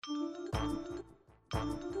Hi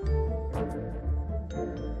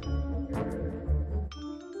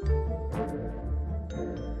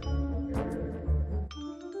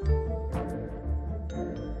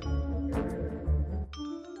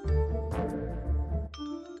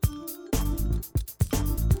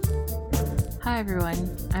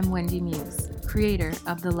everyone, I'm Wendy Muse, creator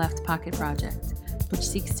of the Left Pocket Project, which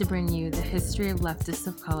seeks to bring you the history of leftists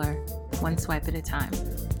of color, one swipe at a time.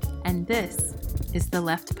 And this is the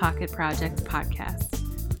Left Pocket Project podcast.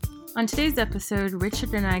 On today's episode,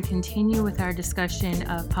 Richard and I continue with our discussion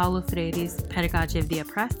of Paulo Freire's Pedagogy of the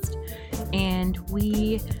Oppressed, and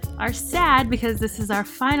we are sad because this is our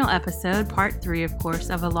final episode, part 3, of course,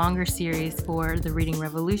 of a longer series for the Reading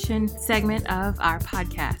Revolution segment of our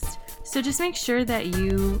podcast. So just make sure that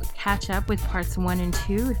you catch up with parts 1 and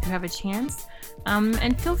 2 if you have a chance.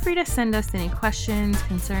 And feel free to send us any questions,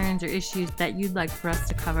 concerns, or issues that you'd like for us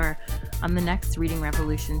to cover on the next Reading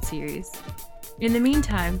Revolution series. In the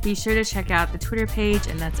meantime, be sure to check out the Twitter page,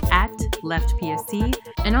 and that's at LeftPSC,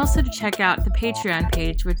 and also to check out the Patreon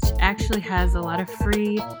page, which actually has a lot of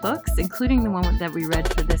free books, including the one that we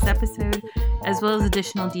read for this episode, as well as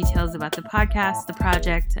additional details about the podcast, the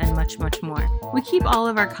project, and much, much more. We keep all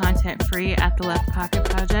of our content free at the Left Pocket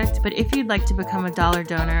Project, but if you'd like to become a $1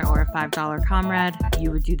 donor or a $5 comrade, you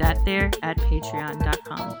would do that there at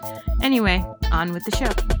patreon.com. Anyway, on with the show.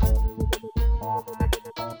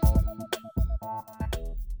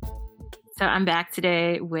 So I'm back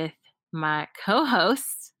today with my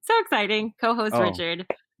co-host. So exciting. Co-host Richard.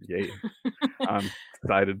 Yay. I'm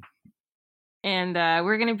excited. And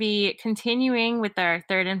we're going to be continuing with our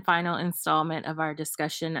third and final installment of our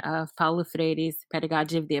discussion of Paulo Freire's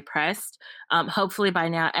Pedagogy of the Oppressed. Hopefully by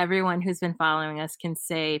now, everyone who's been following us can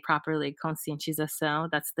say properly conscientização.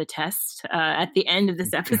 That's the test at the end of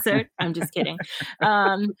this episode. I'm just kidding.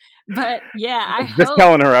 But yeah, I just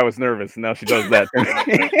telling her I was nervous. And now she does that.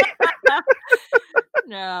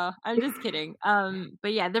 No, I'm just kidding.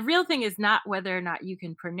 But yeah, the real thing is not whether or not you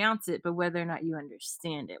can pronounce it, but whether or not you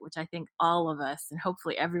understand it, which I think all of us and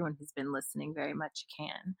hopefully everyone who's been listening very much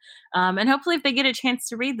can. And hopefully if they get a chance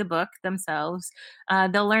to read the book themselves,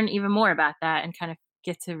 they'll learn even more about that and kind of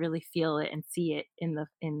get to really feel it and see it in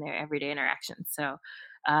their everyday interactions. So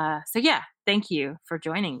yeah, thank you for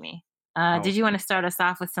joining me. Did you want to start us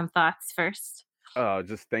off with some thoughts first?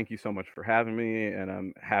 Just thank you so much for having me, and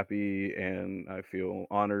I'm happy and I feel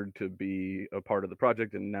honored to be a part of the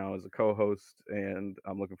project and now as a co-host, and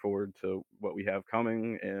I'm looking forward to what we have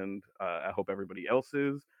coming, and I hope everybody else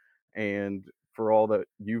is. And for all that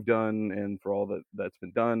you've done and for all that's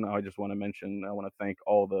been done, I just want to thank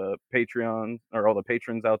all the Patreon or all the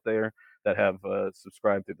patrons out there that have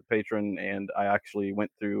subscribed to the Patreon, and I actually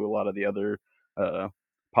went through a lot of the other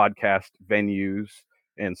podcast venues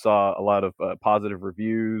and saw a lot of positive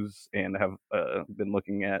reviews, and have been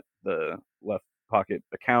looking at the Left Pocket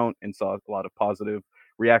account and saw a lot of positive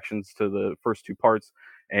reactions to the first 2 parts.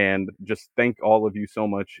 And just thank all of you so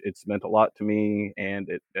much. It's meant a lot to me, and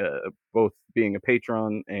it both being a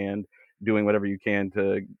patron and doing whatever you can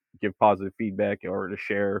to give positive feedback or to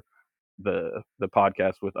share the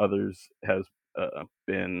podcast with others has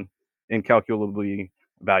been incalculably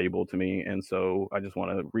valuable to me. And so I just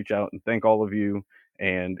want to reach out and thank all of you.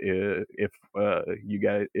 And if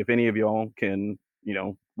any of y'all can,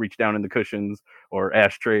 reach down in the cushions or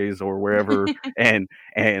ashtrays or wherever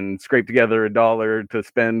and scrape together $1 to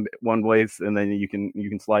spend one place, and then you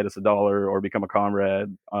can slide us $1 or become a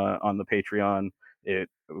comrade on the Patreon. It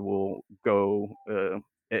will go.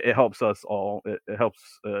 It helps us all. It helps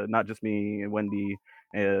not just me and Wendy.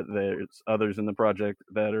 There's others in the project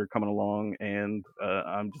that are coming along, and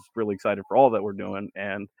I'm just really excited for all that we're doing.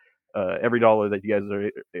 And every dollar that you guys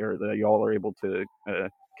or that y'all are able to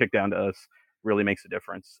kick down to us really makes a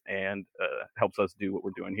difference and helps us do what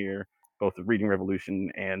we're doing here, both the Reading Revolution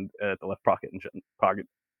and the Left Pocket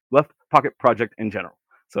Project in general.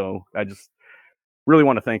 So I just really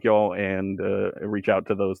want to thank y'all and reach out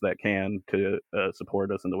to those that can to support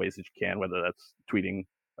us in the ways that you can, whether that's tweeting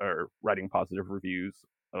or writing positive reviews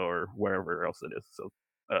or wherever else it is. So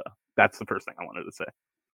that's the first thing I wanted to say.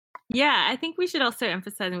 Yeah, I think we should also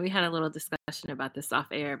emphasize, and we had a little discussion about this off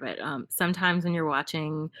air, but sometimes when you're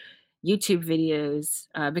watching YouTube videos,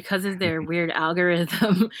 because of their weird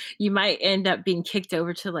algorithm, you might end up being kicked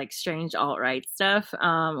over to like strange alt-right stuff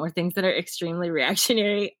or things that are extremely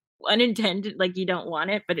reactionary. Unintended, like you don't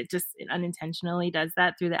want it, but it unintentionally does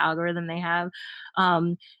that through the algorithm they have.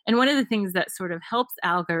 And one of the things that sort of helps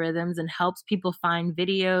algorithms and helps people find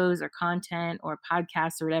videos or content or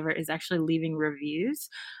podcasts or whatever is actually leaving reviews.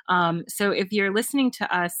 So if you're listening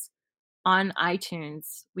to us on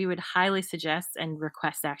iTunes, we would highly suggest and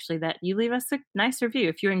request actually that you leave us a nice review.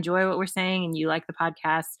 If you enjoy what we're saying and you like the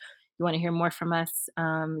podcast, you want to hear more from us,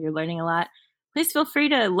 you're learning a lot, please feel free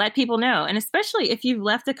to let people know. And especially if you've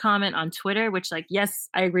left a comment on Twitter, which, like, yes,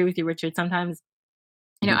 I agree with you, Richard. Sometimes,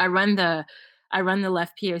 Mhm. I run the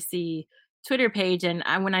Left POC Twitter page, and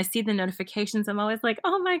when I see the notifications, I'm always like,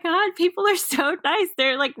 oh my god, people are so nice.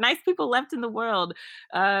 They're like nice people left in the world,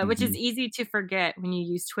 which is Mhm. easy to forget when you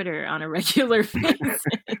use Twitter on a regular basis.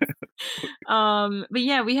 But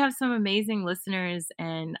yeah, we have some amazing listeners,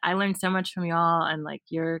 and I learned so much from y'all, and like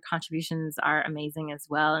your contributions are amazing as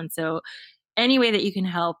well. And so any way that you can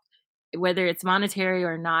help, whether it's monetary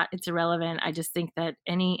or not, it's irrelevant. I just think that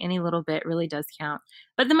any little bit really does count.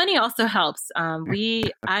 But the money also helps. I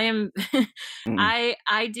am Mhm.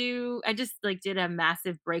 I just like did a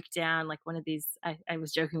massive breakdown, like one of these. I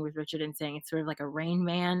was joking with Richard and saying it's sort of like a Rain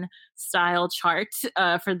Man style chart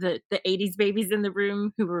for the 80s babies in the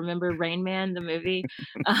room who remember Rain Man, the movie.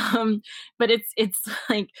 Um, but it's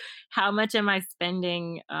like, how much am I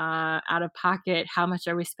spending out of pocket? How much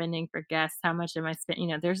are we spending for guests? How much am I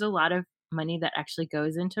spending? There's a lot of money that actually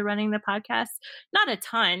goes into running the podcast. Not a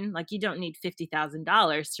ton, like you don't need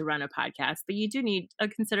 $50,000 to run a podcast, but you do need a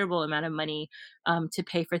considerable amount of money to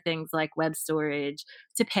pay for things like web storage,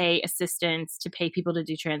 to pay assistants, to pay people to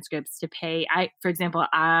do transcripts, to pay, for example,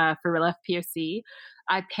 for Left POC,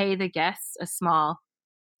 I pay the guests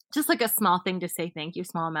just like a small thing to say thank you,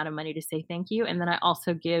 small amount of money to say thank you. And then I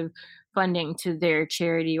also give funding to their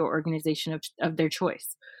charity or organization of their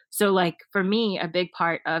choice. So, like, for me, a big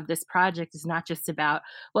part of this project is not just about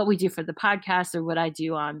what we do for the podcast or what I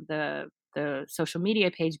do on the social media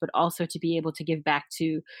page, but also to be able to give back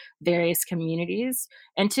to various communities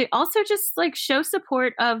and to also just like show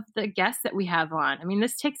support of the guests that we have on. I mean,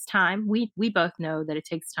 this takes time. We both know that it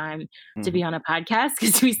takes time to Mhm. be on a podcast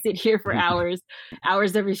because we sit here for Mhm.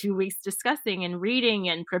 hours every few weeks discussing and reading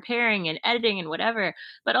and preparing and editing and whatever.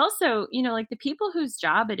 But also, like the people whose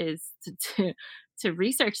job it is to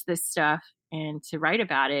research this stuff and to write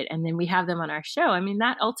about it, and then we have them on our show. I mean,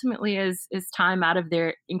 that ultimately is time out of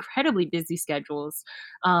their incredibly busy schedules,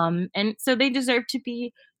 and so they deserve to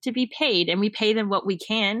be paid, and we pay them what we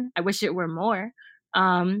can. I wish it were more,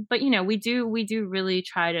 but we do really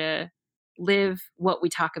try to live what we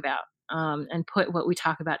talk about, and put what we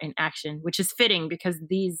talk about in action, which is fitting because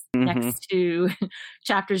these Mhm. next two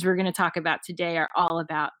chapters we're going to talk about today are all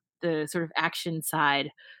about the sort of action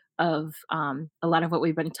side of a lot of what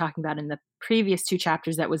we've been talking about in the previous two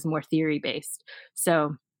chapters that was more theory based.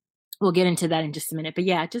 So we'll get into that in just a minute. But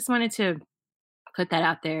yeah, just wanted to put that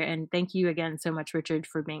out there. And thank you again so much, Richard,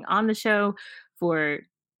 for being on the show, for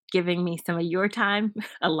giving me some of your time,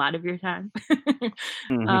 a lot of your time.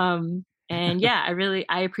 Mhm. And yeah,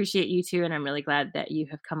 I appreciate you too. And I'm really glad that you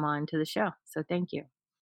have come on to the show. So thank you.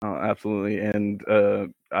 Oh, absolutely. And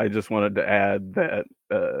I just wanted to add that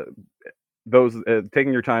those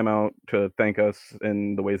taking your time out to thank us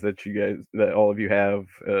in the ways that all of you have,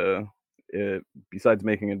 it, besides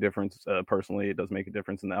making a difference personally, it does make a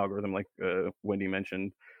difference in the algorithm, like Wendy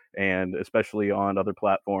mentioned, and especially on other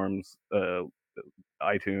platforms,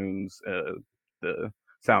 iTunes, the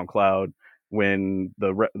SoundCloud, when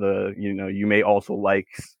you may also like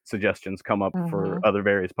suggestions come up for Hmm. other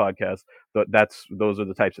various podcasts. But those are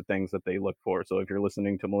the types of things that they look for. So if you're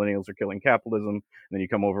listening to Millennials Are Killing Capitalism, and then you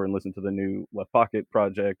come over and listen to the new Left Pocket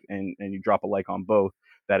project, and you drop a like on both,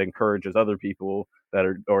 that encourages other people that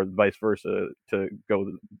are, or vice versa, to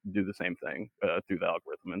go do the same thing through the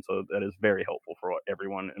algorithm. And so that is very helpful for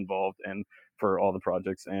everyone involved and for all the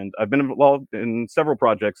projects. And I've been involved in several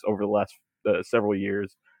projects over the last several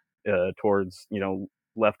years towards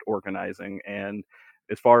left organizing. And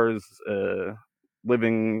as far as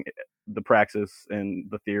living the praxis and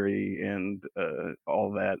the theory and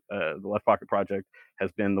all that, the Left Pocket Project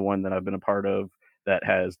has been the one that I've been a part of that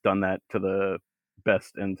has done that to the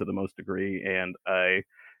best and to the most degree. And I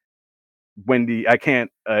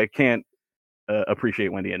can't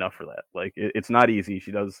appreciate Wendy enough for that. Like it's not easy.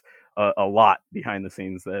 She does a lot behind the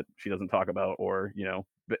scenes that she doesn't talk about or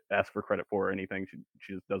ask for credit for or anything.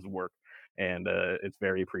 She just does work, and it's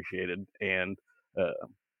very appreciated. And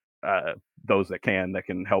uh, those that can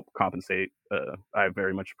help compensate, I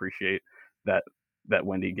very much appreciate that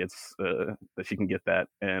Wendy gets that she can get that,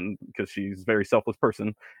 and because she's a very selfless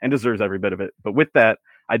person and deserves every bit of it. But with that,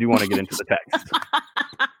 I do want to get into the text.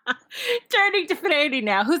 Turning to Freddy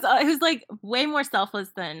now, who's like way more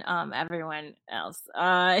selfless than everyone else.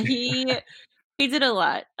 He did a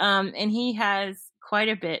lot, and he has quite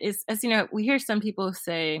a bit. Is As you know, we hear some people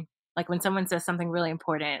say, like when someone says something really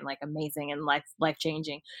important, like amazing and life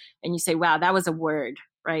changing, and you say, "Wow, that was a word."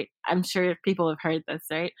 right? I'm sure people have heard this,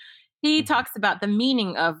 right? He Mhm. talks about the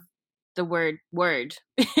meaning of the word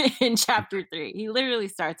in chapter 3. He literally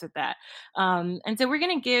starts with that. And so we're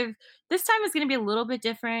going to give, this time is going to be a little bit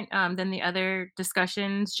different than the other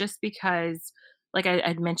discussions, just because, like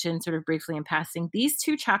I'd mentioned sort of briefly in passing, these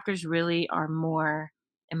two chapters really are more,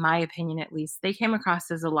 in my opinion at least, they came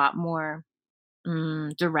across as a lot more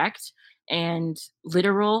direct and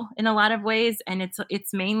literal in a lot of ways, and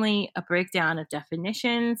it's mainly a breakdown of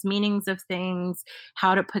definitions, meanings of things,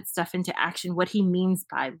 how to put stuff into action, what he means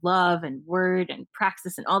by love and word and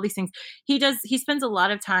praxis and all these things. He spends a lot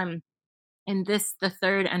of time in this, the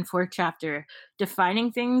third and fourth chapter,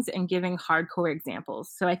 defining things and giving hardcore examples.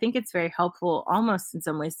 So I think it's very helpful, almost in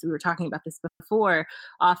some ways. We were talking about this before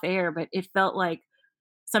off air, but it felt like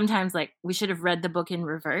sometimes like we should have read the book in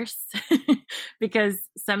reverse because Mm.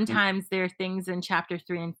 sometimes there are things in chapter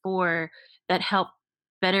 3 and 4 that help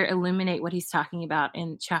better illuminate what he's talking about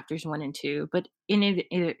in chapters 1 and 2, but in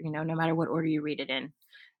either, no matter what order you read it in,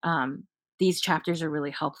 um, these chapters are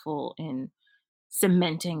really helpful in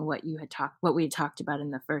cementing what we had talked about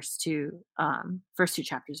in the first two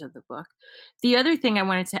chapters of the book. The other thing I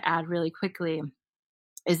wanted to add really quickly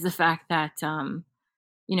is the fact that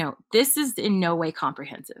this is in no way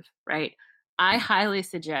comprehensive, right? I highly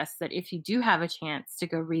suggest that if you do have a chance to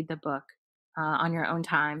go read the book on your own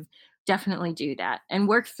time, definitely do that and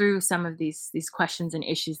work through some of these questions and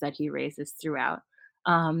issues that he raises throughout.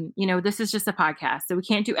 This is just a podcast, so we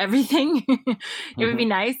can't do everything. It would be Mhm.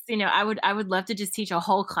 nice, I would love to just teach a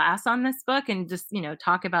whole class on this book and just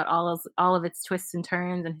talk about all of its twists and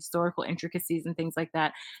turns and historical intricacies and things like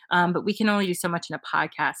that. But we can only do so much in a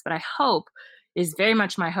podcast. But I hope, is very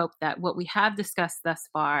much my hope, that what we have discussed thus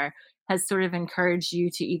far has sort of encouraged you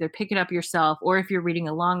to either pick it up yourself, or if you're reading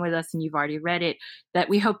along with us and you've already read it, that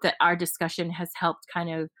we hope that our discussion has helped kind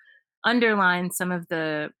of underline some of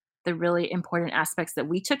the really important aspects that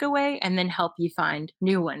we took away, and then help you find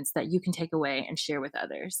new ones that you can take away and share with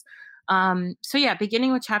others. So yeah,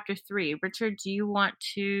 beginning with chapter 3, Richard, do you want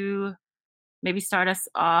to maybe start us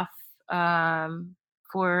off um,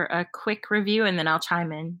 for a quick review, and then I'll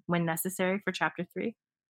chime in when necessary for chapter 3?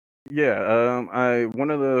 Yeah, I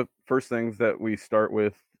one of the first things that we start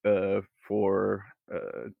with for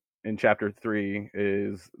in chapter 3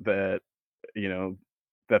 is that you know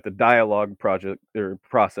that the dialogue project or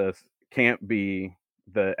process can't be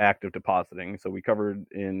the act of depositing. So we covered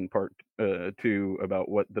in part 2 about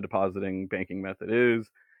what the depositing banking method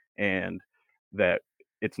is, and that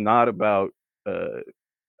it's not about uh,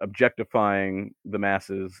 objectifying the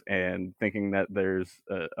masses and thinking that there's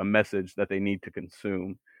a message that they need to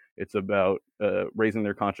consume. It's about raising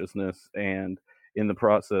their consciousness, and in the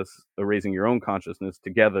process, raising your own consciousness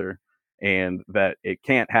together, and that it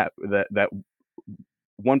can't happen. That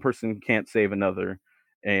one person can't save another,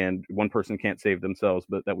 and one person can't save themselves,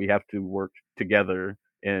 but that we have to work together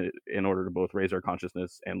in order to both raise our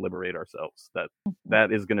consciousness and liberate ourselves.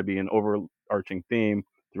 That is going to be an overarching theme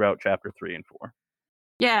throughout chapter 3 and 4.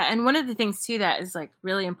 Yeah, and one of the things too that is like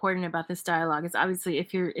really important about this dialogue is, obviously,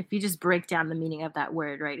 if you just break down the meaning of that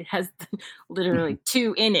word, right? It has literally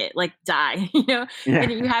two in it, like die, Yeah.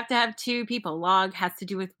 and you have to have two people. Log has to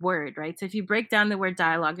do with word, right? So if you break down the word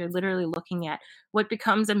dialogue, you're literally looking at what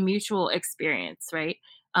becomes a mutual experience, right?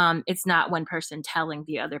 It's not one person telling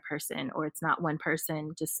the other person, or it's not one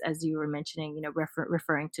person, just as you were mentioning,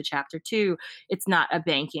 referring to chapter 2. It's not a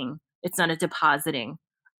banking, it's not a depositing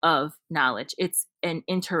of knowledge. It's an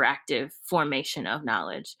interactive formation of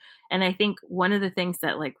knowledge. And I think one of the things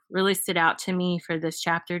that like really stood out to me for this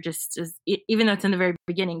chapter, just as even though it's in the very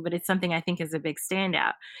beginning, but it's something I think is a big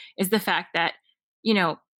standout, is the fact that, you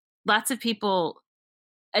know, lots of people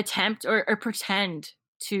attempt or pretend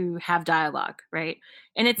to have dialogue, right?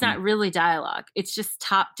 And it's Mhm. not really dialogue. It's just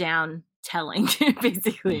top down telling,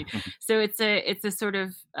 basically. So it's a sort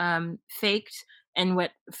of faked, and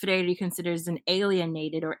what Freire considers an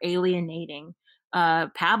alienated or alienating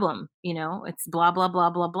pablum. It's blah blah blah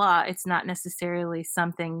blah blah. It's not necessarily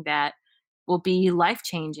something that will be life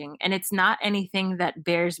changing, and it's not anything that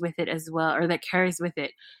bears with it as well, or that carries with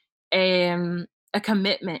it a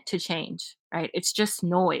commitment to change, right? It's just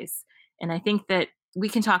noise. And I think that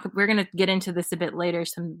we're going to get into this a bit later,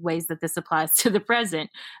 some ways that this applies to the present.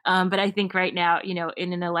 But I think right now,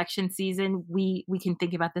 in an election season, we can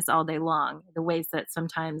think about this all day long. The ways that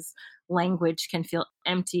sometimes language can feel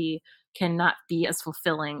empty, cannot be as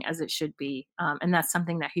fulfilling as it should be. And that's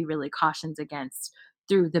something that he really cautions against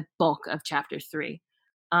through the bulk of chapter 3.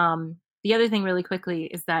 The other thing, really quickly,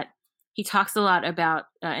 is that he talks a lot about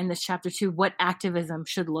in this chapter 2 what activism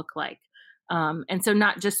should look like. And so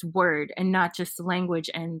not just word and not just language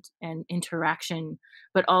and interaction,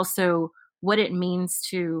 but also what it means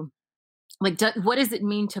to like what does it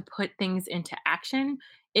mean to put things into action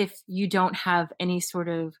if you don't have any sort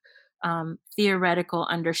of theoretical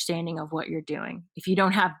understanding of what you're doing, if you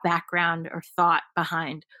don't have background or thought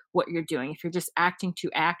behind what you're doing, if you're just acting to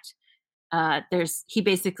act. There's he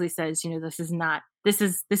basically says, this is not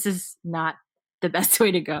the best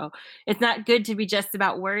way to go. It's not good to be just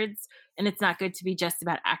about words, and it's not good to be just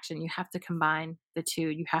about action. You have to combine the two.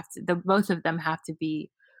 You have to the both of them have to be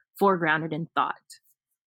foregrounded in thought.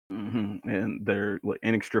 And they're like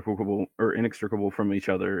inextricable from each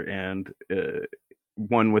other, and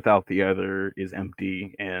one without the other is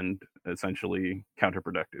empty and essentially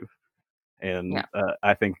counterproductive. And Yeah.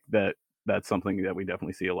 I think that that's something that we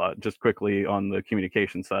definitely see a lot. Just quickly on the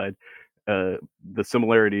communication side, the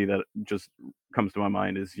similarity that just comes to my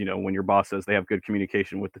mind is, when your boss says they have good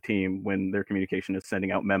communication with the team, when their communication is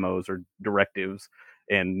sending out memos or directives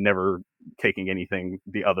and never taking anything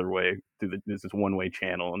the other way through this is one way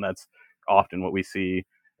channel. And that's often what we see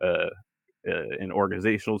uh, in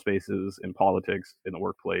organizational spaces, in politics, in the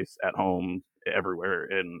workplace, at home, everywhere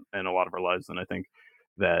in a lot of our lives. And I think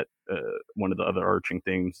that one of the other arching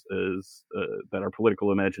themes is that our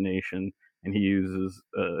political imagination, and he uses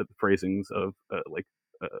phrasings of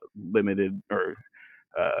limited, or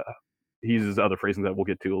uh, he uses other phrasings that we'll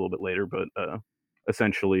get to a little bit later, but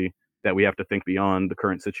essentially that we have to think beyond the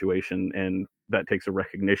current situation, and that takes a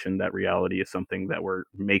recognition that reality is something that we're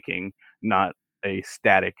making, not a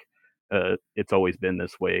static it's always been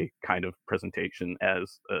this way kind of presentation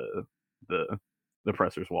as the the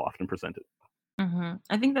pressers will often present it.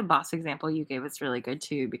 I think the boss example you gave is really good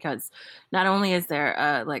too, because not only is there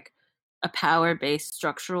a power based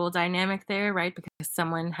structural dynamic there, right? Because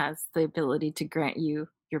someone has the ability to grant you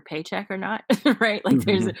your paycheck or not, right? Like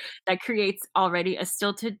Mhm. that creates already a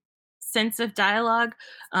stilted sense of dialogue.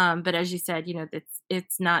 But as you said,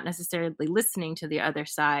 it's not necessarily listening to the other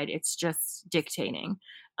side; it's just dictating.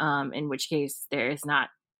 In which case, there's not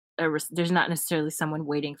necessarily someone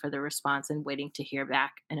waiting for the response and waiting to hear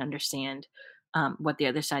back and understand what the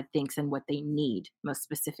other side thinks and what they need most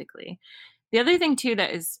specifically. The other thing too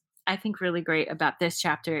that is I think really great about this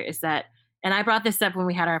chapter is that, and I brought this up when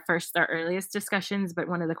we had our earliest discussions, but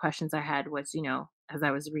one of the questions I had was, as I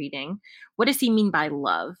was reading, what does he mean by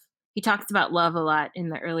love? He talks about love a lot in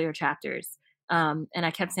the earlier chapters. And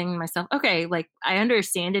I kept saying to myself, okay, like I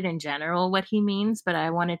understand it in general what he means, but I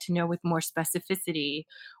wanted to know with more specificity,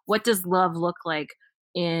 what does love look like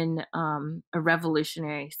in a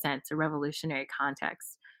revolutionary sense, a revolutionary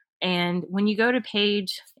context? And when you go to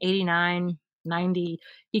page 89, 90,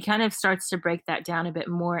 he kind of starts to break that down a bit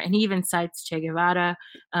more. And he even cites Che Guevara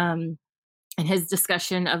um, in his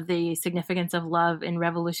discussion of the significance of love in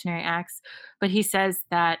revolutionary acts. But he says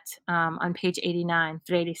that on page 89,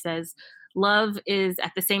 Freire says, love is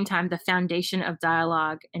at the same time the foundation of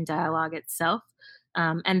dialogue and dialogue itself,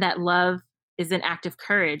 and that love is an act of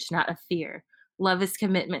courage, not of fear. Love is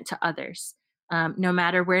commitment to others. No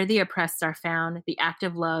matter where the oppressed are found, the act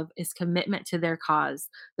of love is commitment to their cause,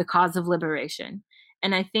 the cause of liberation.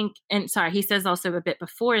 And I think, and sorry, he says also a bit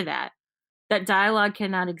before that, that dialogue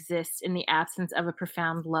cannot exist in the absence of a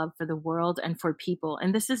profound love for the world and for people.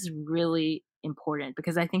 And this is really important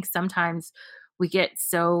because I think sometimes we get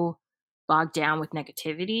so bogged down with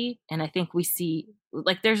negativity. And I think we see,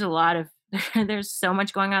 like, there's a lot of, there's so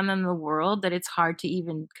much going on in the world that it's hard to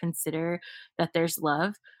even consider that there's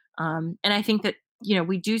love. And I think that,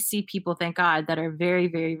 we do see people, thank God, that are very,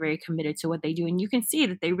 very, very committed to what they do. And you can see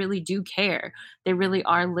that they really do care. They really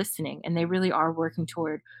are listening and they really are working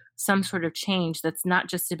toward some sort of change that's not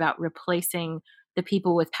just about replacing the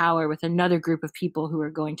people with power with another group of people who are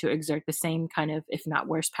going to exert the same kind of, if not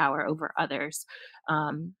worse, power over others.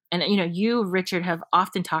 And you, Richard, have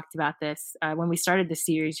often talked about this. When we started the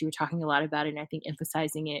series, you were talking a lot about it, and I think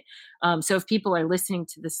emphasizing it. So if people are listening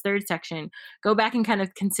to this third section, go back and kind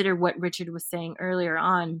of consider what Richard was saying earlier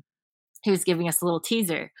on. He was giving us a little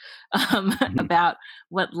teaser about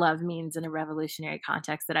what love means in a revolutionary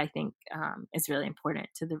context that I think is really important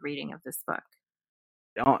to the reading of this book.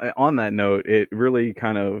 On that note, it really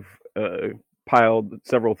kind of piled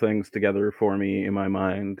several things together for me in my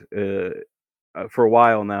mind. For a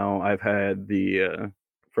while now, I've had the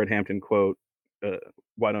Fred Hampton quote, uh,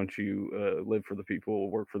 "Why don't you live for the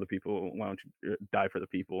people, work for the people? Why don't you die for the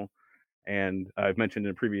people?" And I've mentioned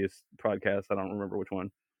in a previous podcast, I don't remember which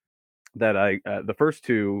one, that the first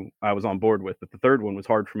two I was on board with, but the third one was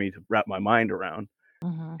hard for me to wrap my mind around.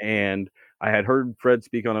 Hmm. And I had heard Fred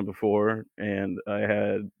speak on it before, and I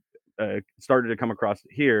had started to come across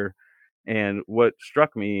it here. And what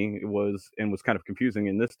struck me was, and was kind of confusing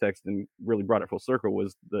in this text and really brought it full circle,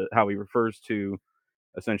 was the how he refers to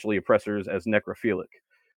essentially oppressors as necrophilic,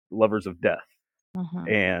 lovers of death. Mm-hmm.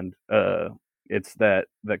 And it's that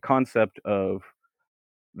concept of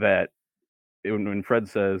that, when Fred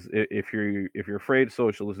says, if you're afraid of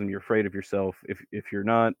socialism, you're afraid of yourself. If you're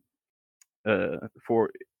not for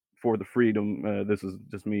the freedom, this is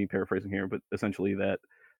just me paraphrasing here, but essentially that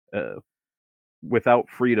uh, without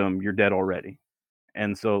freedom, you're dead already.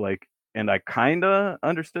 And so, like, and I kind of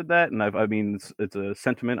understood that, and I mean, it's a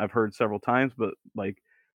sentiment I've heard several times, but like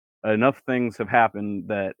enough things have happened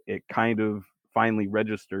that it kind of finally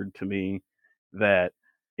registered to me that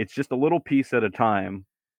it's just a little piece at a time,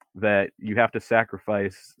 that you have to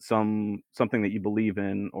sacrifice something that you believe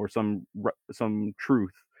in, or some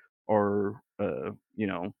truth, or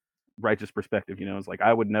righteous perspective. It's like,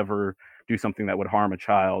 I would never do something that would harm a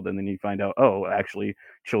child, and then you find out, oh, actually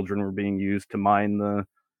children were being used to mine the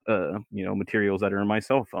materials that are in my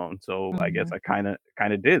cell phone, so I guess Mm-hmm. I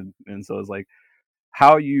kind of did. And so it's like,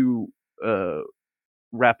 how you uh,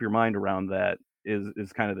 wrap your mind around that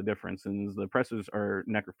is kind of the difference. And the oppressors are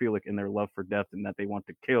necrophilic in their love for death, and that they want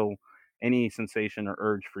to kill any sensation or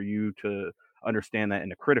urge for you to understand that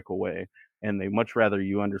in a critical way. And they much rather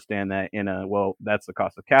you understand that in a, well, that's the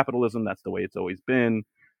cost of capitalism, that's the way it's always been.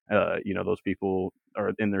 Those people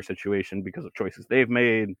are in their situation because of choices they've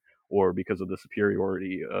made, or because of the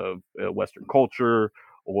superiority of Western culture,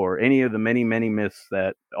 or any of the many, many myths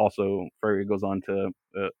that also Freire goes on to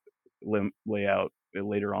lay out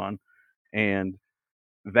later on. And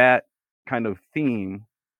that kind of theme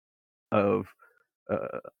of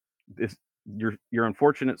uh, this, your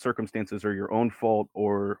unfortunate circumstances are your own fault,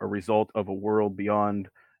 or a result of a world beyond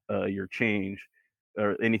your change,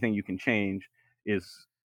 or anything you can change, is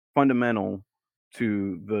fundamental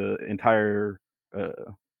to the entire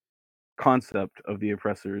uh, concept of the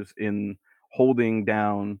oppressors in holding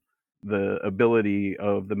down the ability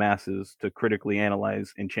of the masses to critically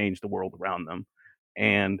analyze and change the world around them.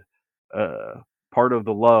 And uh, part of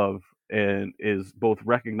the love and is both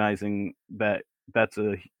recognizing that that's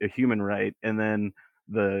a human right, and then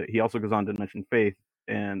he also goes on to mention faith.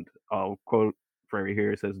 And I'll quote Freire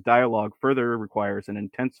here. It says, dialogue further requires an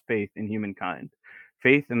intense faith in humankind,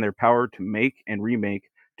 faith in their power to make and remake,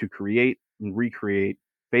 to create and recreate,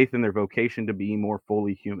 faith in their vocation to be more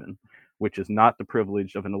fully human, which is not the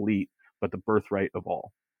privilege of an elite, but the birthright of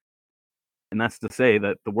all. And that's to say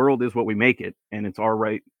that the world is what we make it, and it's our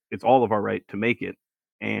right, it's all of our right to make it.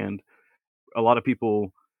 And a lot of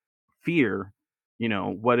people fear,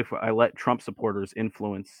 what if I let Trump supporters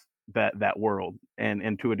influence that world?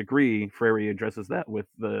 And to a degree, Freire addresses that with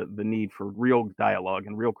the need for real dialogue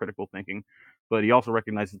and real critical thinking. But he also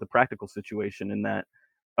recognizes the practical situation in that,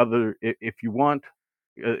 if you want,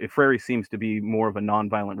 if Freire seems to be more of a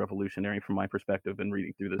nonviolent revolutionary from my perspective in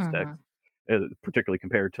reading through this Mm-hmm. text, particularly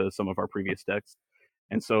compared to some of our previous texts.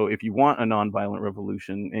 And so, if you want a nonviolent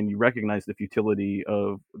revolution and you recognize the futility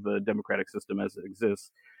of the democratic system as it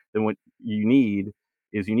exists, then what you need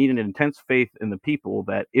is, you need an intense faith in the people,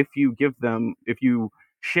 that if you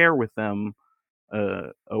share with them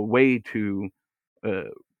a way to uh,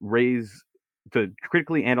 raise, to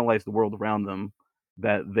critically analyze the world around them,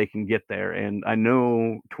 that they can get there. And I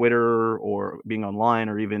know Twitter, or being online,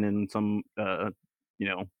 or even in some you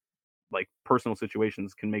know like personal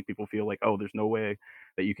situations, can make people feel like, oh, there's no way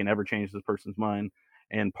that you can ever change this person's mind.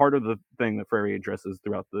 And part of the thing that Freire addresses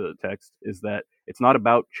throughout the text is that it's not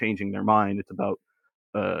about changing their mind,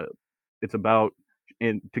 uh it's about,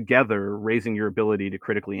 in together, raising your ability to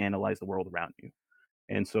critically analyze the world around you.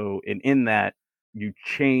 And so, in that, you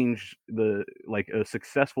change the, like, a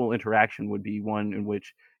successful interaction would be one in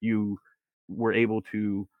which you were able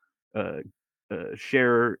to uh,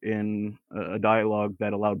 share in a dialogue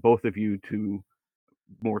that allowed both of you to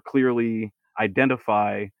more clearly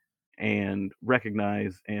identify and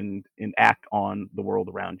recognize and act on the world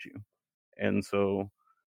around you. And so,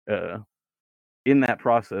 uh, in that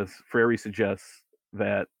process, Freire suggests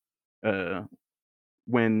that uh,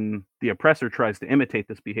 when the oppressor tries to imitate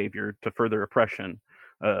this behavior to further oppression,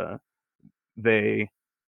 uh, they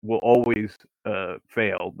will always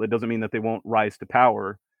fail. That doesn't mean that they won't rise to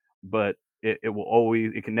power, but it will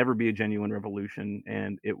always, it can never be a genuine revolution,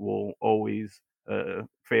 and it will always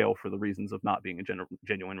fail for the reasons of not being a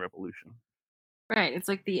genuine revolution. Right. It's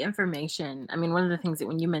like the information. I mean, one of the things that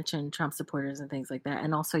when you mentioned Trump supporters and things like that,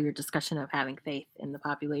 and also your discussion of having faith in the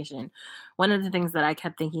population, one of the things that I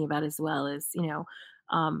kept thinking about as well is,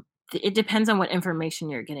 it depends on what information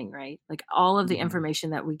you're getting, right? Like all of the Mhm. information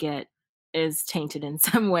that we get is tainted in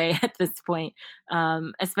some way at this point,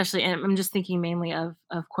 especially, and I'm just thinking mainly of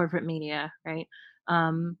corporate media, right?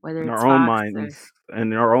 Whether And it's our own Fox or, minds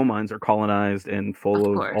and our own minds are colonized and of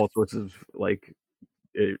full of course. all sorts of like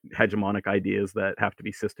hegemonic ideas that have to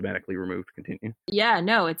be systematically removed to continue. Yeah,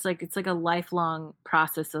 no, it's like a lifelong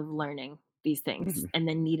process of learning these things Hmm. and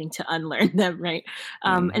then needing to unlearn them, right?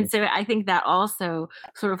 And Hmm. so I think that also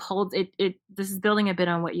sort of holds it. This is building a bit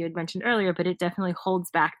on what you had mentioned earlier, but it definitely holds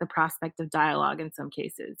back the prospect of dialogue in some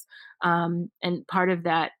cases. And part of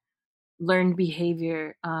that learned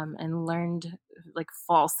behavior, and learned like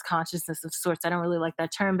false consciousness of sorts. I don't really like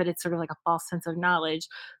that term, but it's sort of like a false sense of knowledge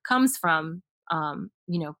comes from,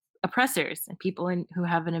 oppressors and people who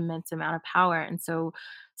have an immense amount of power. And so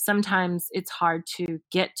sometimes it's hard to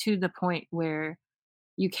get to the point where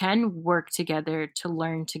you can work together to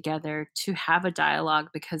learn together to have a dialogue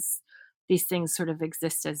because these things sort of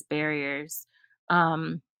exist as barriers.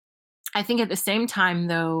 Um, I think at the same time,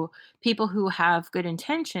 though, people who have good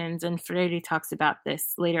intentions, and Freire talks about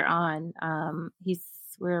this later on.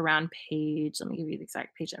 We're around page. Let me give you the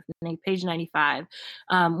exact page. Page 95.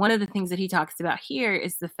 One of the things that he talks about here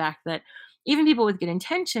is the fact that even people with good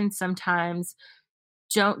intentions sometimes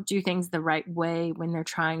don't do things the right way when they're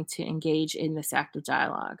trying to engage in this active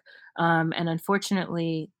dialogue. And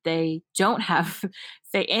unfortunately, they don't have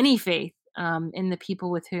say any faith, in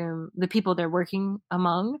the people they're working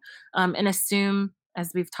among, and assume,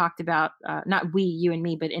 as we've talked about, not we, you and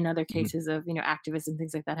me, but in other Hmm. cases of activists and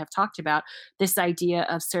things like that have talked about this idea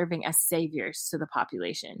of serving as saviors to the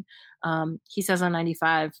population. He says on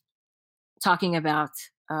 95, talking about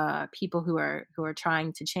people who are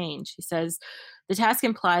trying to change. He says the task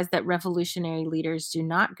implies that revolutionary leaders do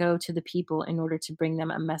not go to the people in order to bring them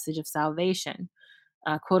a message of salvation,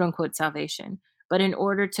 quote unquote salvation, but in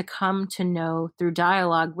order to come to know through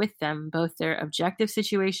dialogue with them both their objective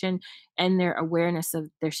situation and their awareness of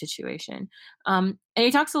their situation. And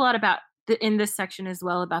he talks a lot about in this section as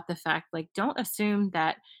well about the fact, like, don't assume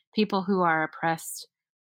that people who are oppressed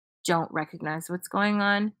don't recognize what's going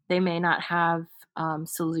on. They may not have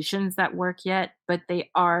solutions that work yet, but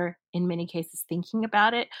they are in many cases thinking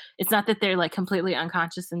about it. It's not that they're like completely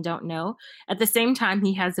unconscious and don't know. At the same time,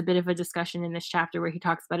 he has a bit of a discussion in this chapter where he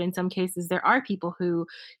talks about in some cases there are people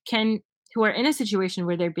can who are in a situation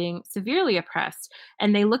where they're being severely oppressed,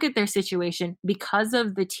 and they look at their situation because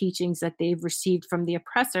of the teachings that they've received from the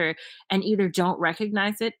oppressor, and either don't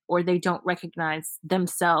recognize it or they don't recognize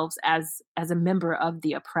themselves as a member of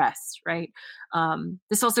the oppressed, right?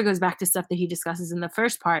 This also goes back to stuff that he discusses in the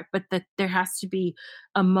first part, but that there has to be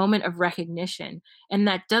a moment of recognition, and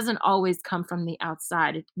that doesn't always come from the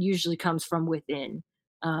outside. It usually comes from within.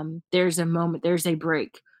 There's a moment, there's a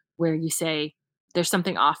break where you say, there's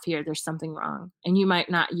something off here, there's something wrong, and you might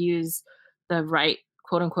not use the right,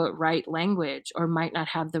 quote unquote, right language, or might not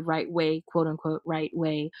have the right way, quote unquote, right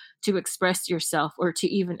way to express yourself or to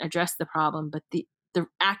even address the problem. But the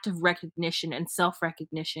act of recognition and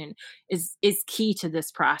self-recognition is key to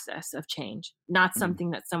this process of change, not something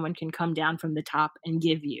that someone can come down from the top and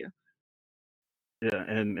give you. Yeah,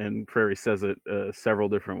 and Prairie says it several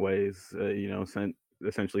different ways.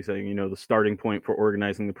 Essentially saying, the starting point for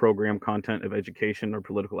organizing the program content of education or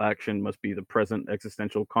political action must be the present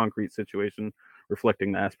existential concrete situation,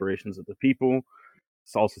 reflecting the aspirations of the people.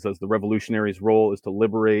 It also says the revolutionary's role is to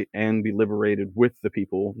liberate and be liberated with the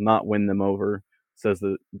people, not win them over. Says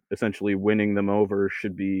that essentially winning them over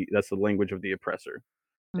should be that's the language of the oppressor,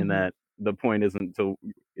 and Hmm. that the point isn't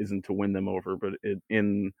to win them over, but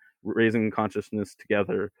in raising consciousness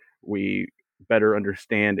together, we better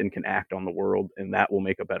understand and can act on the world, and that will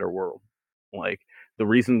make a better world. Like the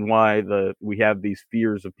reason why we have these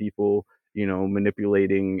fears of people,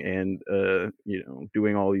 manipulating and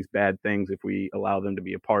doing all these bad things if we allow them to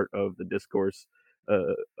be a part of the discourse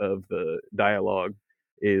of the dialogue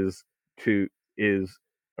is to is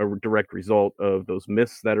a direct result of those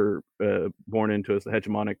myths that are born into us, the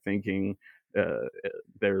hegemonic thinking.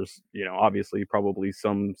 There's, obviously probably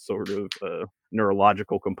some sort of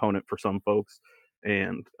neurological component for some folks,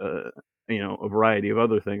 and a variety of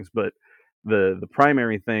other things. But the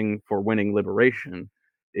primary thing for winning liberation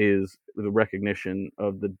is the recognition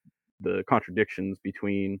of the contradictions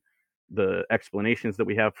between the explanations that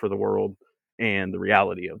we have for the world and the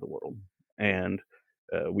reality of the world. And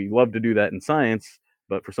we love to do that in science,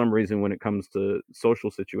 but for some reason, when it comes to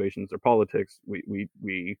social situations or politics,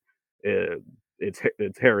 we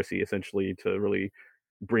it's heresy essentially to really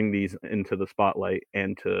bring these into the spotlight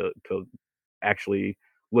and to actually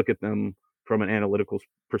look at them from an analytical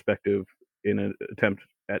perspective in an attempt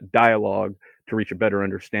at dialogue to reach a better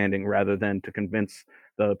understanding rather than to convince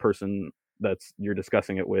the person that's you're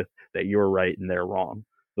discussing it with that you're right and they're wrong.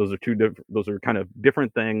 Those are kind of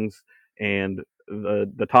different things, and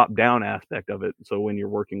the top down aspect of it. So when you're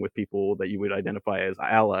working with people that you would identify as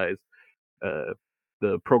allies, uh,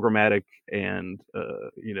 the programmatic and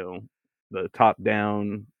the top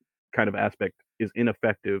down kind of aspect is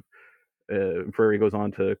ineffective. Freire goes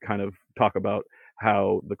on to kind of talk about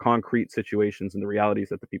how the concrete situations and the realities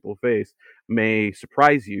that the people face may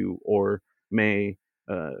surprise you or may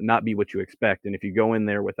not be what you expect. And if you go in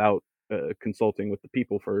there without consulting with the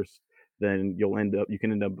people first, then you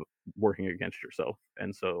can end up working against yourself.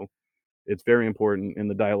 And so it's very important in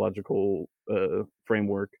the dialogical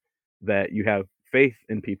framework that you have faith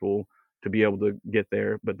in people to be able to get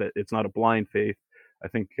there, but that it's not a blind faith. I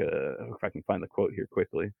think if I can find the quote here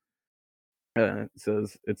quickly, it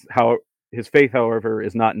says it's how his faith, however,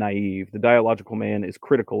 is not naive. The dialogical man is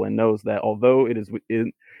critical and knows that although it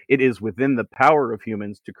is within the power of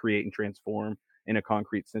humans to create and transform in a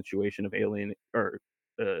concrete situation of alien or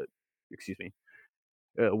excuse me,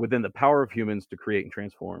 within the power of humans to create and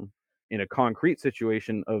transform in a concrete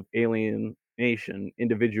situation of alienation,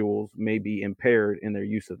 individuals may be impaired in their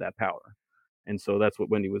use of that power. And so that's what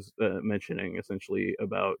Wendy was mentioning essentially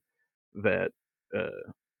about that.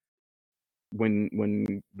 When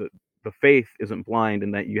the faith isn't blind,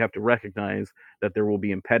 and that you have to recognize that there will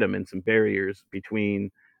be impediments and barriers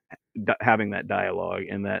between having that dialogue,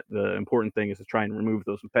 and that the important thing is to try and remove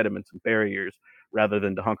those impediments and barriers rather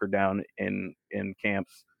than to hunker down in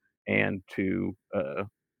camps and to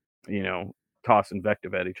toss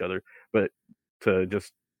invective at each other, but to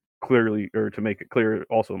just clearly, or to make it clear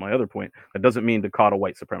also my other point, that doesn't mean to coddle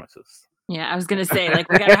white supremacists. Yeah, I was gonna say, like,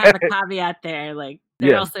 we gotta have a caveat there. Like,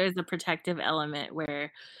 there Yeah. also is a protective element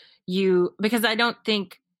where because I don't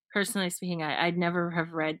think, personally speaking, I'd never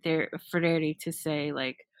have read their Fraternity to say,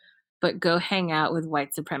 like, but go hang out with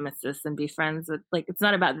white supremacists and be friends with, like, it's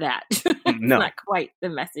not about that. It's No. not quite the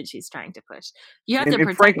message he's trying to push. You have to And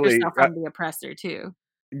protect frankly, yourself from the oppressor too.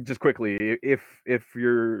 just quickly, if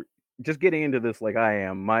you're just getting into this like I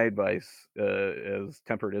am, my advice, as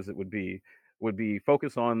tempered as it would be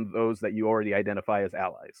focus on those that you already identify as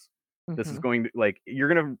allies. This is Mhm. going to, like, you're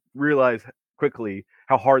gonna realize quickly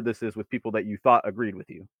how hard this is with people that you thought agreed with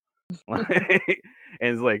you. And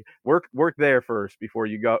it's like work there first before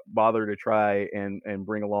you bother to try and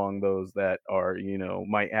bring along those that are,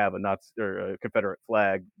 might have a Nazi or a Confederate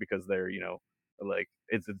flag because they're, like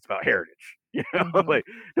it's about heritage. Mhm. Like,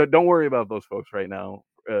 don't worry about those folks right now.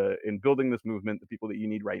 In building this movement, the people that you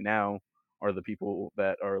need right now are the people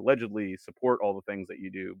that are allegedly support all the things that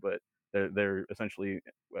you do, but they're essentially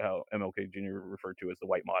how MLK Jr. referred to as the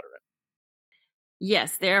white moderate.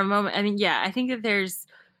 Yes, there are moments. I mean, yeah, I think that there is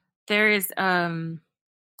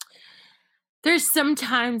there's some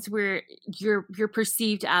times where your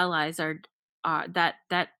perceived allies are that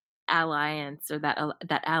alliance or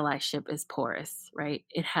that allyship is porous, right?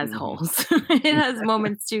 It has Hmm. holes. It has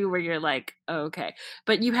moments too where you're like, oh, okay,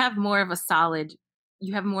 but you have more of a solid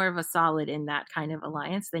in that kind of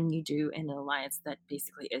alliance than you do in an alliance that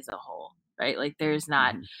basically is a whole, right? Like Hmm. there's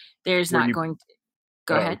Where not you going to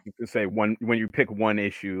go I was ahead. gonna say, when you pick one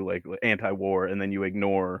issue like anti-war, and then you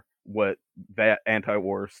ignore what that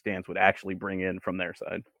anti-war stance would actually bring in from their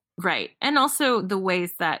side. Right. And also the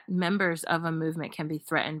ways that members of a movement can be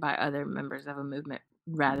threatened by other members of a movement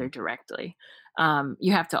rather Mhm. directly.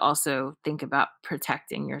 You have to also think about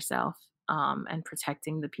protecting yourself and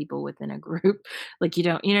protecting the people within a group. Like, you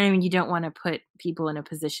know what I mean? You don't want to put people in a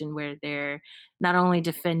position where they're not only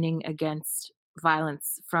defending against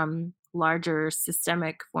violence from larger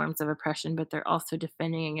systemic forms of oppression, but they're also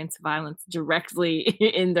defending against violence directly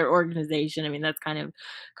in their organization. I mean, that's kind of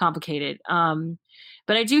complicated.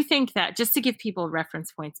 But I do think that, just to give people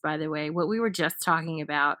reference points, by the way, what we were just talking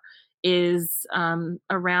about is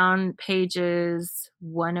around pages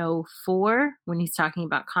 104 when he's talking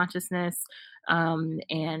about consciousness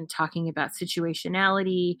and talking about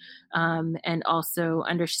situationality and also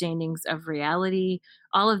understandings of reality.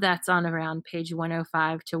 All of that's on around page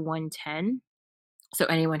 105 to 110. So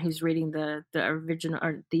anyone who's reading the original,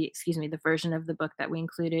 or the excuse me, the version of the book that we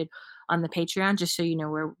included on the Patreon, just so you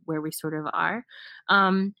know where we sort of are.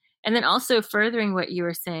 And then also furthering what you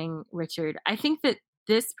were saying, Richard, I think that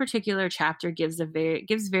this particular chapter gives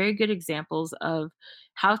very good examples of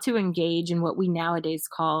how to engage in what we nowadays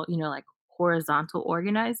call, like, horizontal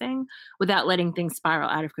organizing without letting things spiral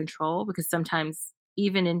out of control, because sometimes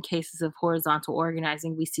even in cases of horizontal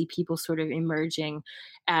organizing, we see people sort of emerging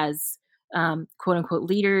as quote unquote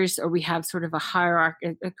leaders, or we have sort of a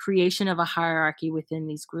hierarchy, a creation of a hierarchy within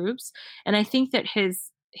these groups. And I think that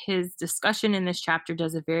his discussion in this chapter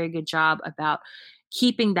does a very good job about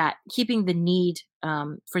keeping the need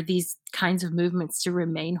for these kinds of movements to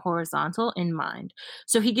remain horizontal in mind.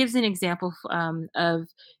 So he gives an example of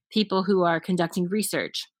people who are conducting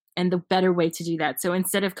research and the better way to do that. So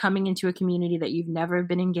instead of coming into a community that you've never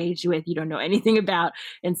been engaged with, you don't know anything about,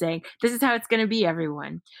 and saying, this is how it's going to be,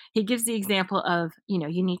 everyone, he gives the example of, you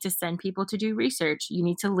need to send people to do research. You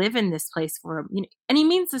need to live in this place and he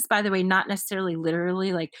means this, by the way, not necessarily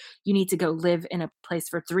literally, like you need to go live in a place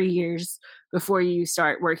for 3 years before you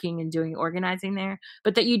start working and doing organizing there,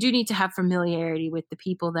 but that you do need to have familiarity with the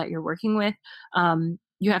people that you're working with.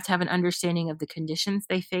 You have to have an understanding of the conditions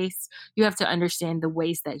they face. You have to understand the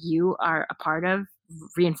ways that you are a part of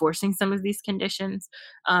reinforcing some of these conditions.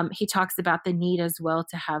 He talks about the need as well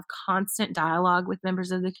to have constant dialogue with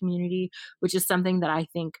members of the community, which is something that I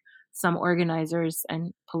think some organizers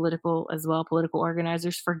and political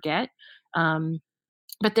organizers forget.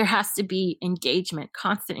 But there has to be engagement,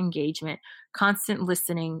 constant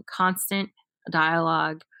listening, constant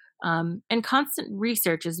dialogue, and constant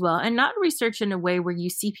research as well. And not research in a way where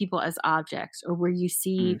you see people as objects, or where you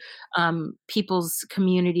see Mm, people's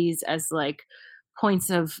communities as like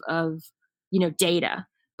points of data,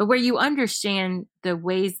 but where you understand the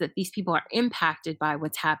ways that these people are impacted by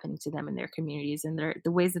what's happening to them in their communities, and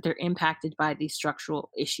the ways that they're impacted by these structural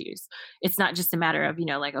issues. It's not just a matter of,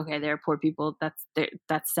 like, okay, there are poor people,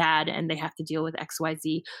 that's sad and they have to deal with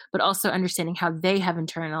XYZ, but also understanding how they have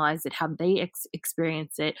internalized it, how they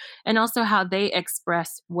experience it, and also how they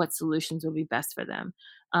express what solutions will be best for them.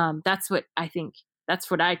 That's what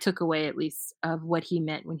I took away, at least, of what he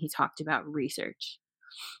meant when he talked about research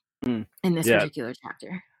mm. in this Yeah, particular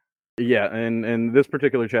chapter. yeah, and this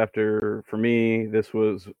particular chapter for me, this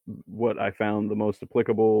was what I found the most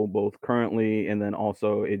applicable, both currently and then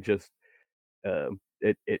also it just uh,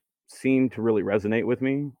 it seemed to really resonate with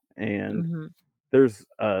me. And Mhm. there's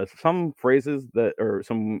some phrases that or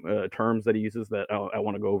some terms that he uses that I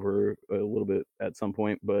want to go over a little bit at some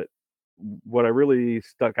point. But what I really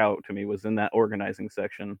stuck out to me was in that organizing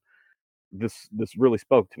section. This really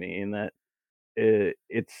spoke to me in that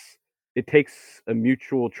it's it takes a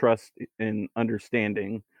mutual trust and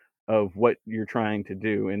understanding of what you're trying to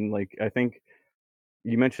do. And like I think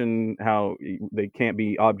you mentioned how they can't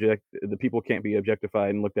be the people can't be objectified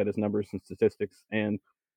and looked at as numbers and statistics. And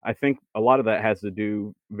I think a lot of that has to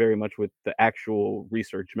do very much with the actual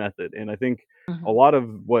research method. And I think a Mhm. lot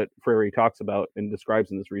of what Freire talks about and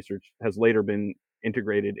describes in this research has later been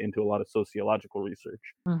integrated into a lot of sociological research,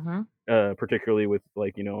 Mhm. particularly with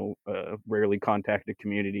like rarely contacted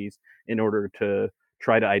communities, in order to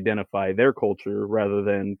try to identify their culture rather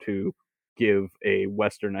than to give a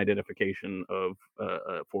Western identification of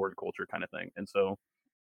a foreign culture kind of thing. And so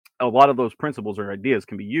a lot of those principles or ideas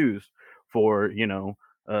can be used for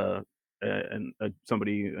uh,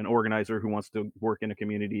 an organizer who wants to work in a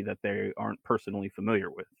community that they aren't personally familiar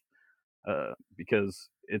with, because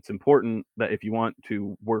it's important that if you want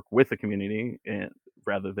to work with a community, and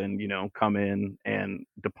rather than come in and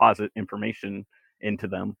deposit information into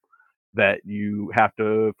them, that you have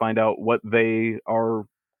to find out what they are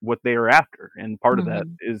after. And part of that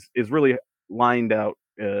Mhm. is really lined out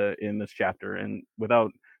in this chapter. And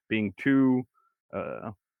without being too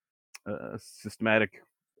uh, systematic,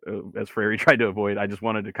 as Freire tried to avoid, I just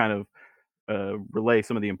wanted to kind of relay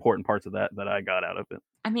some of the important parts of that I got out of it.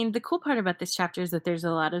 I mean, the cool part about this chapter is that there's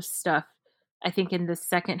a lot of stuff, I think, in the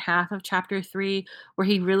second half of chapter 3, where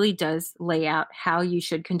he really does lay out how you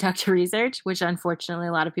should conduct research, which unfortunately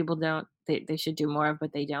a lot of people don't. They should do more of,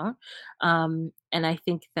 but they don't. And I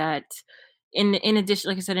think that in addition,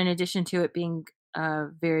 like I said, in addition to it being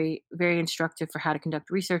very, very instructive for how to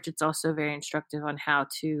conduct research, it's also very instructive on how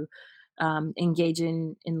to engage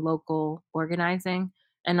in local organizing,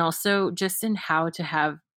 and also just in how to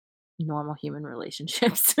have normal human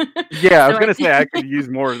relationships. Yeah, I was So I gonna say I think could use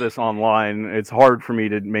more of this online. It's hard for me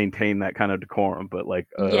to maintain that kind of decorum, but like,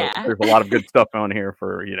 yeah. there's a lot of good stuff on here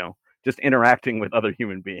for just interacting with other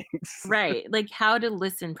human beings. Right, like how to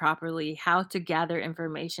listen properly, how to gather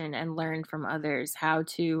information and learn from others, how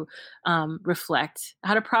to reflect,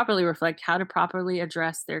 how to properly reflect, how to properly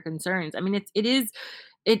address their concerns. I mean,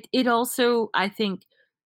 it also, I think,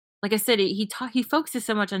 like I said, he focuses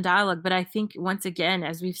so much on dialogue, but I think once again,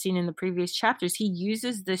 as we've seen in the previous chapters, he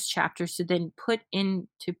uses this chapter to then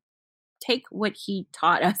take what he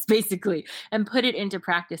taught us basically and put it into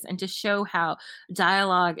practice, and to show how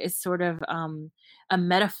dialogue is sort of a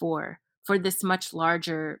metaphor for this much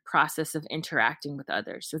larger process of interacting with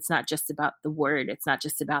others. So it's not just about the word, it's not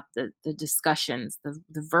just about the discussions, the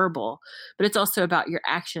verbal, but it's also about your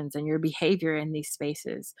actions and your behavior in these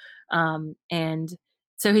spaces. And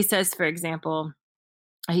so he says, for example,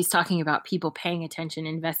 he's talking about people paying attention,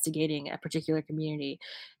 investigating a particular community.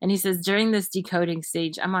 And he says, during this decoding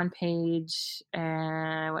stage, I'm on page,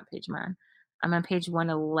 what page am I on? I'm on page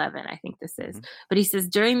 111, I think this is. Mhm. But he says,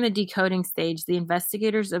 during the decoding stage, the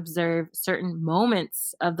investigators observe certain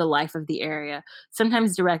moments of the life of the area,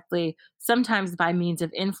 sometimes directly, sometimes by means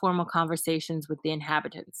of informal conversations with the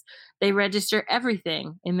inhabitants. They register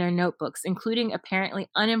everything in their notebooks, including apparently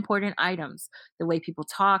unimportant items, the way people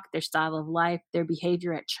talk, their style of life, their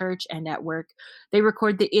behavior at church and at work. They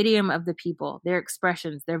record the idiom of the people, their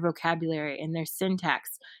expressions, their vocabulary, and their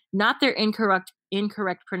syntax, not their incorrect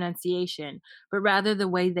pronunciation, but rather the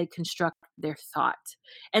way they construct their thought.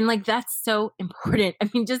 And like that's so important. I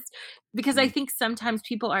mean, just because I Mhm. think sometimes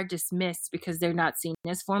people are dismissed because they're not seen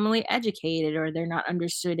as formally educated, or they're not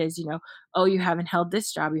understood as, oh, you haven't held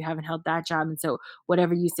this job, you haven't held that job. And so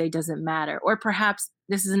whatever you say doesn't matter. Or perhaps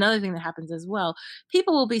this is another thing that happens as well.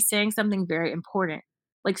 People will be saying something very important,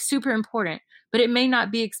 like super important, but it may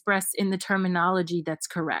not be expressed in the terminology that's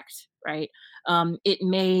correct, right? It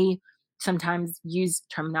may sometimes use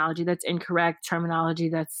terminology that's incorrect, terminology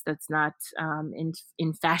that's not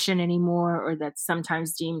in fashion anymore, or that's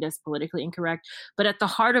sometimes deemed as politically incorrect. But at the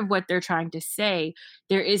heart of what they're trying to say,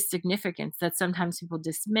 there is significance that sometimes people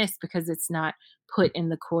dismiss because it's not put in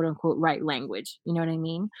the quote unquote right language. You know what I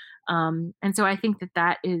mean? And so I think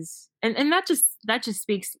that is, and that just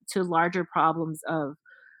speaks to larger problems of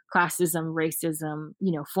classism, racism,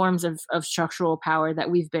 forms of structural power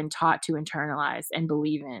that we've been taught to internalize and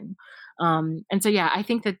believe in. And so, yeah, I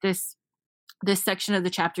think that this section of the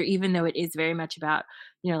chapter, even though it is very much about,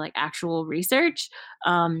 like actual research,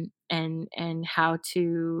 and how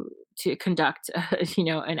to conduct,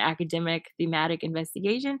 an academic thematic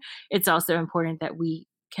investigation, it's also important that we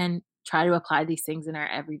can try to apply these things in our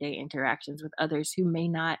everyday interactions with others who may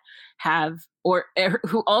not have, or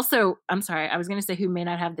who also, I'm sorry, I was going to say who may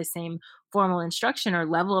not have the same formal instruction or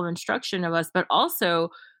level of instruction of us, but also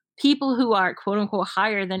people who are quote unquote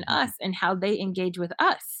higher than us, and how they engage with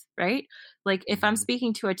us, right? Like if I'm Mhm.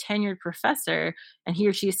 speaking to a tenured professor and he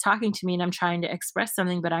or she is talking to me and I'm trying to express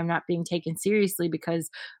something, but I'm not being taken seriously because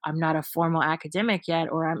I'm not a formal academic yet,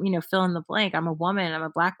 or I'm, fill in the blank, I'm a woman, I'm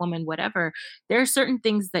a Black woman, whatever. There are certain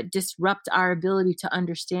things that disrupt our ability to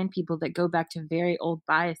understand people that go back to very old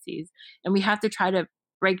biases. And we have to try to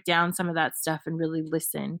break down some of that stuff and really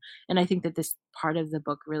listen. And I think that this part of the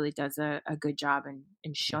book really does a good job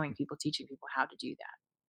in showing people, teaching people how to do that.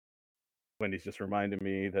 Wendy's just reminded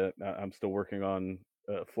me that I'm still working on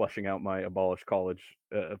flushing out my abolish college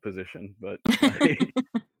position, but like,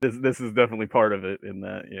 this is definitely part of it. In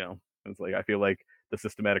that, it's like I feel like the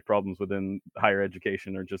systematic problems within higher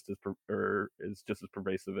education are just as or is just as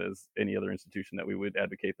pervasive as any other institution that we would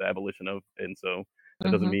advocate the abolition of. And so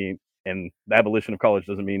that doesn't Hmm. mean, and the abolition of college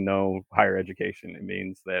doesn't mean no higher education. It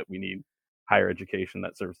means that we need higher education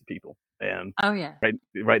that serves the people. And Oh yeah.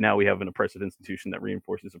 right now we have an oppressive institution that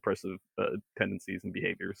reinforces oppressive tendencies and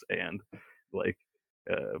behaviors. And like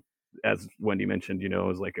uh, as Wendy mentioned,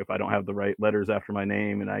 is like if I don't have the right letters after my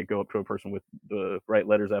name and I go up to a person with the right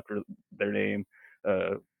letters after their name,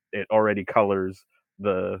 uh, it already colors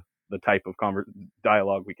the type of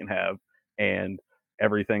dialogue we can have. And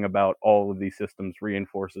everything about all of these systems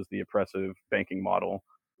reinforces the oppressive banking model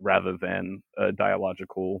rather than a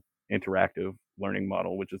dialogical interactive learning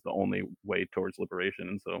model, which is the only way towards liberation.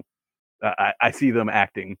 And so I see them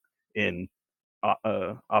acting in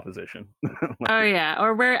opposition. Oh Like, yeah,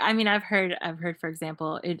 or where, I mean, I've heard, for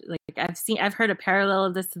example, it like I've heard a parallel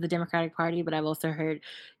of this to the Democratic Party, but I've also heard,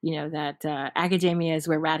 that academia is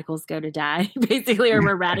where radicals go to die, basically, or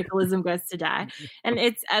where radicalism goes to die. And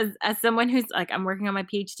it's as someone who's like, I'm working on my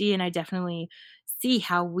PhD, and I definitely see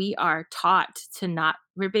how we are taught to not.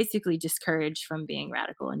 We're basically discouraged from being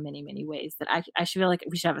radical in many, many ways. That I should feel like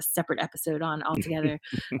we should have a separate episode on altogether,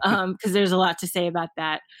 because there's a lot to say about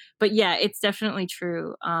that. But yeah, it's definitely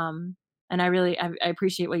true. And I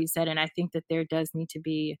appreciate what you said, and I think that there does need to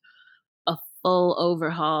be a full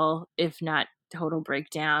overhaul, if not total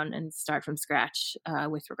breakdown, and start from scratch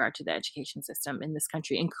with regard to the education system in this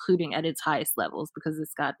country, including at its highest levels, because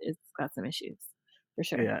it's got some issues for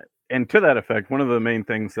sure. yeah. And to that effect, one of the main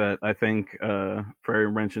things that I think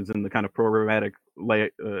Freire mentions in the kind of where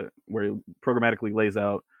he programmatically lays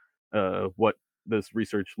out what this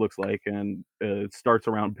research looks like, and it starts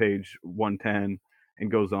around page 110 and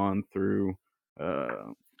goes on through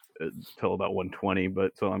uh, till about 120.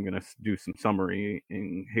 But so I'm going to do some summary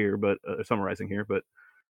in here, but summarizing here. But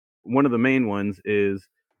one of the main ones is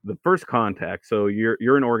the first contact. So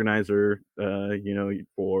you're an organizer,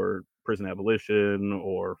 for prison abolition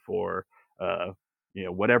or for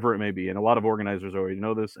whatever it may be. And a lot of organizers already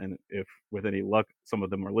know this, and if with any luck, some of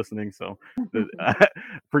them are listening. So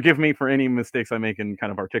forgive me for any mistakes I make in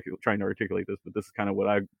kind of trying to articulate this, but this is kind of what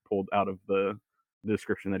I pulled out of the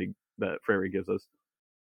description that Frary gives us,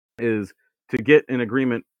 is to get an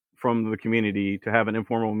agreement from the community to have an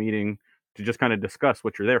informal meeting to just kind of discuss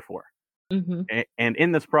what you're there for. Mm-hmm. And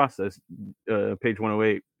in this process, page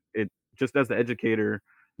 108, it just as the educator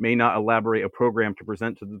may not elaborate a program to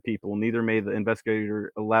present to the people, neither may the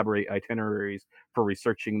investigator elaborate itineraries for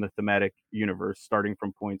researching the thematic universe starting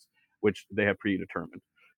from points which they have predetermined.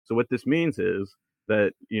 So what this means is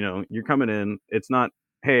that, you're coming in, it's not,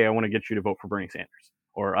 hey, I want to get you to vote for Bernie Sanders,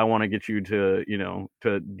 or I want to get you to,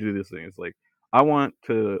 to do this thing. It's like, I want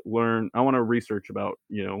to research about,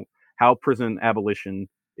 how prison abolition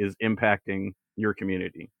is impacting your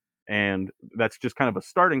community. And that's just kind of a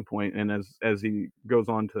starting point. And as he goes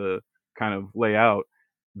on to kind of lay out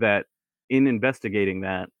that in investigating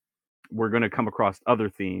that, we're going to come across other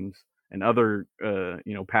themes and other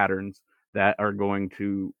patterns that are going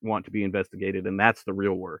to want to be investigated. And that's the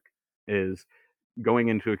real work, is going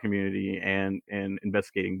into a community and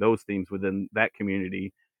investigating those themes within that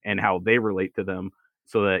community and how they relate to them,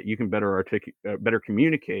 so that you can better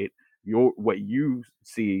communicate what you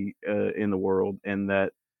see in the world, and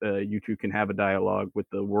that you two can have a dialogue with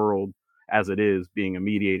the world as it is, being a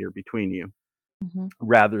mediator between you, Mm-hmm.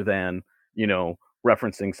 rather than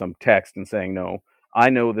referencing some text and saying, no, I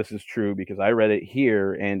know this is true because I read it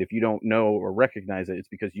here, and if you don't know or recognize it, it's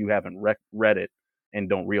because you haven't read it and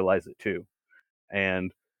don't realize it too.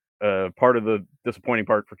 And part of the disappointing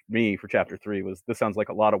part for me for chapter 3 was, this sounds like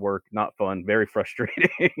a lot of work, not fun, very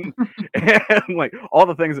frustrating. And like all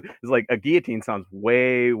the things is like, a guillotine sounds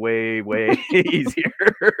way, way, way easier.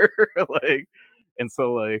 Like, and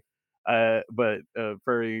so like, but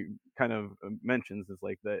Furry kind of mentions is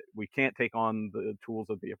like that we can't take on the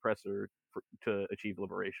tools of the oppressor to achieve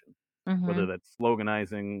liberation, whether Mm-hmm. that's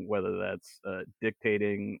sloganizing, whether that's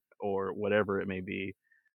dictating, or whatever it may be.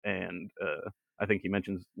 And I think he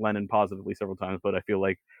mentions Lenin positively several times, but I feel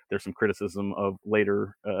like there's some criticism of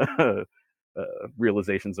later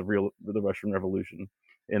realizations of the Russian Revolution,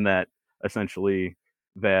 in that essentially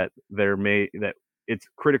that that it's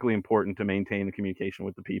critically important to maintain the communication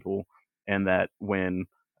with the people, and that when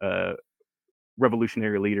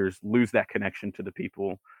revolutionary leaders lose that connection to the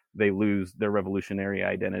people, they lose their revolutionary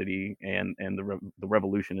identity, and the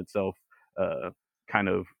revolution itself kind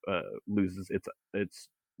of loses its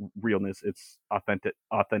realness, its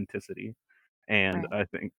authenticity. And Right.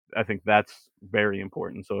 I think that's very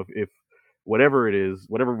important. So if whatever it is,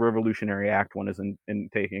 whatever revolutionary act one is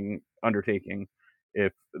undertaking,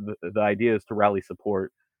 if the idea is to rally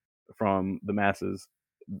support from the masses,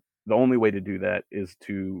 the only way to do that is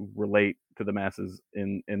to relate to the masses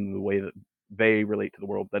in the way that they relate to the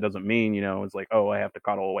world. That doesn't mean, it's like, oh, I have to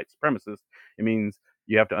coddle a white supremacist. It means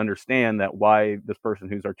you have to understand that why this person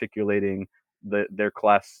who's articulating their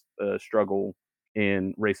class struggle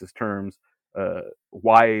in racist terms,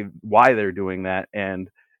 why they're doing that, and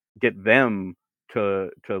get them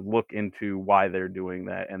to look into why they're doing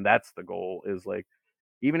that. And that's the goal, is like,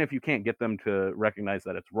 even if you can't get them to recognize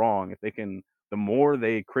that it's wrong, if they can, the more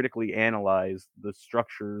they critically analyze the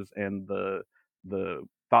structures and the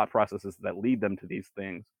thought processes that lead them to these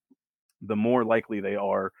things, the more likely they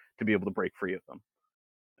are to be able to break free of them.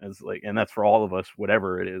 As like, and that's for all of us,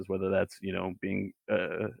 whatever it is, whether that's being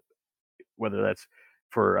whether that's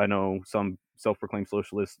for, I know some self-proclaimed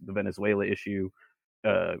socialists, the Venezuela issue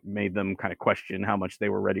made them kind of question how much they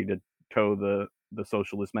were ready to toe the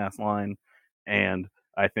socialist mass line. And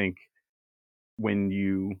I think when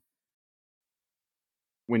you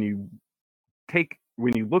when you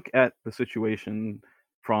when you look at the situation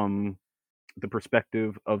from the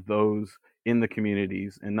perspective of those in the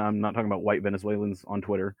communities, and I'm not talking about white Venezuelans on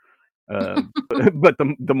Twitter, uh, but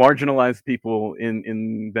the marginalized people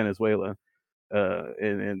in Venezuela,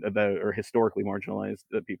 and that are historically marginalized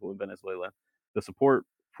people in Venezuela, the support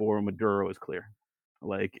for Maduro is clear.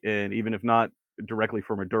 Like, and even if not directly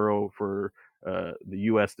for Maduro, for the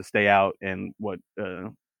U.S. to stay out, and what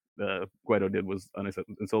Guaido did was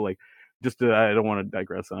unacceptable. And so, like, I don't want to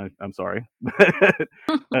digress. I'm sorry.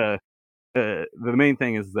 uh, the main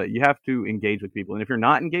thing is that you have to engage with people, and if you're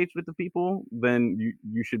not engaged with the people, then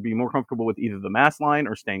you should be more comfortable with either the mass line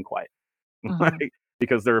or staying quiet. Mm-hmm. Like,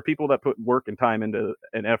 because there are people that put work and time into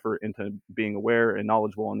an effort into being aware and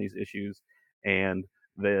knowledgeable on these issues, and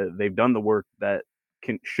they've done the work that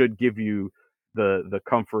should give you the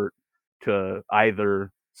comfort to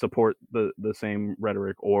either support the same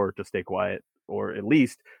rhetoric, or to stay quiet, or at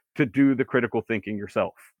least to do the critical thinking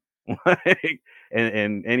yourself. like,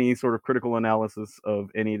 and any sort of critical analysis of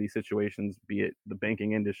any of these situations, be it the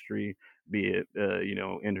banking industry, be it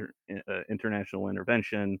international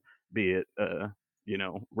intervention, be it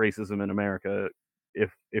racism in America.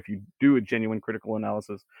 If you do a genuine critical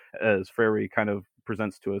analysis, as Frary kind of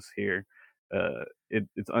presents to us here,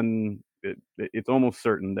 it's almost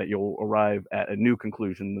certain that you'll arrive at a new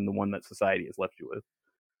conclusion than the one that society has left you with.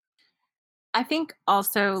 I think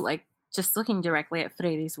also, like, just looking directly at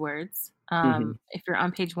Freire's words, Hmm. if you're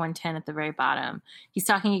on page 110 at the very bottom, he's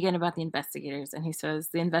talking again about the investigators, and he says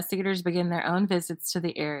the investigators begin their own visits to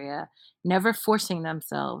the area, never forcing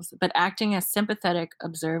themselves, but acting as sympathetic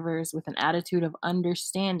observers with an attitude of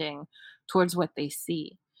understanding towards what they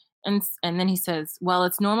see. And then he says, while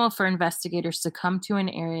it's normal for investigators to come to an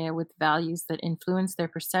area with values that influence their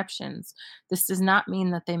perceptions, this does not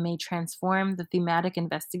mean that they may transform the thematic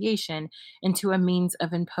investigation into a means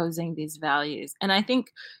of imposing these values. And I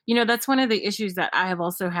think, that's one of the issues that I have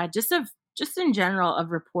also had just in general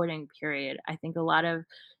of reporting, period. I think a lot of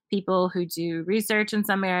people who do research in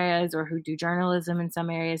some areas or who do journalism in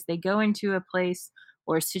some areas, they go into a place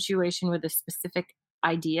or a situation with a specific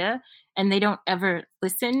idea and they don't ever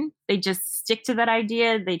listen. They just stick to that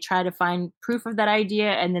idea. They try to find proof of that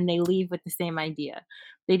idea and then they leave with the same idea.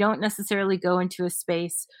 They don't necessarily go into a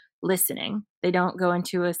space listening. They don't go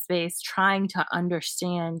into a space trying to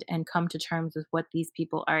understand and come to terms with what these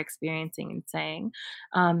people are experiencing and saying.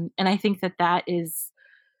 And I think that that is,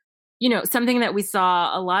 something that we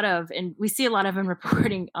saw a lot of, and we see a lot of in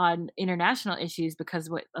reporting on international issues, because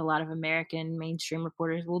what a lot of American mainstream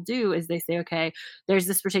reporters will do is they say, okay, there's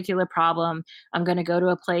this particular problem. I'm going to go to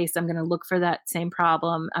a place. I'm going to look for that same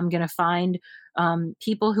problem. I'm going to find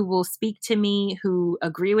people who will speak to me, who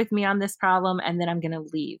agree with me on this problem, and then I'm going to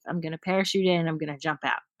leave. I'm going to parachute in. I'm going to jump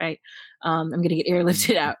out. Right. I'm going to get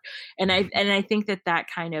airlifted out. And I think that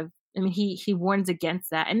kind of, I mean, he warns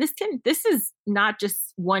against that. And this is not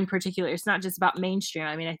just one particular. It's not just about mainstream.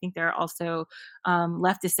 I mean, I think there are also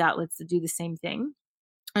leftist outlets that do the same thing,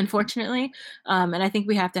 unfortunately. And I think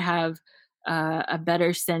we have to have a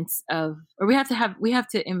better sense of, or we have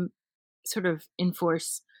to sort of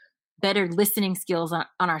enforce better listening skills on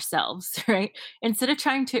ourselves, right? Instead of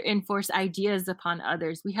trying to enforce ideas upon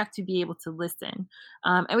others, we have to be able to listen.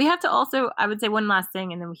 And we have to also, I would say one last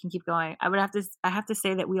thing, and then we can keep going. I have to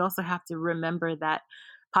say that we also have to remember that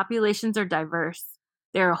populations are diverse.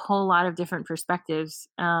 There are a whole lot of different perspectives.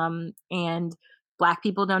 And Black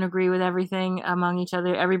people don't agree with everything among each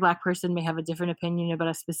other. Every Black person may have a different opinion about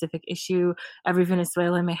a specific issue. Every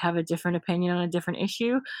Venezuelan may have a different opinion on a different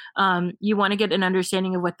issue. You want to get an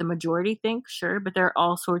understanding of what the majority think, sure, but there are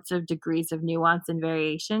all sorts of degrees of nuance and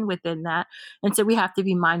variation within that. And so we have to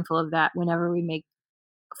be mindful of that whenever we make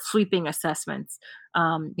sweeping assessments.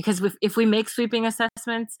 Because if we make sweeping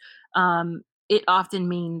assessments, it often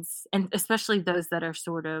means, and especially those that are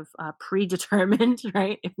sort of predetermined,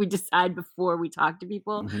 right? If we decide before we talk to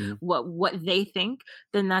people Hmm. what they think,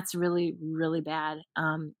 then that's really really bad.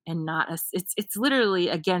 And not us. It's literally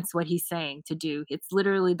against what he's saying to do. It's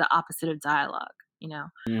literally the opposite of dialogue. You know,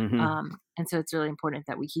 Hmm. and so it's really important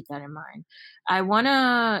that we keep that in mind. I want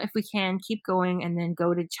to, if we can, keep going and then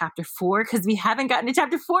go to chapter 4, because we haven't gotten to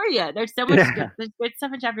chapter 4 yet. There's so much good, Yeah. there's good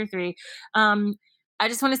stuff in chapter 3. Um, I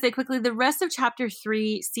just want to say quickly, the rest of chapter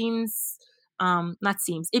 3 seems, not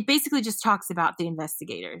seems, it basically just talks about the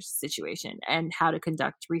investigators' situation and how to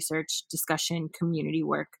conduct research, discussion, community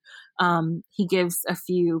work. He gives a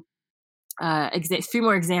few few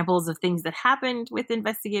more examples of things that happened with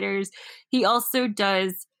investigators. He also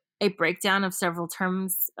does a breakdown of several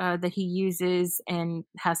terms that he uses and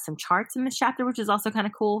has some charts in this chapter, which is also kind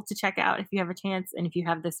of cool to check out if you have a chance and if you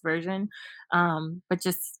have this version. But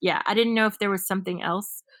just, yeah, I didn't know if there was something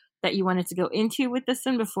else that you wanted to go into with this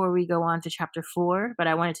one before we go on to chapter 4, but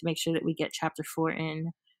I wanted to make sure that we get chapter 4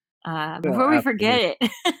 in No, before we absolutely. forget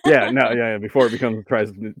it. Yeah, no, yeah, yeah, before it becomes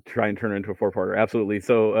tries to try and turn it into a four-parter. Absolutely.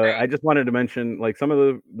 So, Right. I just wanted to mention, like, some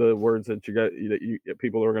of the words that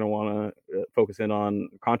people are gonna wanna, focus in on: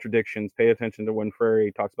 contradictions. Pay attention to when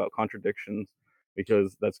Frary talks about contradictions,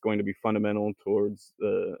 because that's going to be fundamental towards,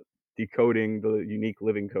 decoding the unique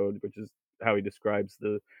living code, which is how he describes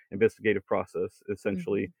the investigative process,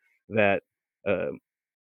 essentially, Hmm. that, uh,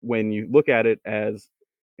 when you look at it as,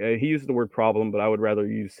 he used the word problem, but I would rather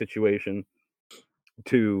use situation,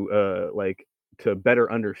 to to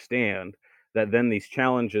better understand that then these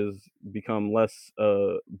challenges become less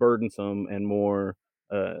burdensome and more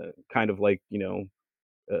kind of like,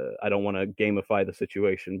 I don't want to gamify the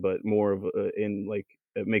situation, but more of in like,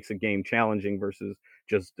 it makes a game challenging versus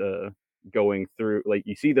just going through, like,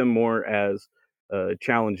 you see them more as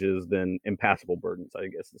challenges than impassable burdens, I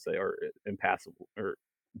guess to say, or impassable or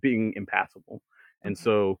being impassable. And Mhm.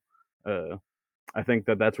 so I think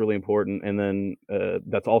that that's really important. And then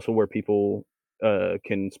that's also where people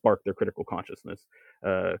can spark their critical consciousness.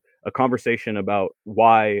 A conversation about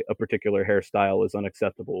why a particular hairstyle is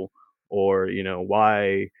unacceptable, or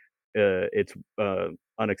why it's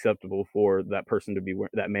unacceptable for that person to be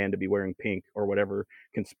that man to be wearing pink or whatever,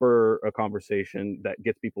 can spur a conversation that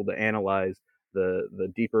gets people to analyze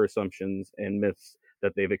the deeper assumptions and myths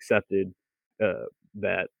that they've accepted,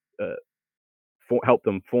 that uh, help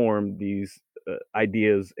them form these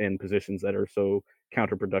ideas and positions that are so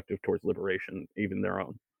counterproductive towards liberation, even their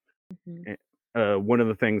own. Mhm. And, one of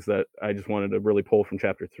the things that I just wanted to really pull from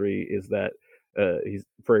chapter 3 is that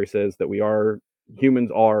Frey says that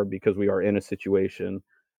humans are because we are in a situation,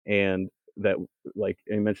 and that, like,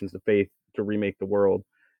 he mentions the faith to remake the world,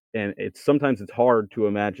 and it's hard to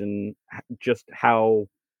imagine just how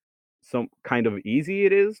some kind of easy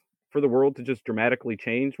it is for the world to just dramatically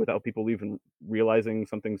change without people even realizing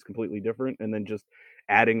something's completely different, and then just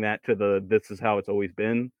adding that to the "this is how it's always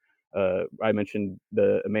been." I mentioned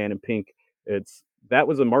the Man in Pink. It's That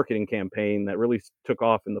was a marketing campaign that really took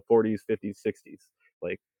off in the 40s, 50s, 60s.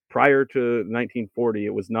 Like, prior to 1940,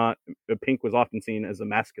 it was not. Pink was often seen as a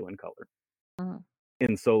masculine color, Mhm.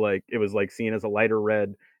 and so, like, it was like seen as a lighter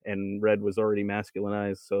red, and red was already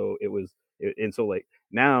masculinized, so and so, like,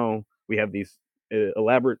 now we have these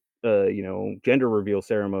elaborate gender reveal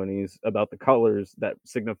ceremonies about the colors that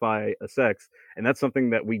signify a sex, and that's something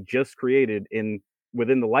that we just created in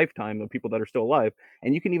within the lifetime of people that are still alive.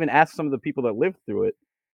 And you can even ask some of the people that lived through it,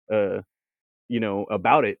 uh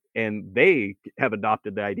about it, and they have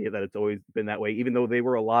adopted the idea that it's always been that way, even though they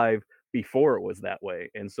were alive before it was that way.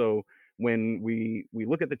 And so when we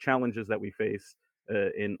look at the challenges that we face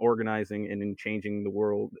in organizing and in changing the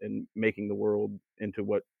world and making the world into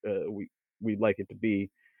what we'd like it to be,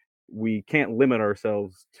 we can't limit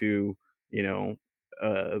ourselves to you know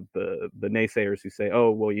the naysayers who say,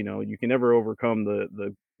 oh well, you can never overcome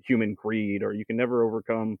the human greed, or you can never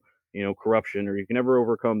overcome corruption, or you can never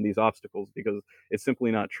overcome these obstacles, because it's simply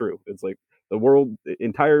not true. It's like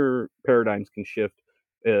entire paradigms can shift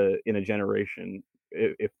in a generation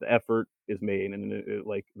if the effort is made. And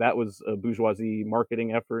like, that was a bourgeoisie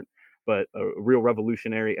marketing effort, but a real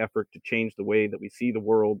revolutionary effort to change the way that we see the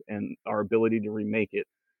world, and our ability to remake it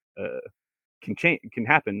uh, can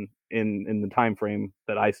happen in the time frame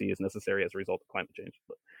that I see as necessary as a result of climate change.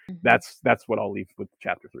 But Mhm. that's what I'll leave with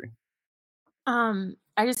chapter 3.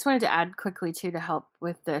 I just wanted to add quickly too to help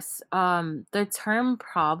with this. The term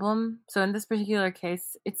problem. So in this particular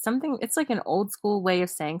case, it's like an old school way of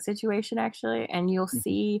saying situation actually, and you'll Mhm.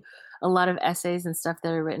 see a lot of essays and stuff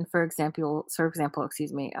that are written. For example,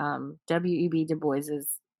 excuse me, W.E.B. Du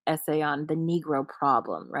Bois's essay on the Negro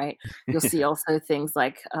problem, right? You'll see also things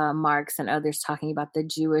like Marx and others talking about the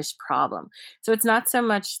Jewish problem. So it's not so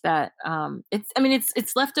much that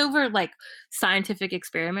it's leftover like scientific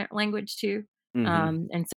experiment language too, Mhm.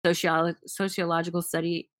 and sociological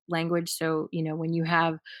study language. So, when you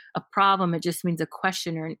have a problem, it just means a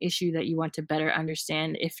question or an issue that you want to better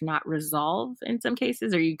understand, if not resolve in some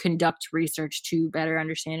cases, or you conduct research to better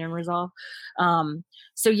understand and resolve. Um,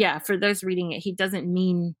 so, yeah, for those reading it, he doesn't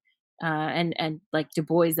mean. And like Du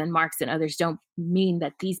Bois and Marx and others don't mean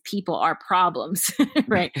that these people are problems,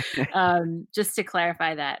 right? Just to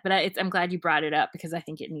clarify that. But I'm glad you brought it up because I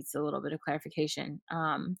think it needs a little bit of clarification.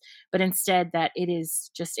 But instead that it is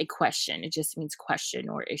just a question. It just means question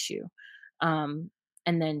or issue. Um,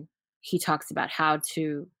 and then he talks about how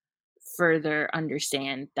to further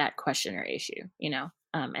understand that question or issue,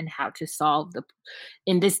 and how to solve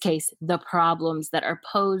in this case, the problems that are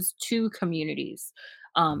posed to communities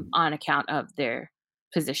on account of their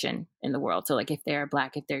position in the world. So, like if they're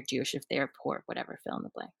Black, if they're Jewish, if they're poor, whatever, fill in the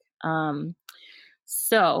blank.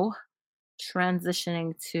 So,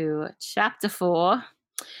 transitioning to chapter 4,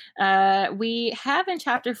 we have in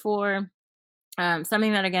chapter 4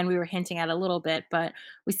 something that again we were hinting at a little bit, but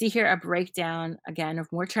we see here a breakdown again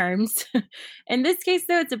of more terms. In this case,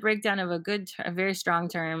 though, it's a breakdown of a very strong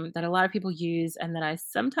term that a lot of people use, and that I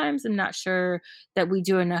sometimes am not sure that we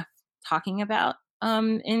do enough talking about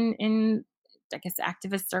in I guess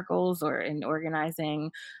activist circles or in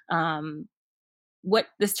organizing. What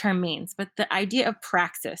this term means, but the idea of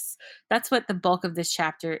praxis, that's what the bulk of this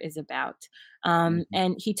chapter is about. Mhm.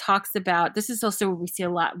 And he talks about this is also where we see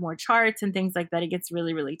a lot more charts and things like that. It gets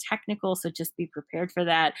really, really technical, so just be prepared for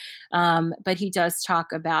that. But he does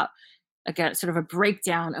talk about, again, sort of a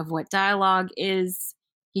breakdown of what dialogue is,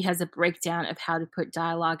 He has a breakdown of how to put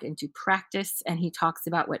dialogue into practice, and he talks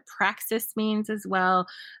about what praxis means as well.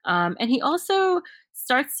 And he also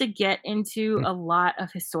starts to get into a lot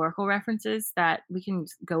of historical references that we can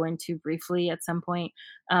go into briefly at some point.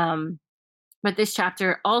 Um, but this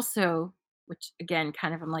chapter also, which again,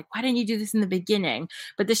 kind of, I'm like, why didn't you do this in the beginning?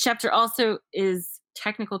 But this chapter also is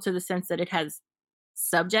technical to the sense that it has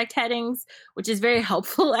subject headings, which is very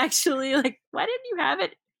helpful, actually. Like, why didn't you have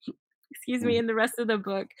it, excuse me, in the rest of the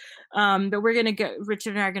book? But we're gonna go,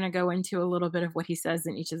 Richard and I are gonna go into a little bit of what he says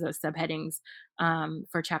in each of those subheadings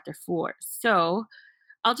for chapter 4. So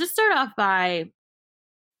I'll just start off by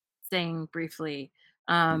saying briefly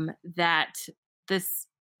that this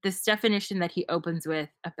this definition that he opens with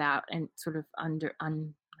about, and sort of I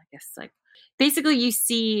guess, like, basically you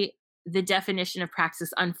see the definition of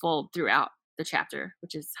praxis unfold throughout the chapter,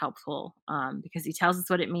 which is helpful because he tells us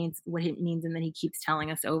what it means, and then he keeps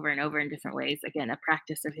telling us over and over in different ways. Again, a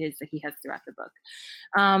practice of his that he has throughout the book.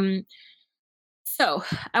 Um, so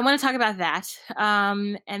I want to talk about that,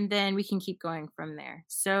 and then we can keep going from there.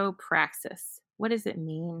 So praxis, what does it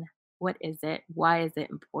mean? What is it? Why is it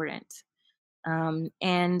important?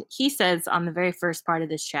 And he says on the very first part of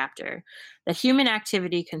this chapter that human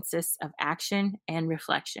activity consists of action and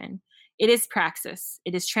reflection. It is praxis,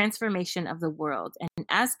 it is transformation of the world. And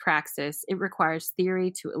as praxis, it requires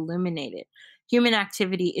theory to illuminate it. Human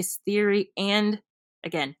activity is theory and,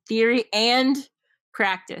 again, theory and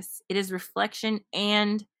practice. It is reflection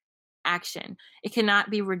and action. It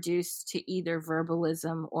cannot be reduced to either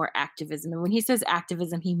verbalism or activism. And when he says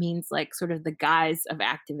activism, he means like sort of the guise of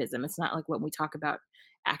activism. It's not like when we talk about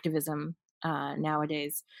activism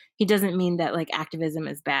nowadays. He doesn't mean that like activism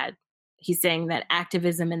is bad. He's saying that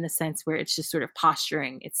activism in the sense where it's just sort of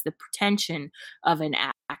posturing, it's the pretension of an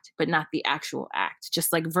act, but not the actual act.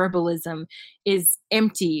 Just like verbalism is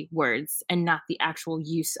empty words and not the actual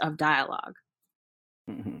use of dialogue.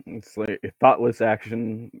 It's like a thoughtless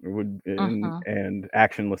action and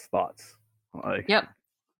actionless thoughts. Like Yep.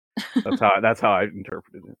 that's how I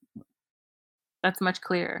interpreted it. That's much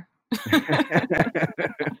clearer. Say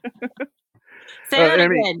that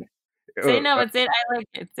again. Say no, but say it. I like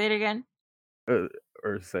it. Say it again.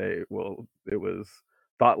 Or say, well, it was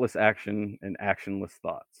thoughtless action and actionless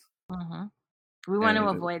thoughts. We want to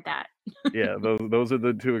avoid that. Yeah, those are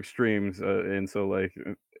the two extremes, and so like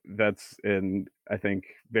that's, and I think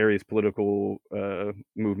various political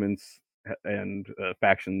movements and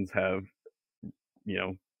factions have, you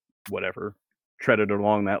know, whatever, treaded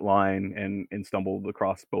along that line and stumbled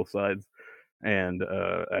across both sides. And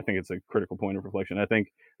I think it's a critical point of reflection. I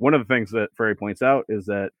think one of the things that Frey points out is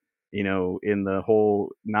that, you know, in the whole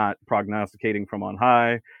not prognosticating from on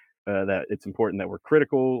high, that it's important that we're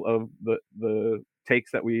critical of the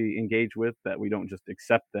takes that we engage with, that we don't just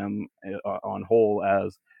accept them on whole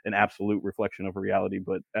as an absolute reflection of reality,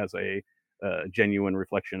 but as a genuine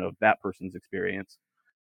reflection of that person's experience.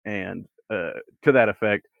 And to that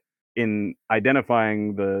effect, in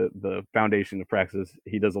identifying the foundation of praxis,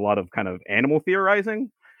 he does a lot of kind of animal theorizing,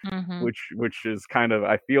 which is kind of,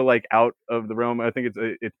 I feel like, out of the realm. I think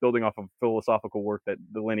it's building off of philosophical work that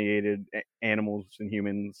delineated animals and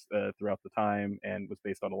humans throughout the time, and was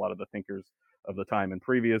based on a lot of the thinkers of the time and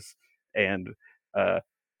previous. And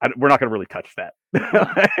we're not going to really touch that,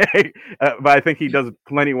 but I think he does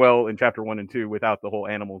plenty well in chapter 1 and 2 without the whole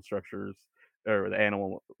animal structures or the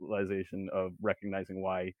animalization of recognizing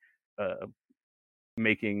why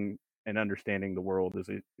making and understanding the world is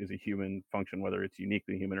a human function, whether it's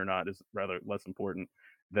uniquely human or not, is rather less important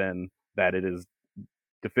than that it is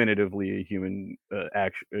definitively a human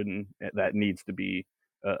action that needs to be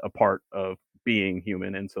a part of being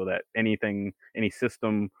human. And so that any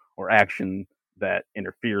system or action that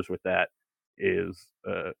interferes with that is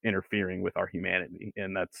interfering with our humanity.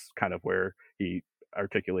 And that's kind of where he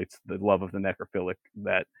articulates the love of the necrophilic,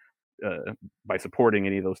 that by supporting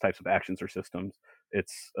any of those types of actions or systems,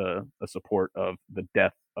 it's a support of the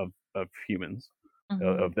death of humans,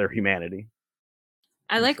 of their humanity.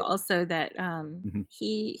 I like also that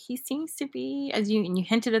he seems to be, as you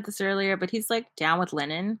hinted at this earlier, but he's like down with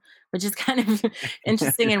Lenin, which is kind of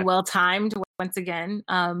interesting and well timed once again.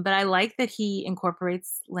 But I like that he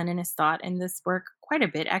incorporates Leninist thought in this work quite a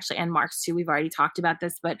bit, actually, and Marx too. We've already talked about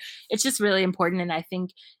this, but it's just really important, and I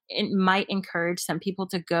think it might encourage some people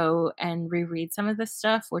to go and reread some of this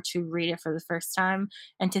stuff, or to read it for the first time,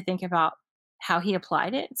 and to think about how he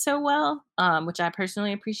applied it so well, which I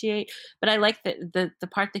personally appreciate. But I like the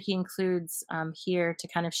part that he includes here to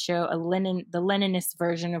kind of show the Leninist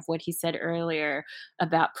version of what he said earlier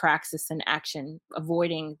about praxis and action,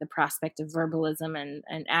 avoiding the prospect of verbalism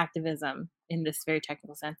and activism in this very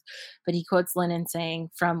technical sense. But he quotes Lenin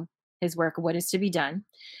saying from his work, What is to be Done?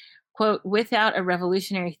 Quote, without a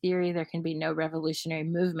revolutionary theory, there can be no revolutionary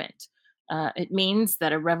movement. It means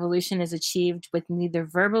that a revolution is achieved with neither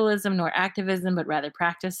verbalism nor activism, but rather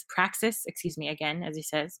praxis, again, as he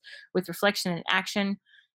says, with reflection and action.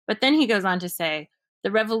 But then he goes on to say,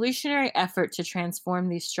 the revolutionary effort to transform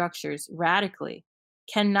these structures radically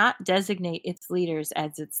cannot designate its leaders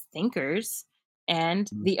as its thinkers and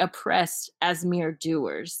the oppressed as mere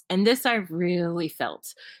doers. And this I really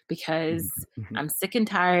felt because I'm sick and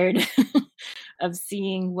tired of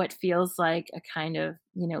seeing what feels like a kind of,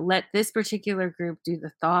 let this particular group do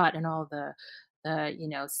the thought and all the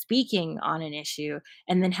speaking on an issue,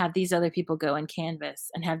 and then have these other people go and canvas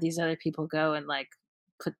and have these other people go and like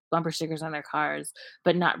put bumper stickers on their cars,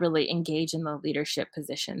 but not really engage in the leadership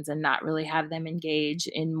positions and not really have them engage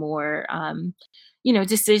in more,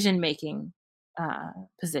 decision making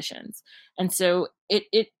positions. And so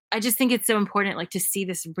I just think it's so important, like, to see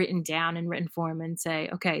this written down in written form and say,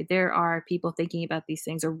 okay, there are people thinking about these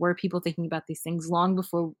things, or were people thinking about these things long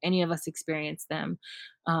before any of us experienced them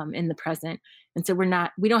in the present. And so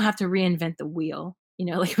we don't have to reinvent the wheel.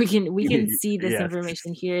 Like we can see this Yes.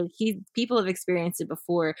 information here. People have experienced it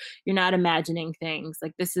before. You're not imagining things.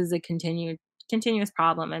 Like, this is a continuous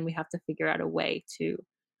problem, and we have to figure out a way to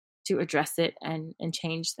address it and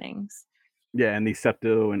change things. Yeah, and these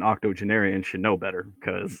septo and octogenarians should know better,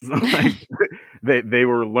 because like they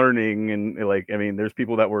were learning, and like, I mean, there's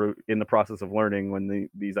people that were in the process of learning when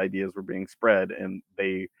these ideas were being spread, and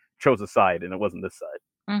they chose a side, and it wasn't this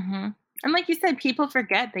side. hmm And like you said, people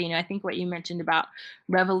forget that, I think what you mentioned about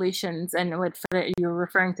revolutions and what you're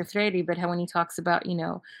referring to Freire, but how when he talks about,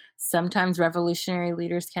 sometimes revolutionary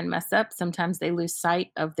leaders can mess up, sometimes they lose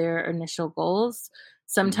sight of their initial goals, Mhm.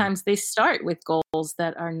 sometimes they start with goals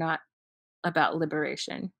that are not about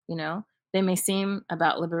liberation. They may seem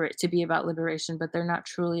to be about liberation, but they're not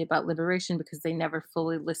truly about liberation because they never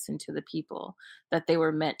fully listen to the people that they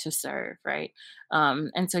were meant to serve, right?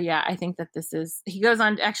 And so, yeah, I think that this is, he goes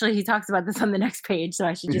on, actually, he talks about this on the next page, so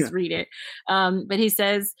I should just Yeah. read it. But he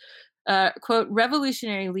says, quote,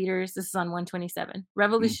 revolutionary leaders, this is on 127, Mhm.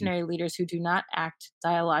 revolutionary leaders who do not act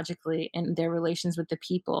dialogically in their relations with the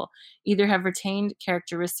people either have retained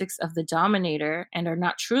characteristics of the dominator and are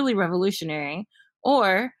not truly revolutionary,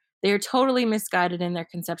 or they are totally misguided in their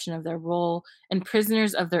conception of their role and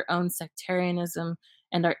prisoners of their own sectarianism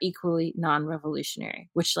and are equally non-revolutionary.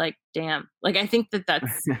 Which, like, damn, like, I think that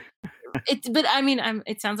that's it. But I mean,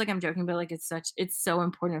 it sounds like I'm joking, but like, it's so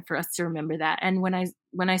important for us to remember that. And when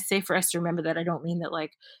I say for us to remember that, I don't mean that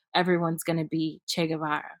like everyone's going to be Che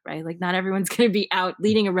Guevara, right? Like, not everyone's going to be out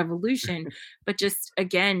leading a revolution, but just,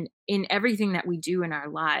 again, in everything that we do in our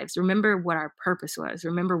lives, remember what our purpose was.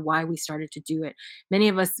 Remember why we started to do it. Many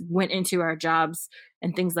of us went into our jobs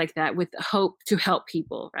and things like that with hope to help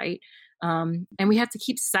people, right? And we have to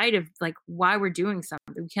keep sight of like why we're doing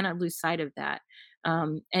something. We cannot lose sight of that.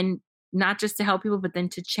 And not just to help people, but then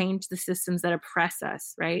to change the systems that oppress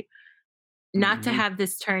us, right? Not to Mhm. have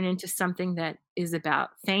this turn into something that is about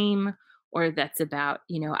fame, or that's about,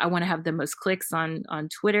 I want to have the most clicks on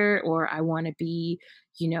Twitter, or I want to be,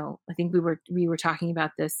 I think we were talking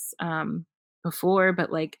about this before,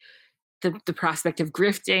 but like the prospect of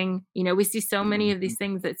grifting. We see so many of Mhm. these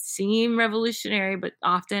things that seem revolutionary, but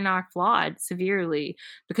often are flawed severely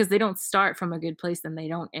because they don't start from a good place and they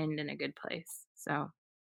don't end in a good place. So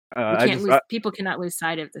we I can't just lose people cannot lose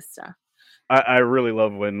sight of this stuff. I really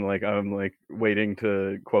love when, like, I'm, like, waiting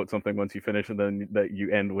to quote something once you finish, and then that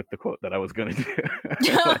you end with the quote that I was gonna do.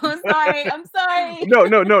 Like, Oh, sorry. I'm sorry. no,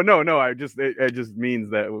 no, no, no, no, it just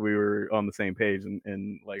means that we were on the same page,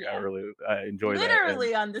 and, like, Yeah. I enjoy that, and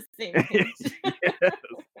Literally on the same page. yeah,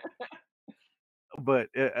 but,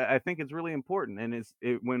 I think it's really important, and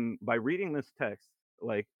when by reading this text,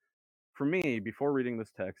 like, for me, before reading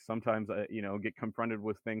this text, sometimes I, get confronted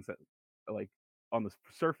with things that, like, on the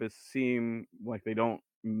surface seem like they don't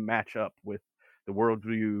match up with the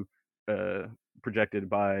worldview uh, projected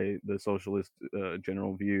by the socialist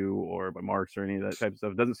general view, or by Marx, or any of that type of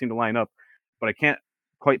stuff. It doesn't seem to line up, but I can't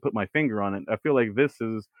quite put my finger on it. I feel like this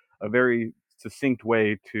is a very succinct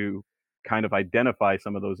way to kind of identify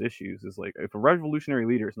some of those issues. Is like, if a revolutionary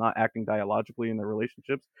leader is not acting dialogically in their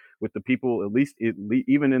relationships with the people, at least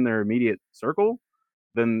even in their immediate circle,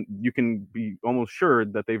 then you can be almost sure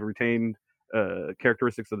that they've retained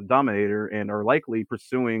characteristics of the dominator and are likely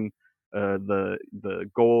pursuing the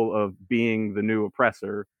goal of being the new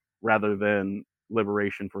oppressor rather than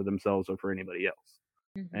liberation for themselves or for anybody else.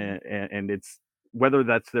 Mm-hmm. And it's whether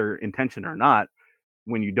that's their intention or not.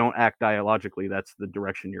 When you don't act dialogically, that's the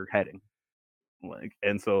direction you're heading. Like,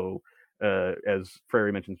 and so as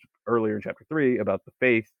Frary mentioned earlier in chapter 3 about the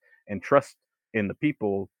faith and trust in the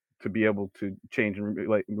people to be able to change and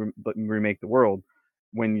remake the world,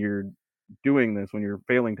 when you're doing this, when you're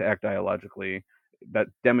failing to act dialogically, that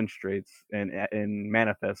demonstrates and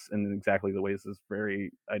manifests in exactly the ways as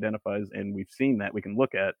Frary identifies, and we've seen that. We can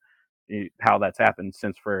look at how that's happened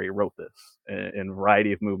since Frary wrote this in a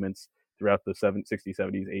variety of movements throughout the 60s,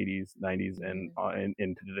 70s, 80s, 90s, and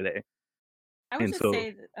into today. I would And just so,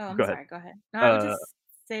 say that, oh, I'm go ahead. sorry, go ahead. No, I would Uh, just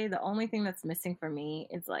say the only thing that's missing for me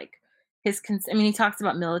is like I mean, he talks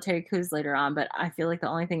about military coups later on, but I feel like the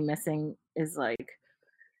only thing missing is like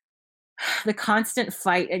the constant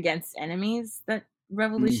fight against enemies that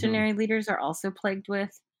mhm, revolutionary leaders are also plagued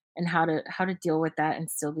with, and how to deal with that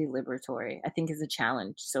and still be liberatory, I think, is a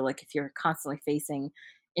challenge. So like if you're constantly facing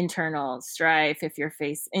internal strife, if you're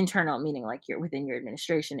face internal meaning like you're within your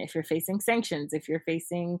administration, if you're facing sanctions, if you're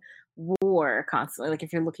facing war constantly, like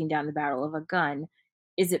if you're looking down the barrel of a gun,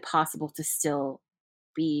 is it possible to still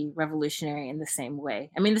be revolutionary in the same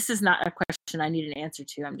way? I mean, this is not a question I need an answer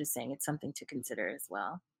to. I'm just saying it's something to consider as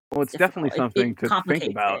well. well, It's it's definitely difficult. It something to think complicates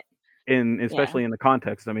about, it. in Yeah. especially in the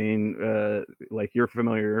context. I mean, like you're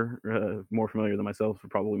familiar, more familiar than myself, for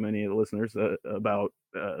probably many of the listeners, about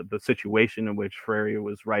the situation in which Frary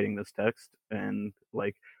was writing this text, and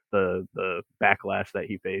like the backlash that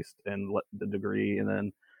he faced, and the degree, and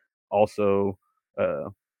then also uh,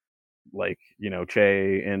 like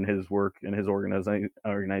Che and his work and his organizing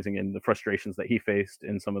and the frustrations that he faced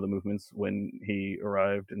in some of the movements when he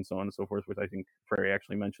arrived, and so on and so forth, which I think Frary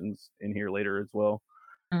actually mentions in here later as well.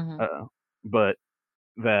 Mhm. But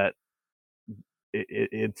that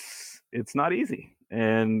it's not easy,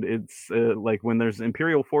 and it's like when there's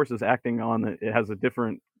imperial forces acting on it, it has a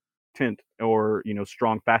different tint, or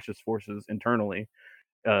strong fascist forces internally,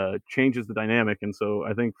 changes the dynamic. And so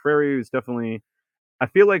I think Frary is definitely, I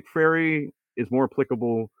feel like Frary is more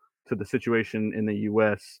applicable to the situation in the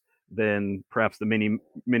U.S. than perhaps the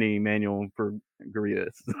mini manual for Korea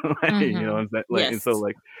is. Mhm. And so Yes.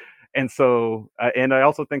 like, and I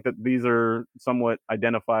also think that these are somewhat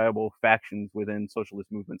identifiable factions within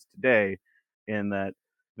socialist movements today, in that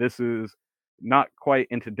this is not quite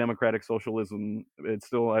into democratic socialism. It's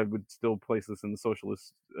still, I would still place this in the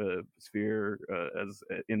socialist sphere, as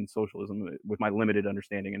in socialism, with my limited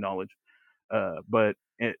understanding and knowledge. But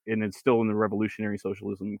and it's still in the revolutionary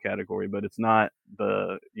socialism category, but it's not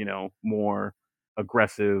the more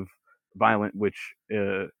aggressive, violent, which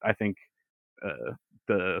I think uh,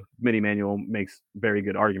 the mini manual makes very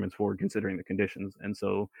good arguments for, considering the conditions. And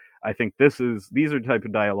so I think these are the type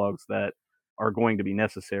of dialogues that are going to be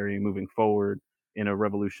necessary moving forward in a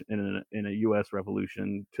revolution, in a U.S.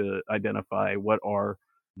 revolution, to identify what are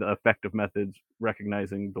the effective methods,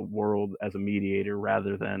 recognizing the world as a mediator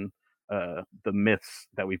rather than the myths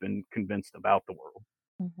that we've been convinced about the world.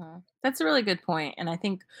 That's a really good point, and I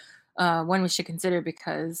think one we should consider,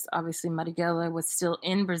 because obviously Marighella was still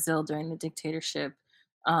in Brazil during the dictatorship,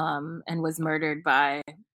 and was murdered by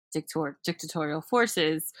dictatorial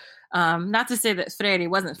forces. Not to say that Freire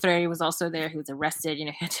wasn't. Freire was also there. He was arrested. You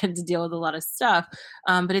know, he had to deal with a lot of stuff.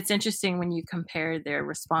 But it's interesting when you compare their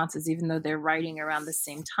responses, even though they're writing around the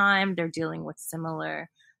same time, they're dealing with similar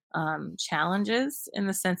challenges, in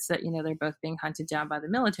the sense that they're both being hunted down by the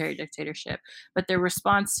military dictatorship, but their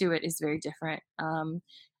response to it is very different. And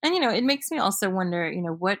it makes me also wonder,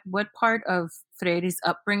 what part of Freire's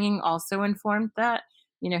upbringing also informed that.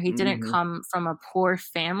 He didn't Hmm. come from a poor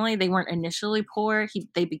family. They weren't initially poor.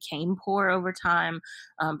 They became poor over time.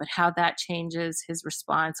 But how that changes his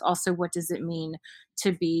response. Also, what does it mean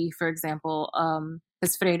to be, for example,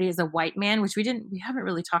 because Freire is a white man, which we haven't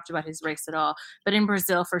really talked about his race at all. But in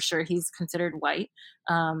Brazil, for sure, he's considered white.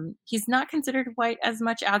 He's not considered white as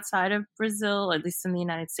much outside of Brazil, at least in the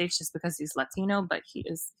United States, just because he's Latino. But he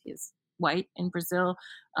is white in Brazil,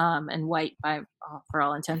 and white by for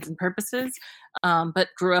all intents and purposes. But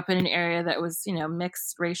grew up in an area that was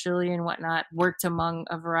mixed racially and whatnot. Worked among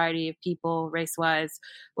a variety of people race wise,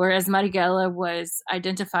 whereas Marighella was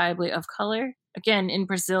identifiably of color. Again, in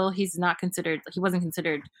Brazil, he wasn't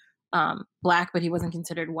considered black, but he wasn't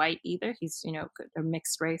considered white either. He's a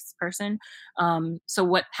mixed race person.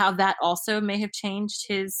 So how that also may have changed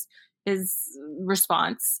his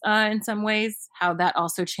response in some ways. How that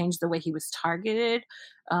also changed the way he was targeted.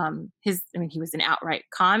 He was an outright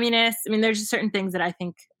communist. I mean, there's just certain things that I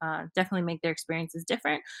think definitely make their experiences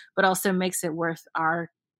different, but also makes it worth our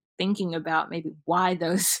thinking about maybe why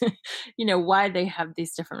those, why they have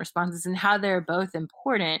these different responses and how they're both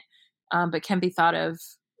important, but can be thought of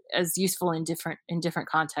as useful in different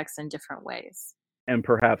contexts in different ways. And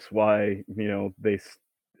perhaps why they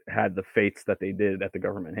had the fates that they did at the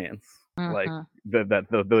government hands, like Hmm.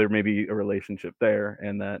 there may be a relationship there,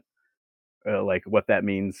 and that like what that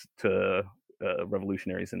means to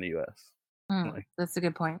revolutionaries in the U.S. Like, That's a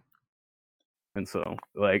good point. and so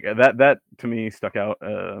like that to me stuck out,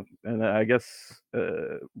 and I guess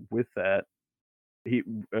with that he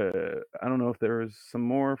I don't know if there was some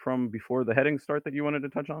more from before the headings start that you wanted to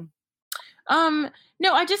touch on. Um,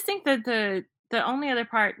 no, I just think that the only other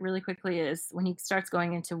part really quickly is when he starts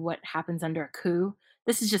going into what happens under a coup.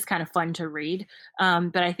 This is just kind of fun to read.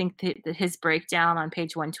 But I think that his breakdown on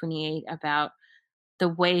page 128 about the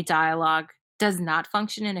way dialogue does not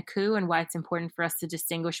function in a coup and why it's important for us to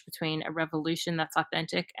distinguish between a revolution that's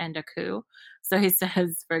authentic and a coup. So he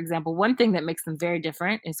says, for example, one thing that makes them very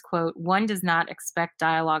different is, quote, one does not expect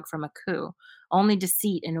dialogue from a coup, only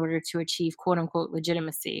deceit in order to achieve, quote unquote,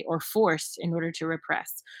 legitimacy, or force in order to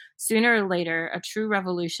repress. Sooner or later, a true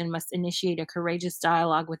revolution must initiate a courageous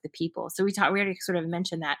dialogue with the people. So we already sort of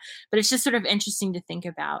mentioned that, but it's just sort of interesting to think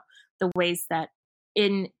about the ways that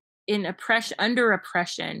in under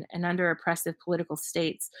oppression and under oppressive political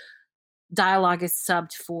states, dialogue is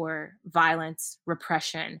subbed for violence,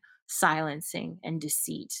 repression, silencing, and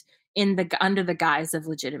deceit under the guise of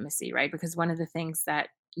legitimacy, right? Because one of the things that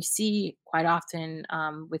you see quite often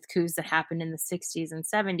with coups that happened in the 60s and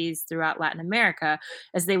 70s throughout Latin America,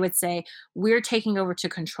 as they would say, we're taking over to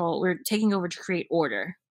create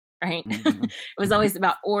order, right? Mhm. It was always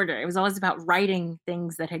about order. It was always about righting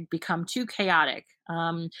things that had become too chaotic.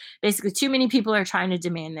 Basically, too many people are trying to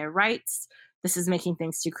demand their rights. This is making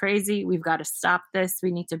things too crazy. We've got to stop this.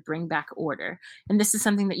 We need to bring back order. And this is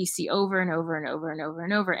something that you see over and over and over and over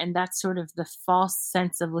and over. And that's sort of the false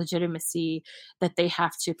sense of legitimacy that they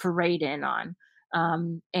have to parade in on.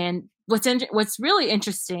 And what's really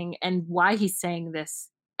interesting and why he's saying this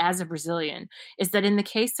as a Brazilian is that in the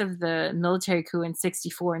case of the military coup in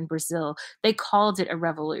 64 in Brazil, they called it a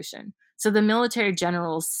revolution. So the military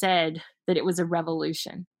generals said that it was a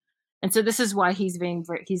revolution. And so this is why he's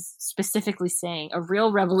specifically saying a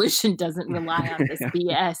real revolution doesn't rely on this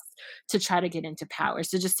BS to try to get into power.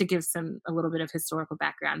 So just to give a little bit of historical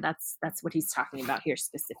background, that's what he's talking about here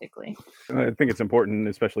specifically. I think it's important,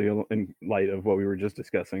 especially in light of what we were just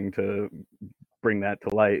discussing, to bring that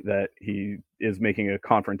to light, that he is making a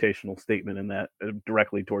confrontational statement in that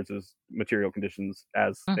directly towards his material conditions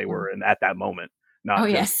as they Hmm. were and at that moment, Oh not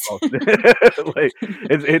just yes. like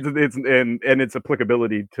it's and its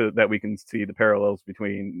applicability to that we can see the parallels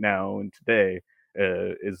between now and today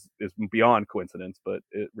is beyond coincidence, but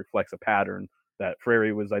it reflects a pattern that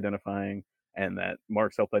Freire was identifying and that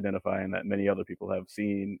Marx helped identify and that many other people have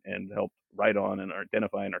seen and helped write on and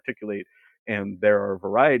identify and articulate. And there are a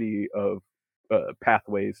variety of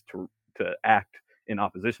pathways to act in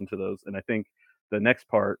opposition to those. And I think the next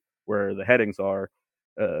part where the headings are,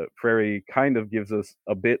 Freire kind of gives us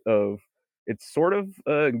a bit of, it's sort of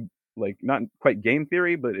like not quite game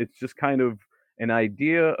theory, but it's just kind of an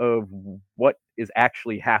idea of what is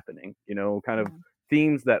actually happening, kind of Mhm.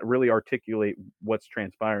 themes that really articulate what's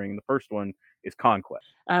transpiring. The first one is conquest.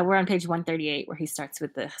 We're on page 138 where he starts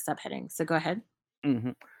with the subheading. So go ahead.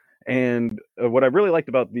 Hmm. And what I really liked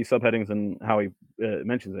about these subheadings and how he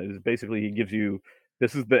mentions it is basically he gives you,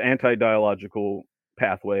 this is the anti-dialogical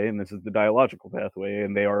pathway and this is the dialogical pathway,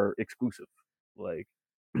 and they are exclusive. Like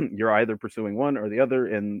you're either pursuing one or the other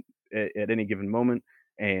in at any given moment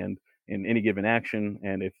and in any given action.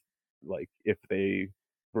 And if they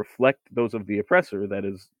reflect those of the oppressor, that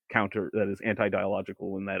is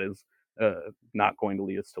anti-dialogical, and that is not going to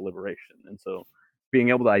lead us to liberation. And so being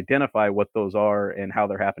able to identify what those are and how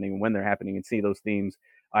they're happening and when they're happening and see those themes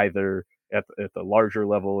either at the larger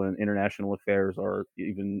level in international affairs or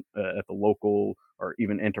even at the local or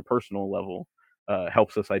even interpersonal level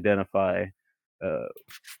helps us identify uh,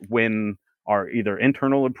 when our either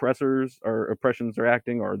internal oppressors or oppressions are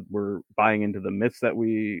acting, or we're buying into the myths that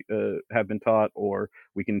we have been taught, or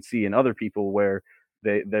we can see in other people where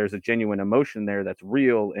there's a genuine emotion there that's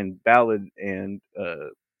real and valid and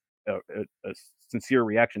a sincere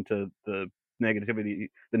reaction to the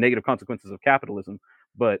negative consequences of capitalism,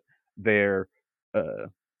 but they're uh,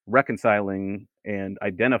 reconciling and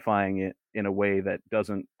identifying it in a way that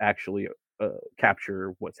doesn't actually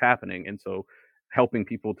capture what's happening. And so helping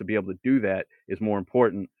people to be able to do that is more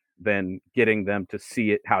important than getting them to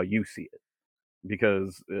see it how you see it.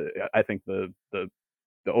 Because I think the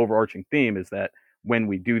overarching theme is that when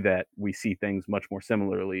we do that, we see things much more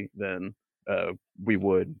similarly than we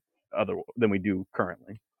would than we do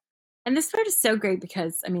currently. And this part is so great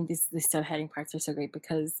because I mean these subheading parts are so great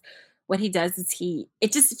because what he does is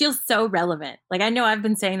it just feels so relevant. Like I know I've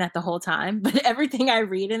been saying that the whole time, but everything I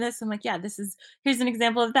read in this, I'm like, yeah, here's an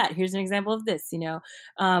example of that. Here's an example of this, you know.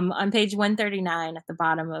 On page 139 at the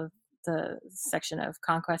bottom of the section of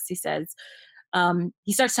Conquest, he says,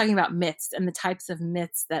 he starts talking about myths and the types of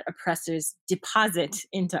myths that oppressors deposit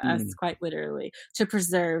into us, Mm, quite literally, to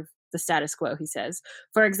preserve the status quo, he says.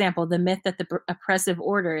 For example, the myth that the oppressive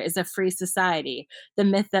order is a free society, the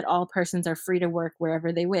myth that all persons are free to work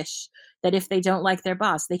wherever they wish, that if they don't like their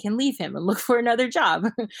boss, they can leave him and look for another job,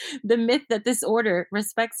 the myth that this order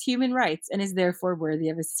respects human rights and is therefore worthy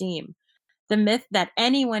of esteem, the myth that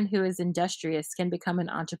anyone who is industrious can become an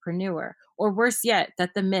entrepreneur, or worse yet,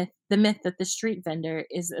 that the myth that the street vendor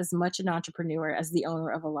is as much an entrepreneur as the owner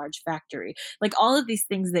of a large factory. Like all of these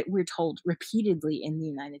things that we're told repeatedly in the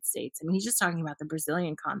United States. I mean, he's just talking about the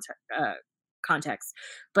Brazilian context,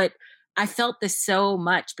 but I felt this so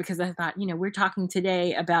much because I thought, we're talking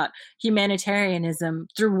today about humanitarianism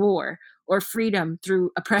through war or freedom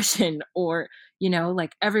through oppression or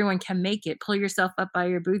like everyone can make it, pull yourself up by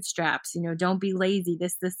your bootstraps, don't be lazy,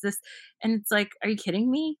 this, and it's like, are you kidding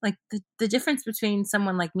me? Like the difference between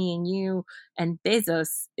someone like me and you and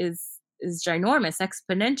Bezos is ginormous,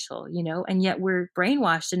 exponential, and yet we're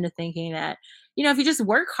brainwashed into thinking that if you just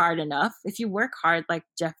work hard enough, if you work hard like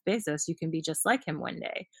Jeff Bezos, you can be just like him one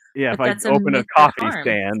day. yeah, if But I that's a open a myth that coffee harms.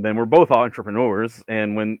 stand, then we're both entrepreneurs.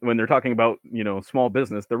 And when they're talking about small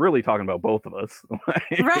business, they're really talking about both of us.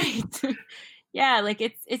 Right. Yeah, like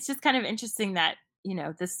it's just kind of interesting that,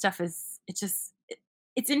 this stuff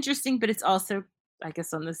it's interesting, but it's also, I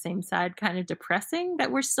guess, on the same side kind of depressing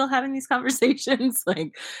that we're still having these conversations.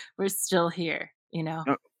 Like we're still here.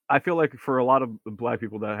 Uh, I feel like for a lot of Black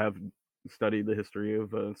people that have studied the history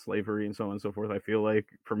of slavery and so on and so forth, I feel like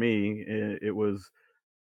for me it was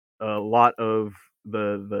a lot of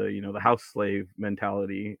the house slave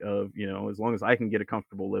mentality of as long as I can get a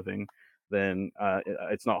comfortable living, then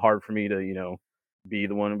it's not hard for me to be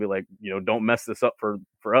the one and be like, don't mess this up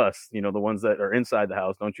for us, the ones that are inside the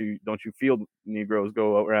house. Don't you field Negroes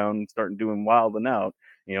go around starting doing wild and out,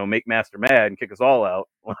 make master mad and kick us all out.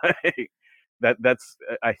 Like that's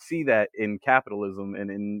I see that in capitalism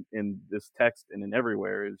and in this text and in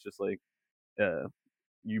everywhere. It's just like uh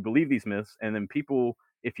you believe these myths, and then people,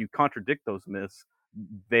 if you contradict those myths,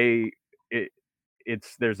 they it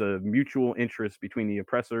it's there's a mutual interest between the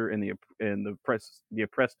oppressor and the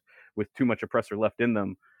oppressed with too much oppressor left in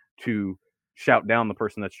them to shout down the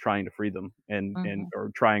person that's trying to free them and Mhm.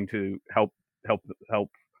 or trying to help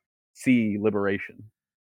help see liberation.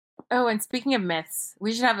 Oh, and speaking of myths,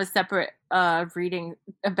 we should have a separate reading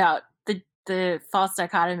about the false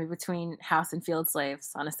dichotomy between house and field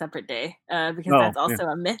slaves on a separate day, because Oh that's yeah, also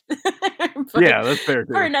a myth. But yeah, that's fair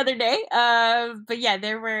for too. another day. But yeah,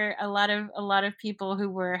 there were a lot of people who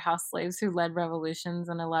were house slaves who led revolutions,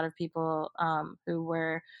 and a lot of people who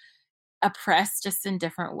were oppressed just in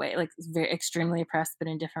different way, like very extremely oppressed, but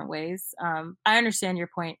in different ways. I understand your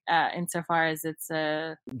point insofar as it's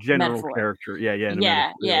a General metaphor. character, yeah, yeah, in a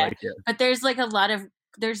Yeah, metaphor, yeah. like yeah. But there's like a lot of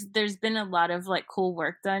there's been a lot of like cool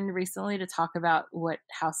work done recently to talk about what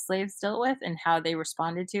house slaves dealt with and how they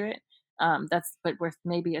responded to it. That's but worth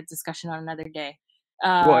maybe a discussion on another day.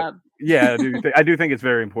 Well, Uh, yeah, I do think it's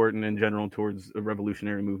very important in general towards a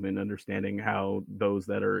revolutionary movement, understanding how those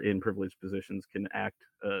that are in privileged positions can act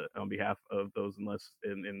on behalf of those in less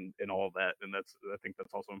in all of that, and I think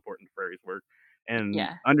that's also important to Freire work, and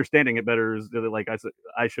yeah. understanding it better is that, like I said,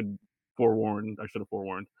 I should have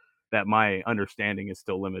forewarned that my understanding is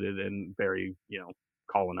still limited and very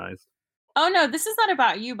colonized. Oh no, this is not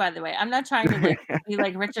about you, by the way. I'm not trying to like be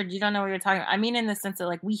like Richard. You don't know what you're talking about. I mean, in the sense that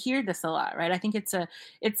like we hear this a lot, right? I think it's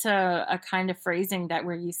a kind of phrasing that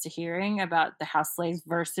we're used to hearing about the house slaves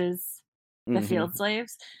versus the field Hmm.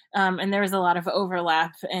 slaves, and there was a lot of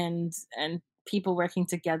overlap and people working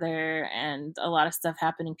together and a lot of stuff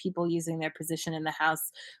happening. People using their position in the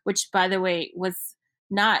house, which by the way was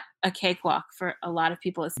not a cakewalk for a lot of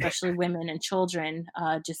people, especially women and children.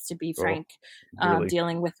 Just to be Oh, frank, really?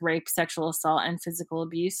 dealing with rape, sexual assault, and physical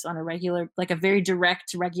abuse on a regular, like a very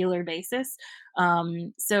direct, regular basis.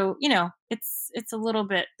 So it's a little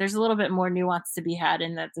bit. There's a little bit more nuance to be had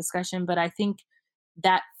in that discussion, but I think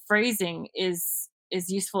that phrasing is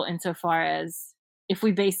useful insofar as if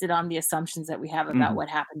we base it on the assumptions that we have about Hmm. what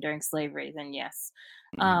happened during slavery, then yes.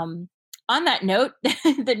 Hmm. Um, on that note,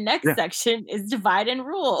 the next Yeah, section is divide and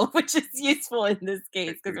rule, which is useful in this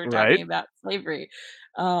case because we're right. talking about slavery.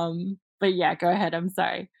 But yeah, go ahead. I'm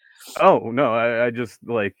sorry. Oh no, I just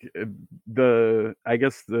like I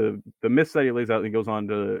guess the myths that he lays out, he goes on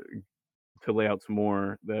to lay out some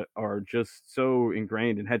more that are just so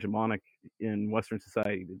ingrained and hegemonic in Western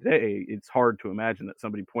society today. It's hard to imagine that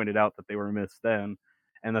somebody pointed out that they were myths then,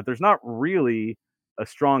 and that there's not really a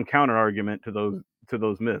strong counter argument to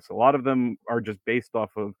those myths. A lot of them are just based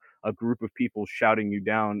off of a group of people shouting you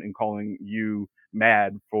down and calling you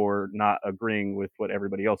mad for not agreeing with what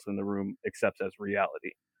everybody else in the room accepts as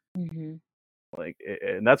reality. Hmm. Like,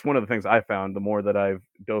 and that's one of the things I found the more that I've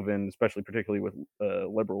dove in, especially particularly with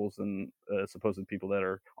liberals and supposed people that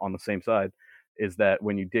are on the same side, is that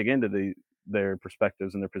when you dig into their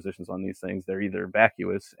perspectives and their positions on these things, they're either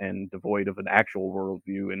vacuous and devoid of an actual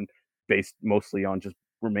worldview and based mostly on just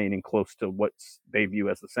remaining close to what they view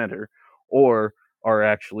as the center, or are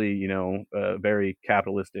actually, very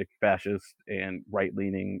capitalistic, fascist, and right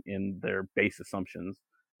leaning in their base assumptions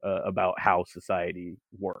about how society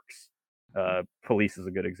works. Police is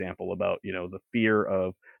a good example about the fear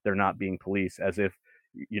of there not being police, as if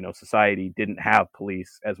society didn't have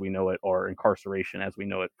police as we know it, or incarceration as we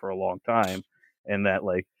know it, for a long time, and that,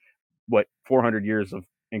 like, what 400 years of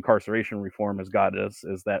incarceration reform has got us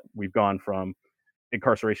is that we've gone from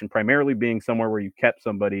incarceration primarily being somewhere where you kept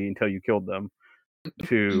somebody until you killed them,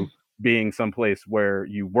 to being someplace where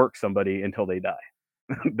you work somebody until they die.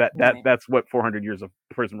 Right. That's what 400 years of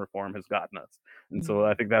prison reform has gotten us. And so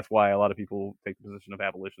Mhm. I think that's why a lot of people take the position of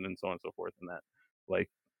abolition and so on and so forth, and that, like,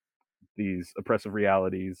 these oppressive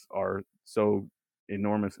realities are so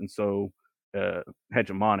enormous and so uh,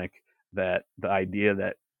 hegemonic that the idea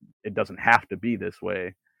that it doesn't have to be this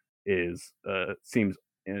way is seems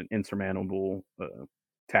an insurmountable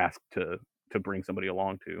task to bring somebody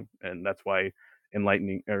along to, and that's why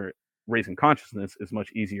enlightening or raising consciousness is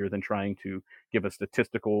much easier than trying to give a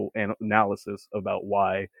statistical analysis about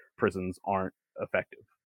why prisons aren't effective.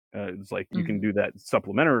 It's like you can Mhm. do that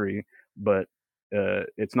supplementary, but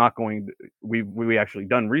it's not going to, we actually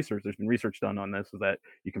done research. There's been research done on this, is that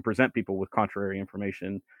you can present people with contrary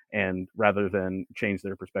information, and rather than change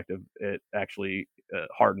their perspective, it actually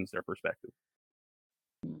hardens their perspective.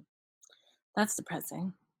 Mm. That's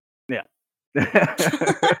depressing. Yeah.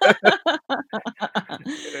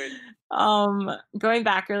 Going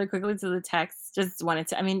back really quickly to the text, just wanted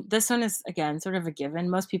to, I mean, this one is again sort of a given.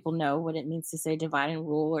 Most people know what it means to say divide and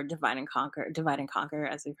rule or divide and conquer,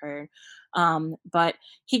 as we've heard. But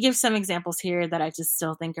he gives some examples here that I just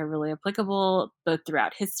still think are really applicable, both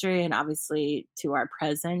throughout history and obviously to our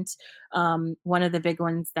present. One of the big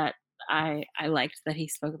ones that I liked that he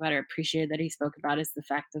spoke about, or appreciated that he spoke about, is the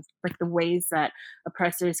fact of like the ways that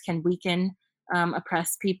oppressors can weaken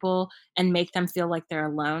oppressed people and make them feel like they're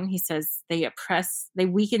alone. He says they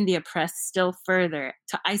weaken the oppressed still further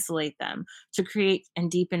to isolate them, to create and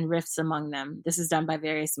deepen rifts among them. This is done by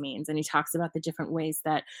various means. And he talks about the different ways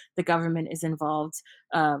that the government is involved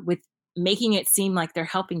with making it seem like they're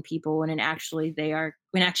helping people when in actuality they are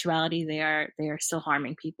still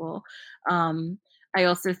harming people. um I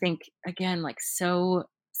also think, again, like, so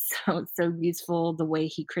useful the way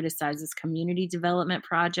he criticizes community development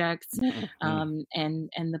projects, Mhm.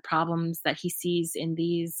 and the problems that he sees in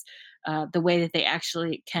these, the way that they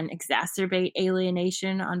actually can exacerbate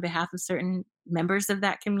alienation on behalf of certain members of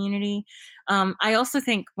that community. I also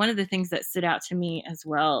think one of the things that stood out to me as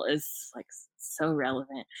well is like so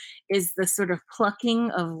relevant is the sort of plucking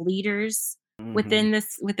of leaders Mhm.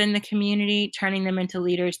 within the community, turning them into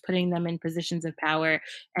leaders, putting them in positions of power,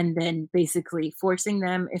 and then basically forcing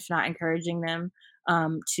them, if not encouraging them,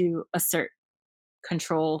 to assert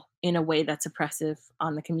control in a way that's oppressive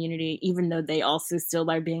on the community, even though they also still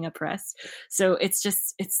are being oppressed. So it's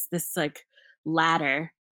this like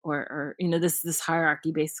ladder, or this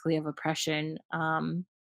hierarchy basically of oppression.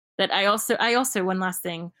 That I also one last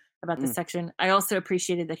thing about this Mm. section. I also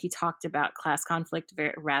appreciated that he talked about class conflict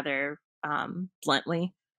very rather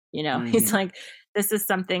bluntly. He's Mhm. like, this is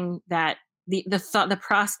something that the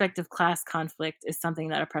prospect of class conflict is something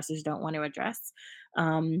that oppressors don't want to address.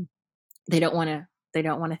 Um, they don't want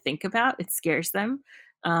to think about. It scares them.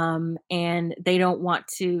 And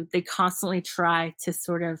they constantly try to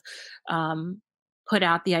sort of um, put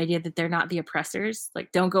out the idea that they're not the oppressors.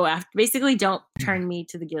 Like, don't go after, basically, don't turn me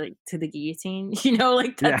to the guillotine.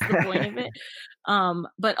 Like, that's the point of Yeah. it.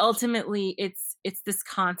 But ultimately it's this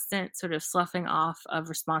constant sort of sloughing off of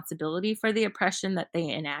responsibility for the oppression that they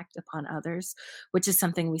enact upon others, which is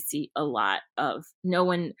something we see a lot of. No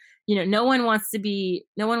one wants to be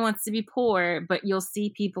poor, but you'll see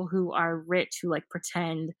people who are rich who like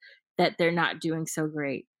pretend that they're not doing so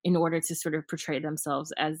great in order to sort of portray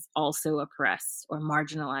themselves as also oppressed or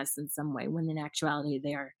marginalized in some way, when in actuality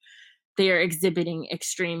they are exhibiting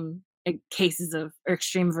extreme cases of or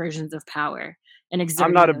extreme versions of power and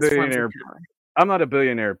I'm not exerting a those forms of billionaire. power. I'm not a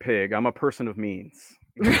billionaire pig. I'm a person of means.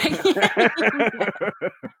 Right?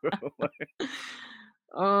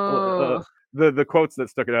 Well, Oh. the quotes that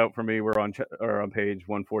stuck it out for me were or on page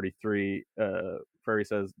 143. Ferry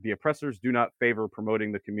says the oppressors do not favor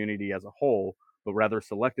promoting the community as a whole, but rather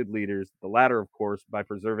selected leaders. The latter, of course, by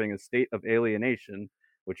preserving a state of alienation,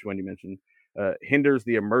 which Wendy mentioned, hinders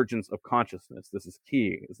the emergence of consciousness. This is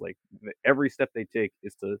key. Is like every step they take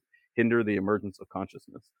is to hinder the emergence of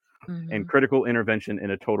consciousness and Mhm. critical intervention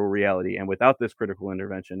in a total reality. And without this critical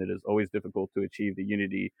intervention, it is always difficult to achieve the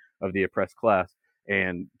unity of the oppressed class.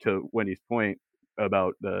 And to Wendy's point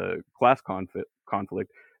about the class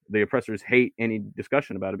conflict, the oppressors hate any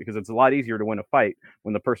discussion about it because it's a lot easier to win a fight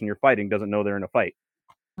when the person you're fighting doesn't know they're in a fight.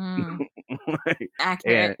 Mm. And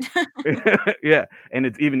Accurate. yeah, and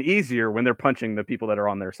it's even easier when they're punching the people that are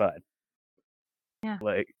on their side. Yeah.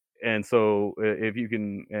 Like, and so if you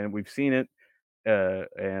can, and we've seen it,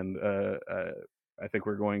 and I think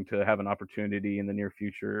we're going to have an opportunity in the near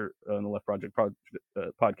future on the Left Project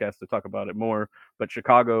podcast to talk about it more. But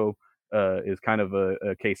Chicago is kind of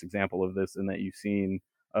a case example of this, in that you've seen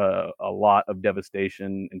a lot of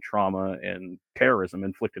devastation and trauma and terrorism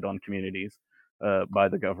inflicted on communities by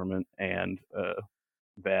the government, and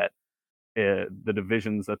that the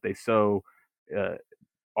divisions that they sow uh,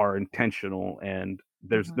 are intentional, and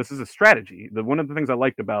Mhm. this is a strategy. One of the things I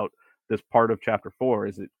liked about this part of chapter 4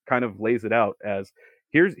 is it kind of lays it out as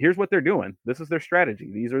here's what they're doing. This is their strategy.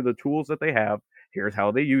 These are the tools that they have. Here's how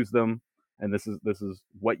they use them, and this is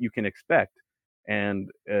what you can expect. And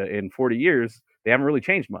in 40 years, they haven't really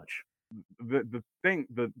changed much. The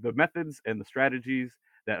methods and the strategies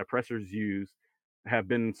that oppressors use have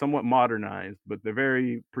been somewhat modernized, but they're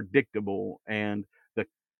very predictable, and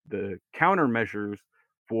the countermeasures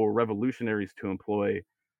for revolutionaries to employ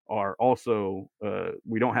are also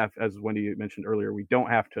we don't have, as Wendy mentioned earlier, we don't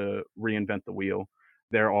have to reinvent the wheel.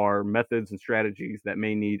 There are methods and strategies that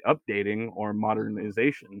may need updating or Mhm.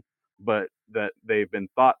 modernization, but that they've been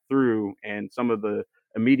thought through, and some of the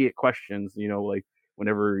immediate questions, like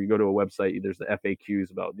whenever you go to a website, there's the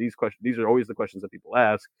FAQs about these questions. These are always the questions that people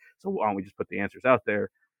ask. So why don't we just put the answers out there?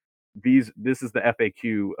 This is the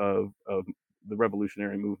FAQ of the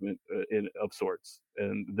revolutionary movement of sorts,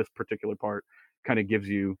 and this particular part kind of gives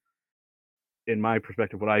you, in my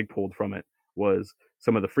perspective, what I pulled from it was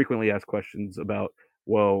some of the frequently asked questions about,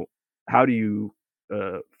 well, how do you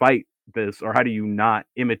fight this, or how do you not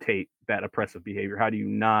imitate that oppressive behavior? How do you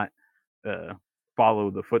not uh,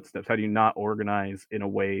 follow the footsteps? How do you not organize in a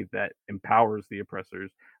way that empowers the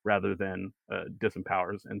oppressors rather than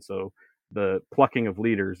disempowers? And so the plucking of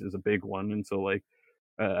leaders is a big one. And so, like,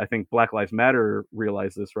 I think Black Lives Matter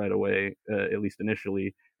realized this right away, at least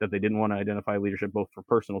initially, that they didn't want to identify leadership both for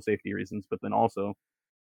personal safety reasons, but then also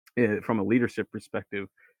from a leadership perspective,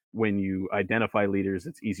 when you identify leaders,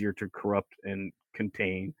 it's easier to corrupt and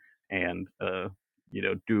contain and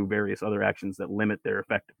do various other actions that limit their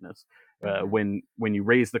effectiveness. Mhm. When you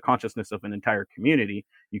raise the consciousness of an entire community,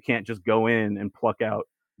 you can't just go in and pluck out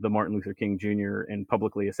the Martin Luther King Jr. and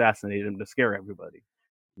publicly assassinate him to scare everybody,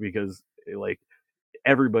 because like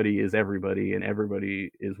everybody is everybody, and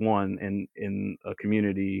everybody is one, and in a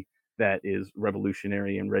community that is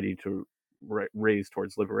revolutionary and ready to raise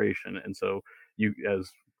towards liberation. And so, you, as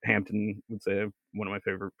Hampton would say, one of my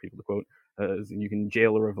favorite people to quote, is, you can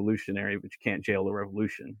jail a revolutionary, but you can't jail a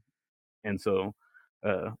revolution. And so,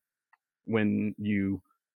 uh, when you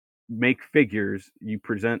make figures, you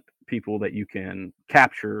present people that you can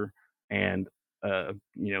capture and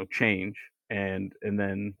change, and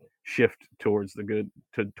then shift towards the good,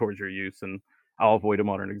 towards your use. And I'll avoid a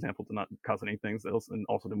modern example to not cause any things else, and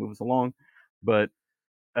also to move us along. But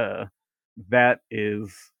uh, that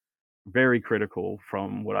is very critical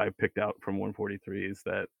from what I picked out from 143, is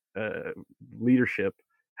that leadership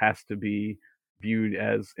has to be viewed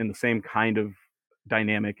as in the same kind of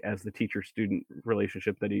dynamic as the teacher student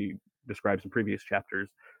relationship that he describes in previous chapters,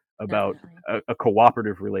 about Definitely. a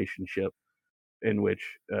cooperative relationship in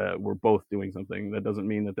which we're both doing something. That doesn't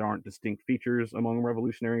mean that there aren't distinct features among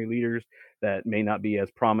revolutionary leaders that may not be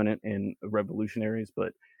as prominent in revolutionaries,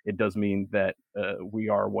 but it does mean that we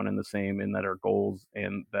are one and the same, and that our goals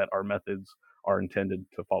and that our methods are intended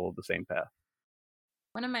to follow the same path.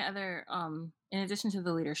 One of my other, in addition to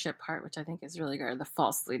the leadership part, which I think is really good, the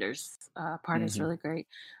false leaders part is Hmm. really great.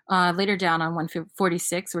 Later down on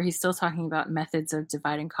 146, where he's still talking about methods of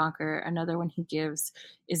divide and conquer, another one he gives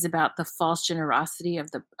is about the false generosity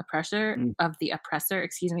of the oppressor,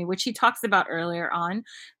 excuse me, which he talks about earlier on.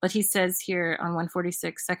 But he says here on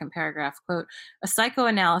 146, second paragraph, quote, a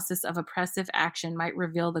psychoanalysis of oppressive action might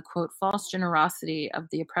reveal the quote false generosity of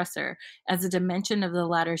the oppressor as a dimension of the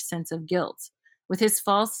latter's sense of guilt. With this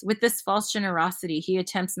false generosity, he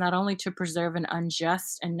attempts not only to preserve an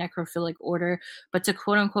unjust and necrophilic order, but to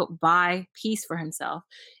quote unquote buy peace for himself.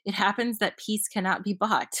 It happens that peace cannot be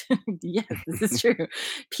bought. Yes, this is true.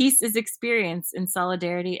 Peace is experienced in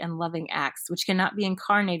solidarity and loving acts, which cannot be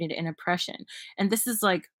incarnated in oppression. And this is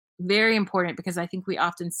like very important because I think we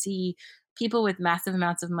often see people with massive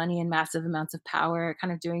amounts of money and massive amounts of power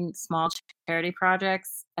kind of doing small charity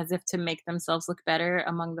projects as if to make themselves look better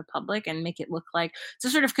among the public and make it look like to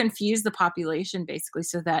sort of confuse the population basically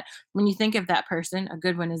so that when you think of that person, a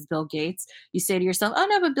good one is Bill Gates, you say to yourself, oh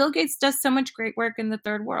no, but Bill Gates does so much great work in the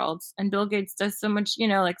third world and Bill Gates does so much,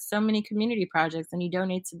 like so many community projects and he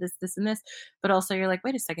donates to this and this. But also you're like,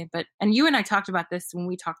 wait a second, and you and I talked about this when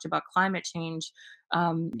we talked about climate change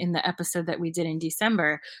in the episode that we did in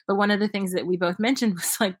December. But one of the things that we both mentioned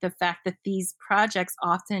was like the fact that these projects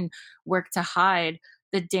often work to hide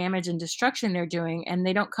the damage and destruction they're doing, and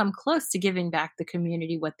they don't come close to giving back the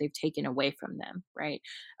community what they've taken away from them, right?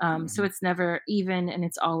 So Hmm. it's never even, and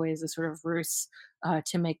it's always a sort of ruse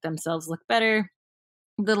to make themselves look better.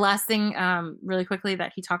 The last thing, really quickly,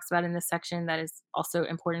 that he talks about in this section that is also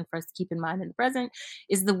important for us to keep in mind in the present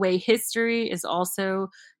is the way history is also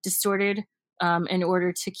distorted in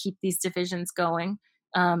order to keep these divisions going.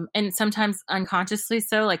 And sometimes unconsciously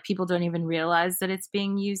so, like people don't even realize that it's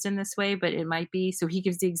being used in this way, but it might be. So he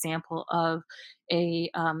gives the example of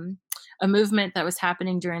a um, a movement that was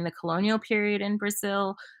happening during the colonial period in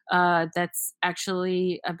Brazil that's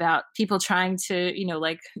actually about people trying to,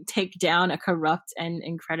 like take down a corrupt and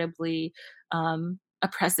incredibly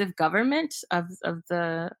oppressive government of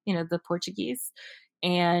the Portuguese,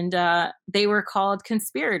 and they were called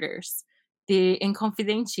conspirators. The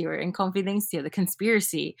Inconfidencia or Inconfidencia, the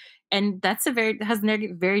conspiracy, and that's has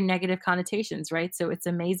very negative connotations, right? So it's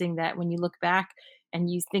amazing that when you look back and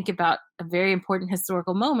you think about a very important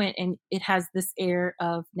historical moment, and it has this air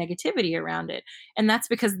of negativity around it, and that's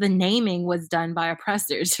because the naming was done by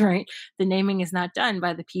oppressors, right? The naming is not done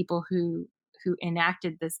by the people who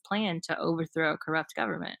enacted this plan to overthrow a corrupt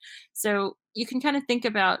government. So you can kind of think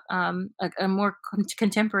about a more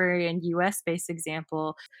contemporary and US based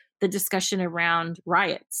example, the discussion around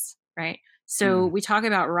riots, right? So Hmm. we talk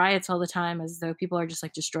about riots all the time as though people are just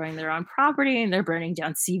like destroying their own property and they're burning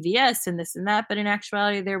down CVS and this and that. But in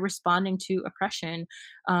actuality, they're responding to oppression.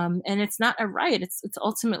 And it's not a riot, it's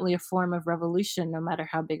ultimately a form of revolution, no matter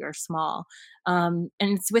how big or small. And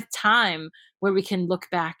it's with time where we can look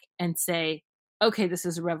back and say, okay, this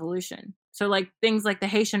is a revolution. So, like things like the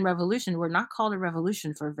Haitian Revolution were not called a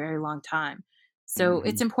revolution for a very long time. So, Hmm.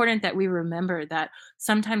 it's important that we remember that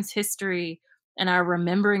sometimes history and our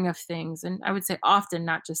remembering of things, and I would say often,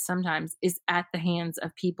 not just sometimes, is at the hands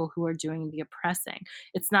of people who are doing the oppressing.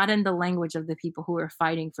 It's not in the language of the people who are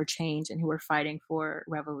fighting for change and who are fighting for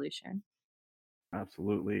revolution.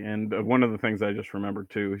 Absolutely. And one of the things I just remembered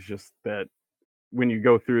too is just that when you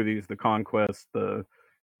go through the conquest, the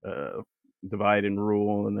uh, divide and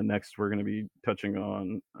rule, and the next we're going to be touching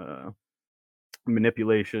on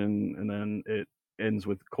manipulation, and then it ends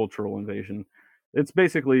with cultural invasion. It's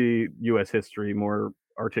basically U.S. history, more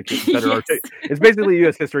articulate, better Yes. It's basically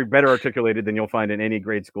U.S. history better articulated than you'll find in any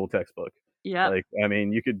grade school textbook. Yep. Like, I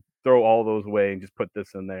mean, you could throw all those away and just put this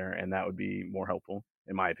in there, and that would be more helpful,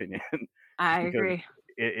 in my opinion. Just I because agree.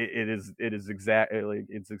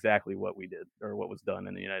 it's exactly what we did or what was done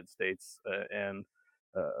in the United States, and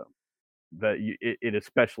uh, it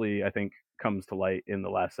especially, I think, comes to light in the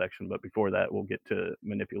last section. But before that, we'll get to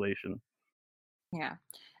manipulation. Yeah.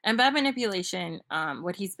 And by manipulation,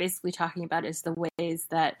 what he's basically talking about is the ways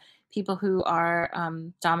that people who are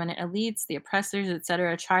dominant elites, the oppressors,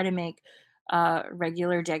 etc., try to make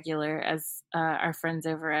regular degular, as our friends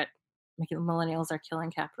over at Millennials Are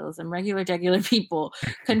Killing Capitalism, regular degular people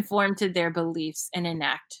conform to their beliefs and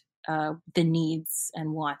enact the needs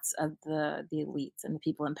and wants of the elites and the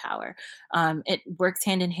people in power. It works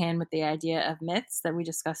hand in hand with the idea of myths that we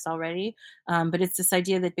discussed already, but it's this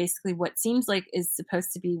idea that basically what seems like is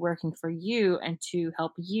supposed to be working for you and to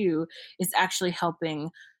help you is actually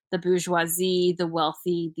helping the bourgeoisie, the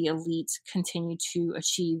wealthy, the elite continue to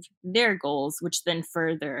achieve their goals, which then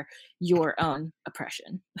further your own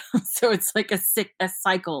oppression. So it's like a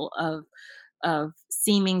cycle of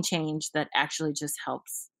seeming change that actually just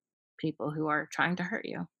helps people who are trying to hurt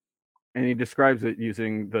you. And he describes it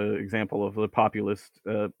using the example of the populist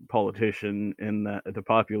politician, in that the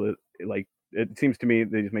populist, like, it seems to me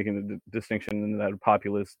that he's making the distinction in that a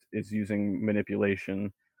populist is using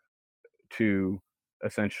manipulation to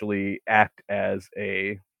essentially act as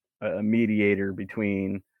a mediator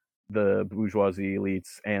between the bourgeoisie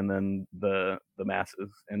elites and then the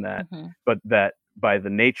masses, and that, Hmm. but that by the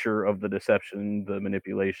nature of the deception, the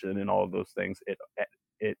manipulation, and all of those things,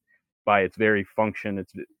 it by its very function,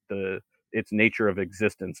 the its nature of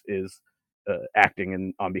existence is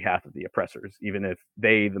acting on behalf of the oppressors, even if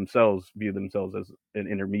they themselves view themselves as an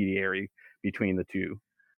intermediary between the two.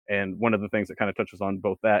 And one of the things that kind of touches on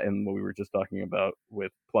both that and what we were just talking about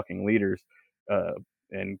with plucking leaders, uh,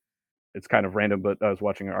 and it's kind of random, but I was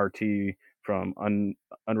watching an RT from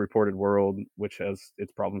Unreported World, which has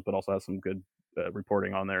its problems, but also has some good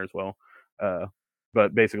reporting on there as well. Uh,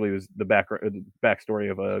 but basically, it was the backstory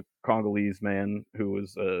of a Congolese man who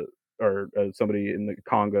was, or somebody in the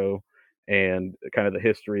Congo, and kind of the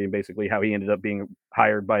history, and basically how he ended up being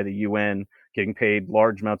hired by the UN, getting paid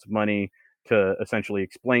large amounts of money to essentially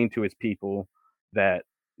explain to his people that,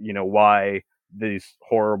 why these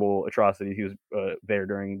horrible atrocities. He was there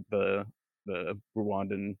during the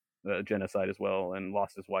Rwandan genocide as well, and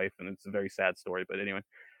lost his wife, and it's a very sad story. But anyway,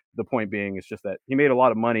 the point being is just that he made a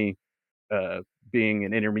lot of money uh, being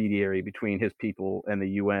an intermediary between his people and the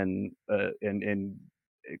UN, and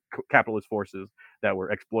capitalist forces that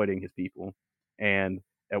were exploiting his people. And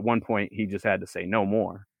at one point, he just had to say no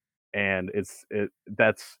more. And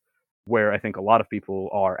that's where I think a lot of people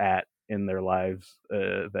are at in their lives,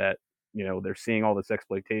 that they're seeing all this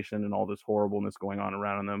exploitation and all this horribleness going on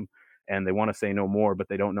around them, and they want to say no more, but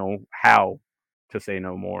they don't know how to say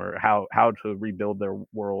no more, how to rebuild their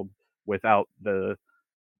world without the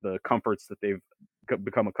comforts that they've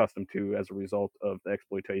become accustomed to as a result of the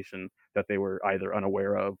exploitation that they were either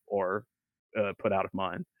unaware of or put out of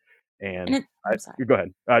mind. And I'm sorry. go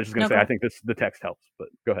ahead. I was just going No, to go say, I ahead. think the text helps, but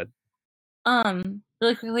go ahead.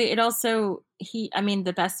 Really quickly, it also I mean,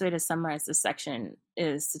 the best way to summarize this section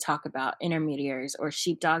is to talk about intermediaries or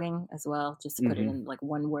sheepdogging as well, just to put it Hmm. in like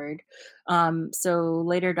one word. So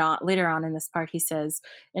later on in this part, he says,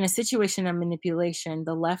 in a situation of manipulation,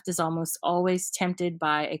 the left is almost always tempted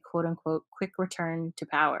by a quote unquote quick return to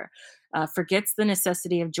power, forgets the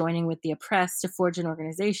necessity of joining with the oppressed to forge an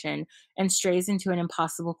organization, and strays into an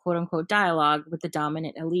impossible quote unquote dialogue with the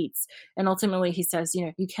dominant elites. And ultimately, he says,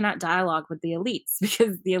 you cannot dialogue with the elites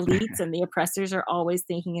because the elites and the oppressors are always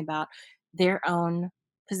thinking about their own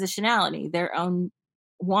positionality, their own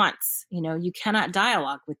wants. You cannot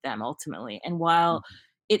dialogue with them ultimately. And while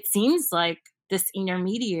it seems like this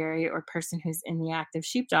intermediary or person who's in the act of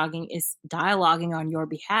sheepdogging is dialoguing on your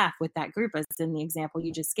behalf with that group, as in the example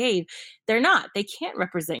you just gave, they're not. They can't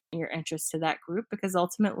represent your interests to that group because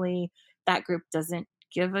ultimately that group doesn't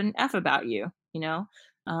give an F about you.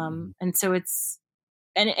 And so it's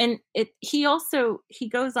and it he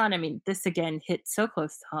goes on. I mean, this again hit so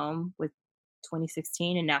close to home with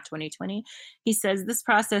 2016 and now 2020. He says this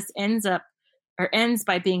process ends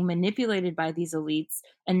by being manipulated by these elites,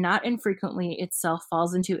 and not infrequently itself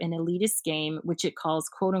falls into an elitist game which it calls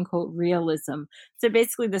quote unquote realism. So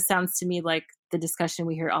basically this sounds to me like the discussion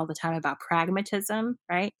we hear all the time about pragmatism,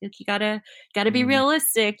 right? Like you gotta be Hmm.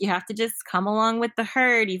 realistic. You have to just come along with the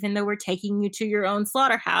herd, even though we're taking you to your own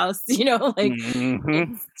slaughterhouse. Like Hmm.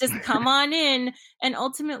 it's just come on in. And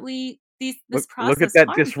ultimately this Look at process that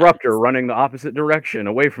harms disruptor us. running the opposite direction,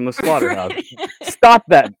 away from the slaughterhouse. Right. Stop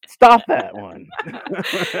that! Stop that one!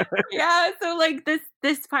 Yeah, so like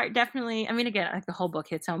this part definitely, I mean, again, like the whole book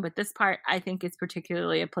hits home, but this part I think is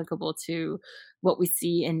particularly applicable to what we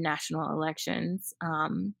see in national elections.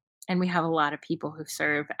 And we have a lot of people who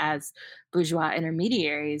serve as bourgeois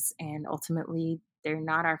intermediaries, and ultimately they're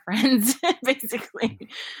not our friends, basically.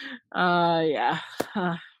 Yeah.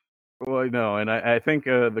 Well, no, and I think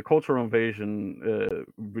the cultural invasion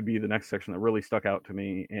would be the next section that really stuck out to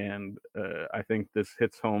me, and I think this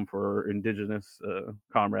hits home for indigenous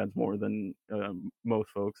comrades more than most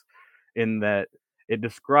folks, in that it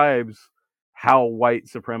describes how white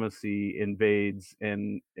supremacy invades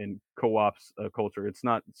and co-ops a culture. It's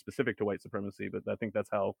not specific to white supremacy, but I think that's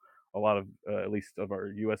how a lot of, at least of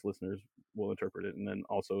our U.S. listeners, will interpret it, and then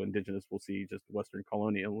also indigenous will see just Western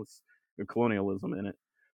colonialism in it.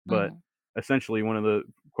 But Mhm. essentially, one of the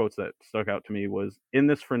quotes that stuck out to me was, in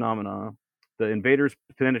this phenomena, the invaders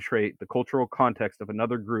penetrate the cultural context of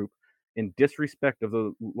another group in disrespect of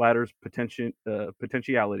the latter's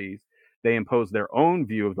potentialities. They impose their own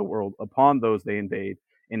view of the world upon those they invade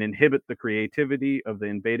and inhibit the creativity of the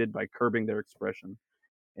invaded by curbing their expression.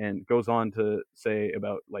 And goes on to say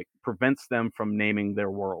about like prevents them from naming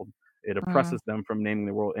their world. It Mm, oppresses them from naming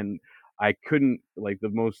their world. And I couldn't like the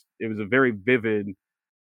most. It was a very vivid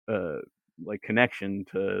uh, like connection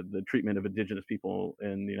to the treatment of indigenous people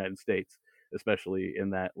in the United States, especially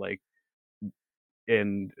in that like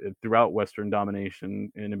and throughout Western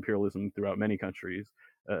domination and imperialism throughout many countries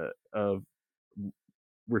of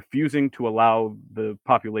refusing to allow the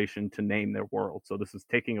population to name their world. So this is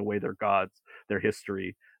taking away their gods, their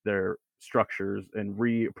history, their structures, and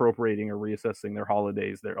reappropriating or reassessing their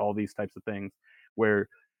holidays, their all these types of things, where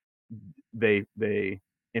they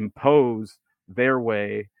impose their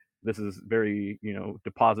way. This is very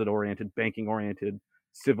deposit oriented, banking oriented.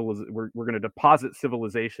 We're going to deposit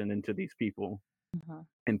civilization into these people mhm.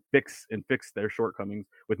 and fix their shortcomings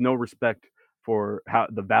with no respect for how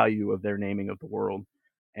the value of their naming of the world.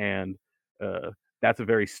 And uh, that's a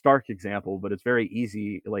very stark example, but it's very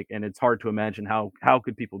easy, like, and it's hard to imagine how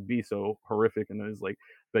could people be so horrific. And it's like,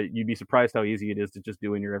 but you'd be surprised how easy it is to just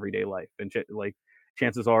do in your everyday life. And like,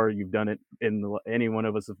 chances are you've done it any one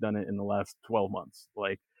of us have done it in the last 12 months,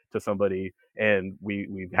 like to somebody, and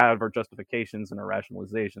we've had our justifications and our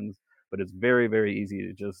rationalizations, but it's very very easy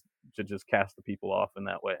to just cast the people off in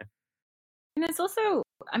that way. And it's also,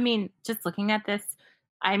 I mean, just looking at this,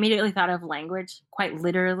 I immediately thought of language quite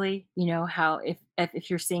literally, how if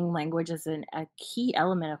you're seeing language as a key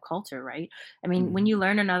element of culture, right? I mean, when Mhm. you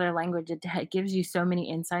learn another language, it gives you so many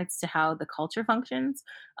insights to how the culture functions.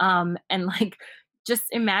 And like, just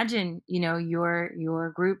imagine,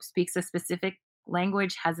 your group speaks a specific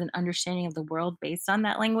language, has an understanding of the world based on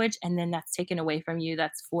that language, and then that's taken away from you,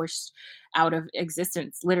 that's forced out of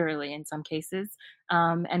existence, literally in some cases.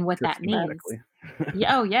 And what that means. Systematically.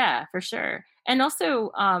 Yeah, oh yeah, for sure. And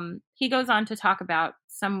also, he goes on to talk about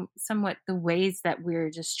somewhat the ways that we're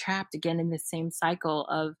just trapped again in the same cycle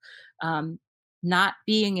of um, not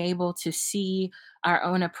being able to see our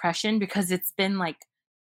own oppression because it's been like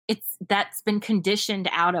it's that's been conditioned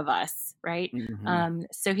out of us, right? Mhm.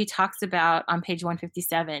 So he talks about on page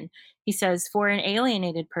 157, he says, for an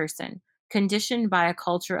alienated person, conditioned by a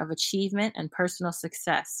culture of achievement and personal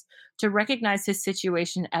success, to recognize his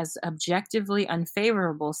situation as objectively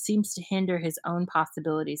unfavorable seems to hinder his own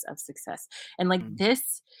possibilities of success. And like Mhm.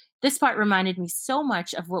 this part reminded me so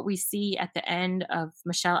much of what we see at the end of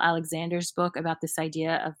Michelle Alexander's book about this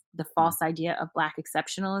idea of the Mhm. false idea of Black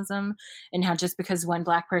exceptionalism, and how just because one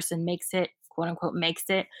Black person makes it, quote unquote, makes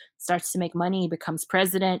it, starts to make money, becomes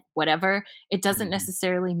president, whatever, it doesn't Mhm.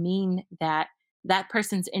 necessarily mean that that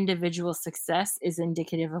person's individual success is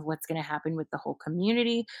indicative of what's going to happen with the whole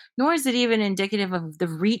community, nor is it even indicative of the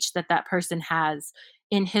reach that that person has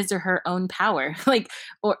in his or her own power. Like,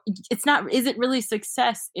 or it's not, is it really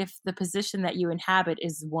success if the position that you inhabit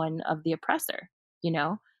is one of the oppressor, you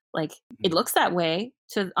know? Like, it Mhm. looks that way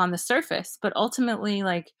to on the surface, but ultimately,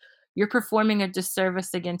 like, you're performing a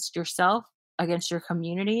disservice against yourself, against your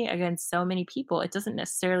community, against so many people. It doesn't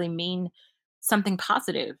necessarily mean something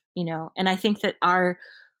positive, And I think that our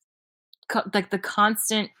like the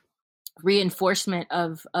constant reinforcement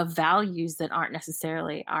of values that aren't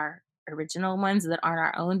necessarily our original ones, that aren't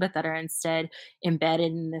our own, but that are instead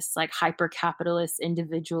embedded in this like hyper capitalist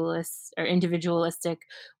individualist or individualistic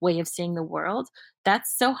way of seeing the world,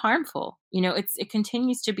 that's so harmful. It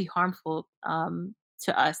continues to be harmful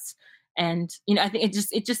to us. And I think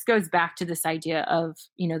it just goes back to this idea of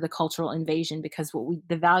the cultural invasion, because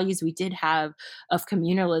the values we did have of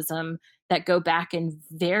communalism that go back in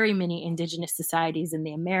very many indigenous societies in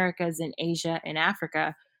the Americas, in Asia, in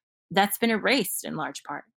Africa, that's been erased in large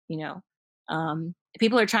part.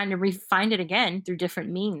 People are trying to find it again through different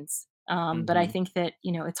means. But I Mhm. think that,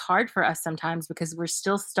 it's hard for us sometimes because we're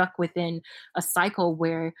still stuck within a cycle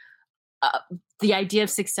where uh, the idea of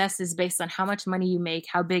success is based on how much money you make,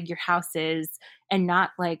 how big your house is, and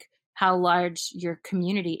not like how large your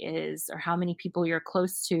community is or how many people you're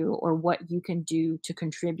close to or what you can do to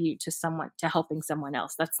contribute to helping someone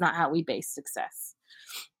else. That's not how we base success.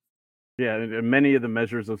 Yeah, and many of the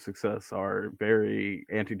measures of success are very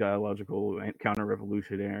anti-dialogical and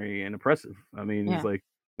counter-revolutionary and oppressive. I mean, it's Yeah. like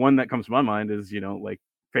one that comes to my mind is, like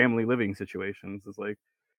family living situations. It's like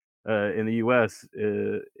in the U.S.,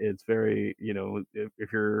 it's very,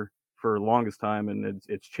 if you're for the longest time, and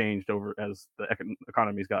it's changed over as the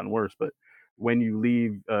economy's gotten worse. But when you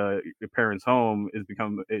leave your parents' home,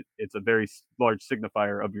 it's a very large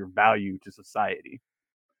signifier of your value to society.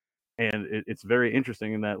 And it's very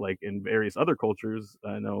interesting in that, like in various other cultures,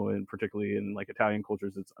 I know, and particularly in like Italian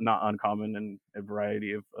cultures, it's not uncommon in a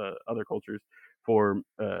variety of other cultures for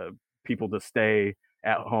people to stay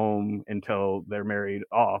at home until they're married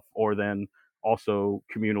off, or then also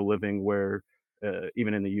communal living where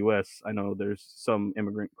even in the US, I know there's some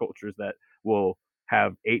immigrant cultures that will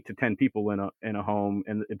have 8 to 10 people in a home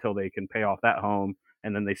and until they can pay off that home,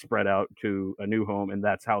 and then they spread out to a new home, and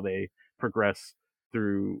that's how they progress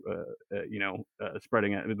through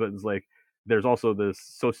spreading it. But it's like there's also this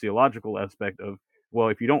sociological aspect of, well,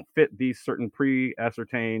 if you don't fit these certain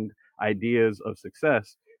pre-ascertained ideas of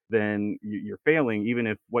success, then you're failing, even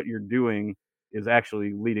if what you're doing is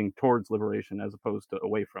actually leading towards liberation as opposed to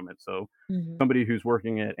away from it. So Hmm. somebody who's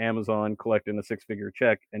working at Amazon collecting a six-figure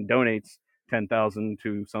check and donates 10,000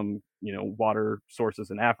 to some, water sources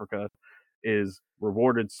in Africa is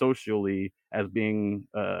rewarded socially as being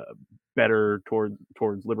better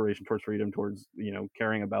towards liberation, towards freedom, towards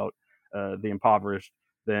caring about the impoverished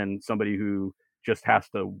than somebody who just has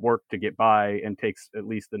to work to get by and takes at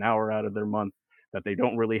least an hour out of their month that they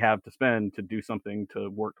don't really have to spend to do something to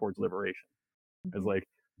work towards liberation. It's Hmm. like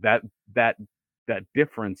that that that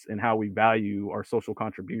difference in how we value our social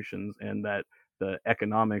contributions, and that the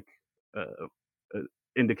economic uh, uh,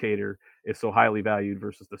 indicator is so highly valued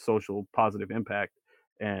versus the social positive impact.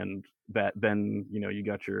 And that then you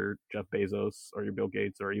got your Jeff Bezos or your Bill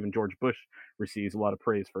Gates or even George Bush receives a lot of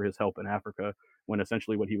praise for his help in Africa, when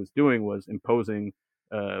essentially what he was doing was imposing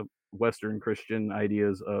uh, Western Christian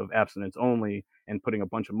ideas of abstinence only and putting a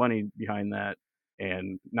bunch of money behind that,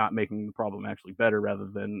 and not making the problem actually better rather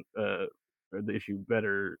than or the issue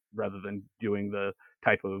better rather than doing the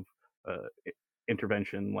type of uh,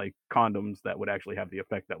 intervention like condoms that would actually have the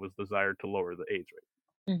effect that was desired to lower the AIDS rate.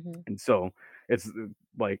 Hmm. And so it's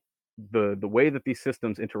like the way that these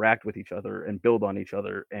systems interact with each other and build on each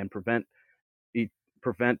other and e-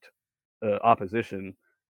 prevent opposition.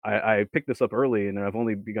 I picked this up early and I've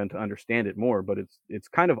only begun to understand it more, but it's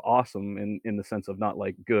kind of awesome in the sense of not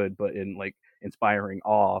like good, but in like inspiring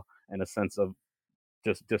awe and a sense of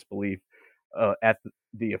just disbelief at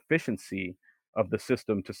the efficiency of the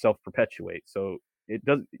system to self perpetuate. So it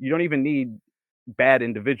does. You don't even need bad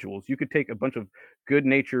individuals. You could take a bunch of good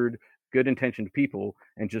natured, good intentioned people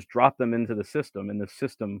and just drop them into the system, and the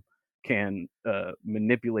system can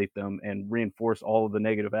manipulate them and reinforce all of the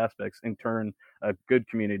negative aspects and turn a good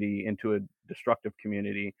community into a destructive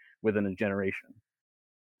community within a generation.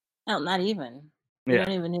 No, not even. You Yeah.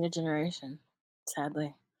 don't even need a generation,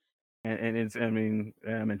 sadly. And it's, I mean,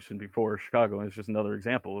 I mentioned before, Chicago is just another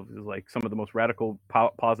example of, is like some of the most radical,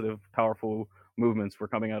 positive, powerful movements were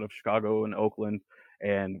coming out of Chicago and Oakland.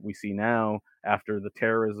 And we see now, after the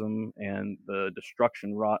terrorism and the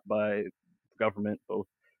destruction wrought by the government, both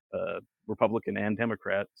Republican and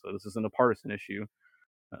Democrat. So this isn't a partisan issue.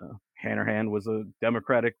 Hannerhan was a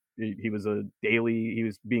Democratic. He was a Daley. He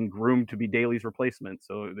was being groomed to be Daley's replacement.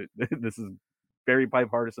 So this is very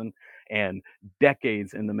bipartisan and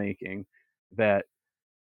decades in the making. That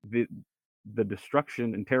the the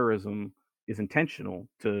destruction and terrorism is intentional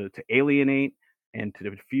to alienate and to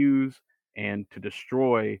diffuse and to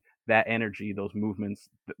destroy that energy, those movements,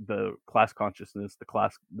 the class consciousness,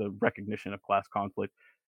 the recognition of class conflict,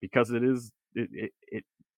 because it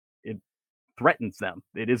threatens them.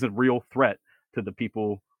 It is a real threat to the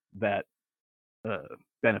people that uh,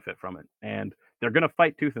 benefit from it, and they're going to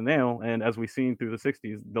fight tooth and nail. And as we've seen through the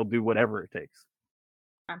 '60s, they'll do whatever it takes.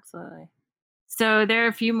 Absolutely. So there are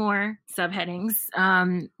a few more subheadings.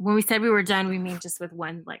 When we said we were done, we mean just with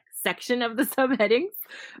one like section of the subheadings.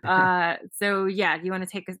 So yeah, do you want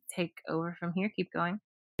to take over from here? Keep going.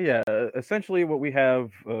 Yeah, essentially, what we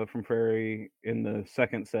have from Prairie in the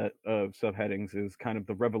second set of subheadings is kind of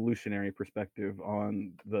the revolutionary perspective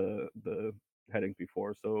on the headings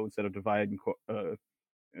before. So instead of divide and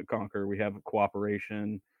conquer, we have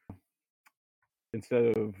cooperation.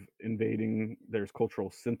 Instead of invading, there's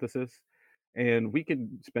cultural synthesis, and we could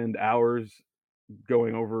spend hours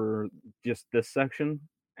going over just this section,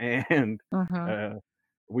 and Mm-hmm. uh,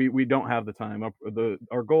 we don't have the time.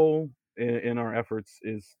 Our goal in our efforts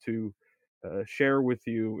is to share with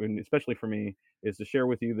you, and especially for me, is to share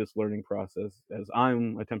with you this learning process as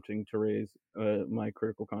I'm attempting to raise my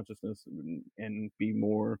critical consciousness and be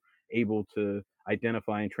more able to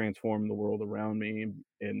identify and transform the world around me,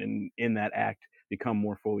 and in that act become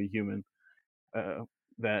more fully human. uh,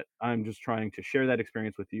 that I'm just trying to share that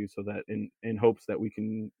experience with you, so that in hopes that we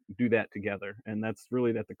can do that together. And that's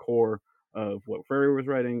really at the core of what Ferry was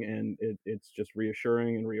writing, and it's just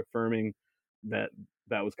reassuring and reaffirming that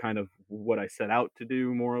that was kind of what I set out to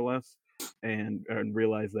do, more or less, and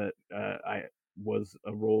realize that I was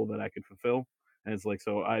a role that I could fulfill. And it's like,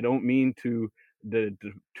 so I don't mean to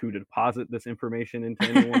to deposit this information into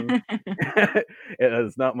anyone.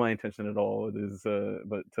 It's not my intention at all. It is,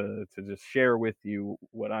 but to just share with you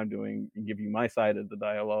what I'm doing and give you my side of the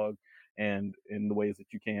dialogue, and in the ways that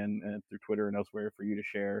you can, through Twitter and elsewhere, for you to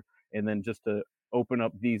share, and then just to open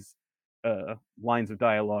up these lines of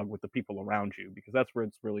dialogue with the people around you, because that's where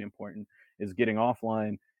it's really important, is getting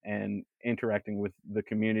offline and interacting with the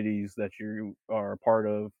communities that you are a part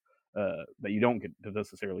of, that you don't get to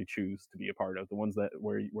necessarily choose to be a part of, the ones that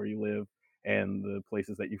where you live, and the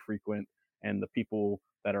places that you frequent, and the people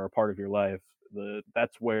that are a part of your life.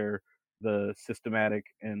 That's where the systematic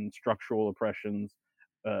and structural oppressions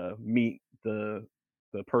meet the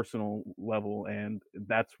personal level, and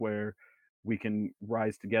that's where we can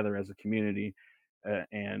rise together as a community,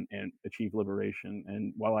 and achieve liberation.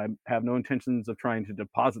 And while I have no intentions of trying to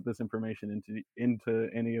deposit this information into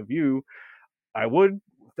any of you, I would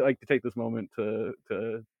like to take this moment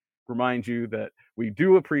to remind you that we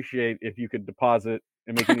do appreciate if you could deposit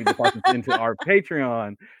and make any deposits into our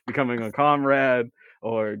Patreon, becoming a comrade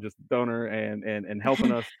or just donor, and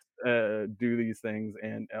helping us do these things,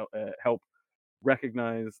 and help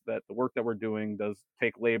recognize that the work that we're doing does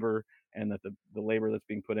take labor, and that the labor that's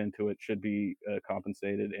being put into it should be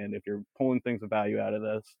compensated. And if you're pulling things of value out of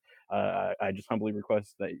this, I just humbly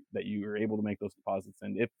request that you are able to make those deposits.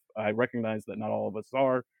 And if I recognize that not all of us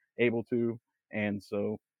are able to, and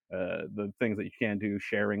so the things that you can do,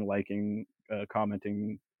 sharing, liking,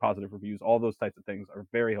 commenting, positive reviews, all those types of things are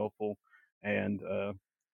very helpful. And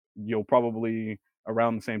you'll probably,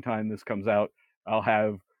 around the same time this comes out, I'll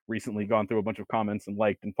have recently gone through a bunch of comments and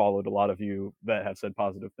liked and followed a lot of you that have said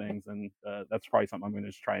positive things. And that's probably something I'm going to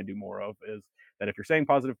just try and do more of, is that if you're saying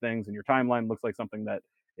positive things and your timeline looks like something that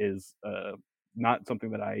is not something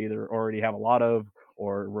that I either already have a lot of,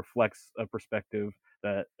 or reflects a perspective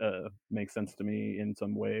that makes sense to me in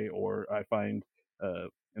some way, or I find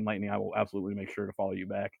enlightening, I will absolutely make sure to follow you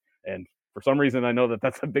back. And for some reason, I know that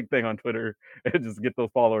that's a big thing on Twitter, just get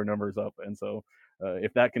those follower numbers up. And so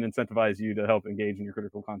if that can incentivize you to help engage in your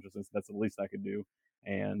critical consciousness, that's the least I could do.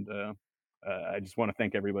 And I just want to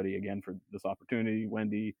thank everybody again for this opportunity,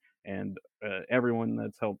 Wendy, and everyone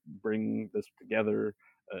that's helped bring this together,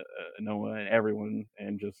 Noah and everyone.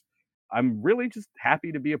 And just, I'm really just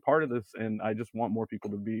happy to be a part of this, and I just want more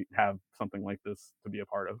people to have something like this to be a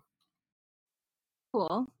part of.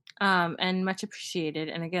 Cool. And much appreciated.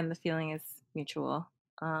 And again, the feeling is mutual.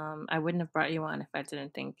 I wouldn't have brought you on if I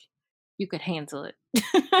didn't think you could handle it.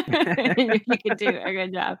 You could do a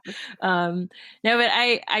good job. No, but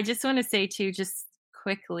I just want to say too, just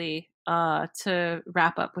quickly, to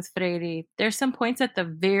wrap up with Freire, there's some points at the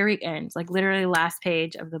very end, like literally last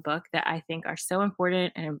page of the book, that I think are so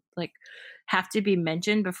important and like have to be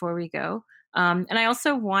mentioned before we go. And I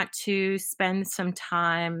also want to spend some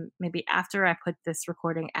time, maybe after I put this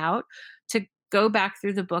recording out, to go back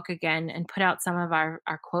through the book again and put out some of our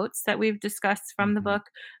quotes that we've discussed from the Mm-hmm. book,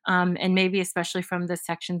 and maybe especially from the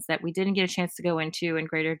sections that we didn't get a chance to go into in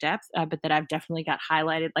greater depth, but that I've definitely got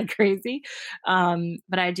highlighted like crazy.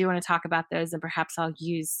 But I do want to talk about those, and perhaps I'll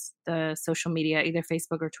use the social media, either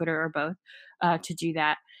Facebook or Twitter or both, to do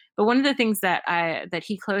that. But one of the things that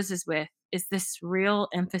he closes with is this real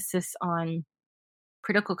emphasis on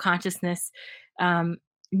critical consciousness.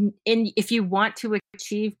 If you want to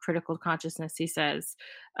achieve critical consciousness, he says,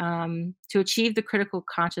 to achieve the critical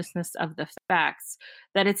consciousness of the facts,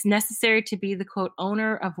 that it's necessary to be the quote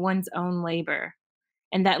owner of one's own labor,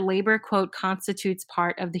 and that labor quote constitutes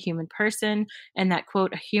part of the human person, and that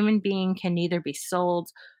quote a human being can neither be sold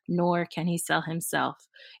nor can he sell himself.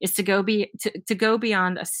 Is to go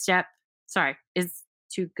beyond a step, sorry, is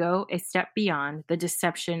to go a step beyond the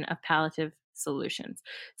deception of palliative solutions.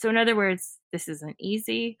 So in other words, this isn't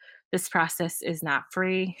easy. This process is not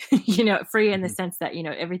free. Free in the Mm-hmm. sense that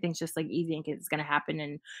everything's just like easy and it's going to happen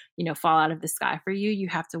and fall out of the sky for you. You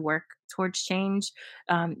have to work towards change.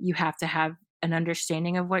 You have to have an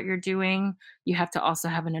understanding of what you're doing. You have to also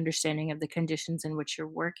have an understanding of the conditions in which you're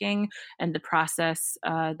working, and the process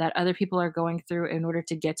that other people are going through in order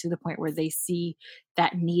to get to the point where they see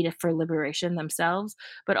that need for liberation themselves.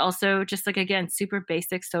 But also, just like, again, super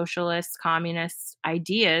basic socialist, communist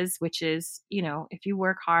ideas, which is, if you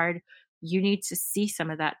work hard, you need to see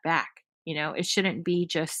some of that back. It shouldn't be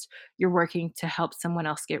just you're working to help someone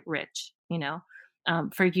else get rich,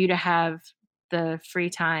 for you to have the free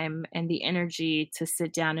time and the energy to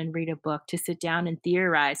sit down and read a book, to sit down and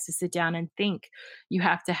theorize, to sit down and think. You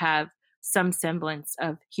have to have some semblance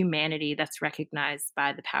of humanity that's recognized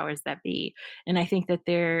by the powers that be. And I think that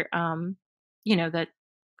that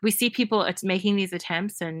we see people it's making these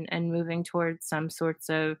attempts and moving towards some sorts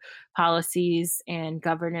of policies and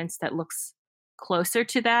governance that looks closer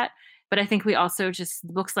to that. But I think we also just,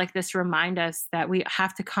 books like this remind us that we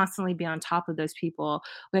have to constantly be on top of those people.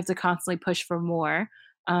 We have to constantly push for more.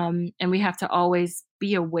 And we have to always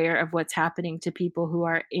be aware of what's happening to people who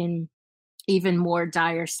are in even more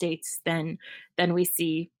dire states than we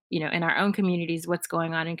see, in our own communities, what's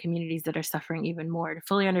going on in communities that are suffering even more, to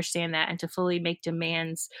fully understand that and to fully make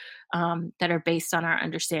demands that are based on our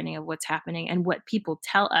understanding of what's happening and what people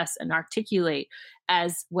tell us and articulate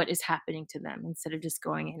as what is happening to them, instead of just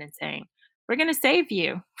going in and saying, we're going to save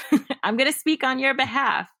you. I'm going to speak on your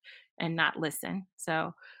behalf, and not listen.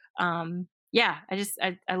 So yeah,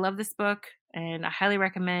 I love this book, and I highly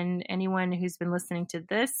recommend anyone who's been listening to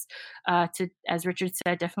this to, as Richard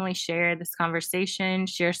said, definitely share this conversation,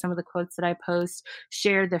 share some of the quotes that I post,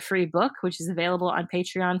 share the free book, which is available on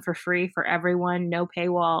Patreon for free for everyone, no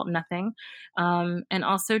paywall, nothing. And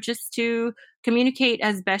also just to communicate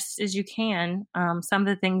as best as you can some of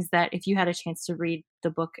the things that, if you had a chance to read the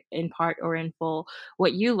book in part or in full,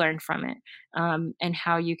 what you learned from it, and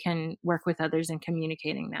how you can work with others in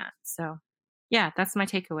communicating that. So yeah, that's my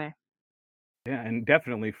takeaway. Yeah, and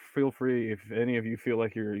definitely feel free, if any of you feel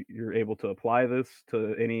like you're able to apply this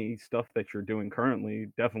to any stuff that you're doing currently,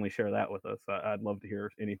 definitely share that with us. I'd love to hear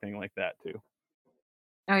anything like that too.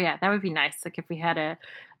 Oh yeah, that would be nice. Like if we had a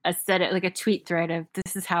set, like a tweet thread of,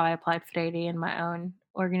 this is how I applied Fidelity in my own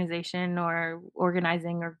organization or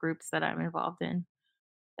organizing or groups that I'm involved in.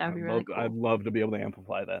 That would be really cool. I'd love to be able to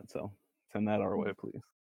amplify that. So send that our way, please.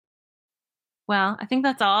 Well, I think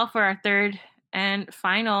that's all for our third and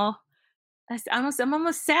final. I'm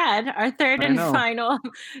almost sad. Our third and final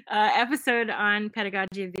episode on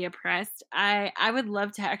Pedagogy of the Oppressed. I would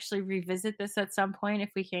love to actually revisit this at some point, if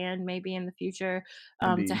we can, maybe in the future,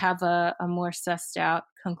 to have a more sussed out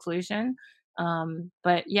conclusion.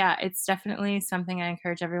 But yeah, it's definitely something I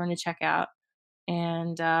encourage everyone to check out.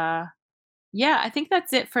 And yeah, I think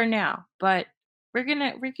that's it for now. But we're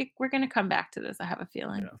gonna come back to this, I have a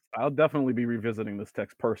feeling. Yeah, I'll definitely be revisiting this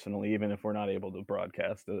text personally, even if we're not able to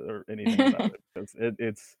broadcast it or anything about it, because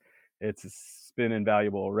it's been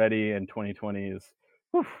invaluable already, and 2020 is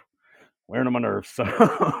wearing on my nerves. So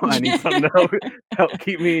I need something to help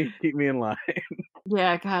keep me in line.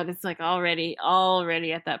 Yeah, God, it's like already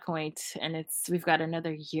at that point, and we've got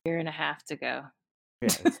another year and a half to go. Yeah,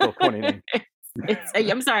 it's still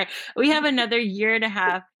 2019. I'm sorry, we have another year and a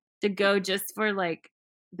half to go just for like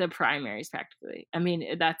the primaries, practically. I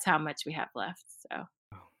mean, that's how much we have left. So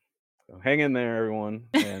hang in there, everyone,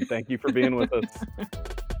 and thank you for being with us.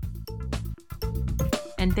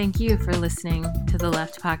 And thank you for listening to the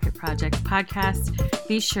Left Pocket Project podcast.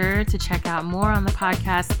 Be sure to check out more on the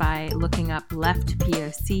podcast by looking up Left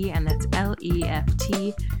POC, and that's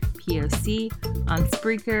LEFT POC, on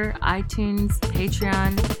Spreaker, iTunes,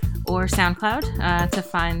 Patreon, or SoundCloud to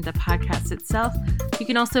find the podcast itself. You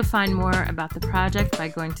can also find more about the project by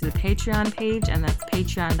going to the Patreon page, and that's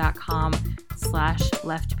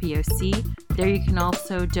patreon.com/leftpoc. There you can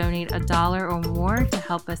also donate $1 or more to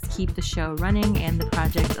help us keep the show running and the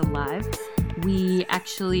project alive. We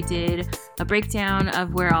actually did a breakdown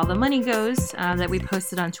of where all the money goes that we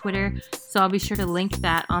posted on Twitter, so I'll be sure to link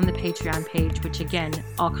that on the Patreon page, which again,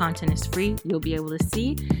 all content is free. You'll be able to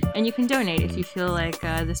see, and you can donate if you feel like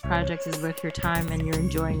this project is worth your time and you're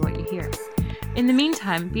enjoying what you hear. In the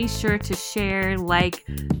meantime, be sure to share, like,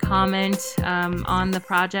 comment on the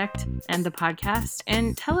project and the podcast,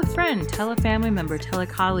 and tell a friend, tell a family member, tell a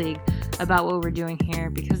colleague about what we're doing here,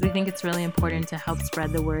 because we think it's really important to help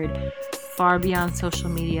spread the word far beyond social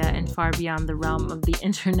media and far beyond the realm of the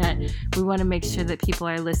internet. We want to make sure that people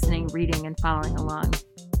are listening, reading, and following along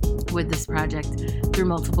with this project through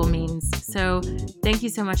multiple means. So thank you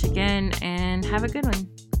so much again, and have a good one.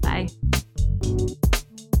 Bye.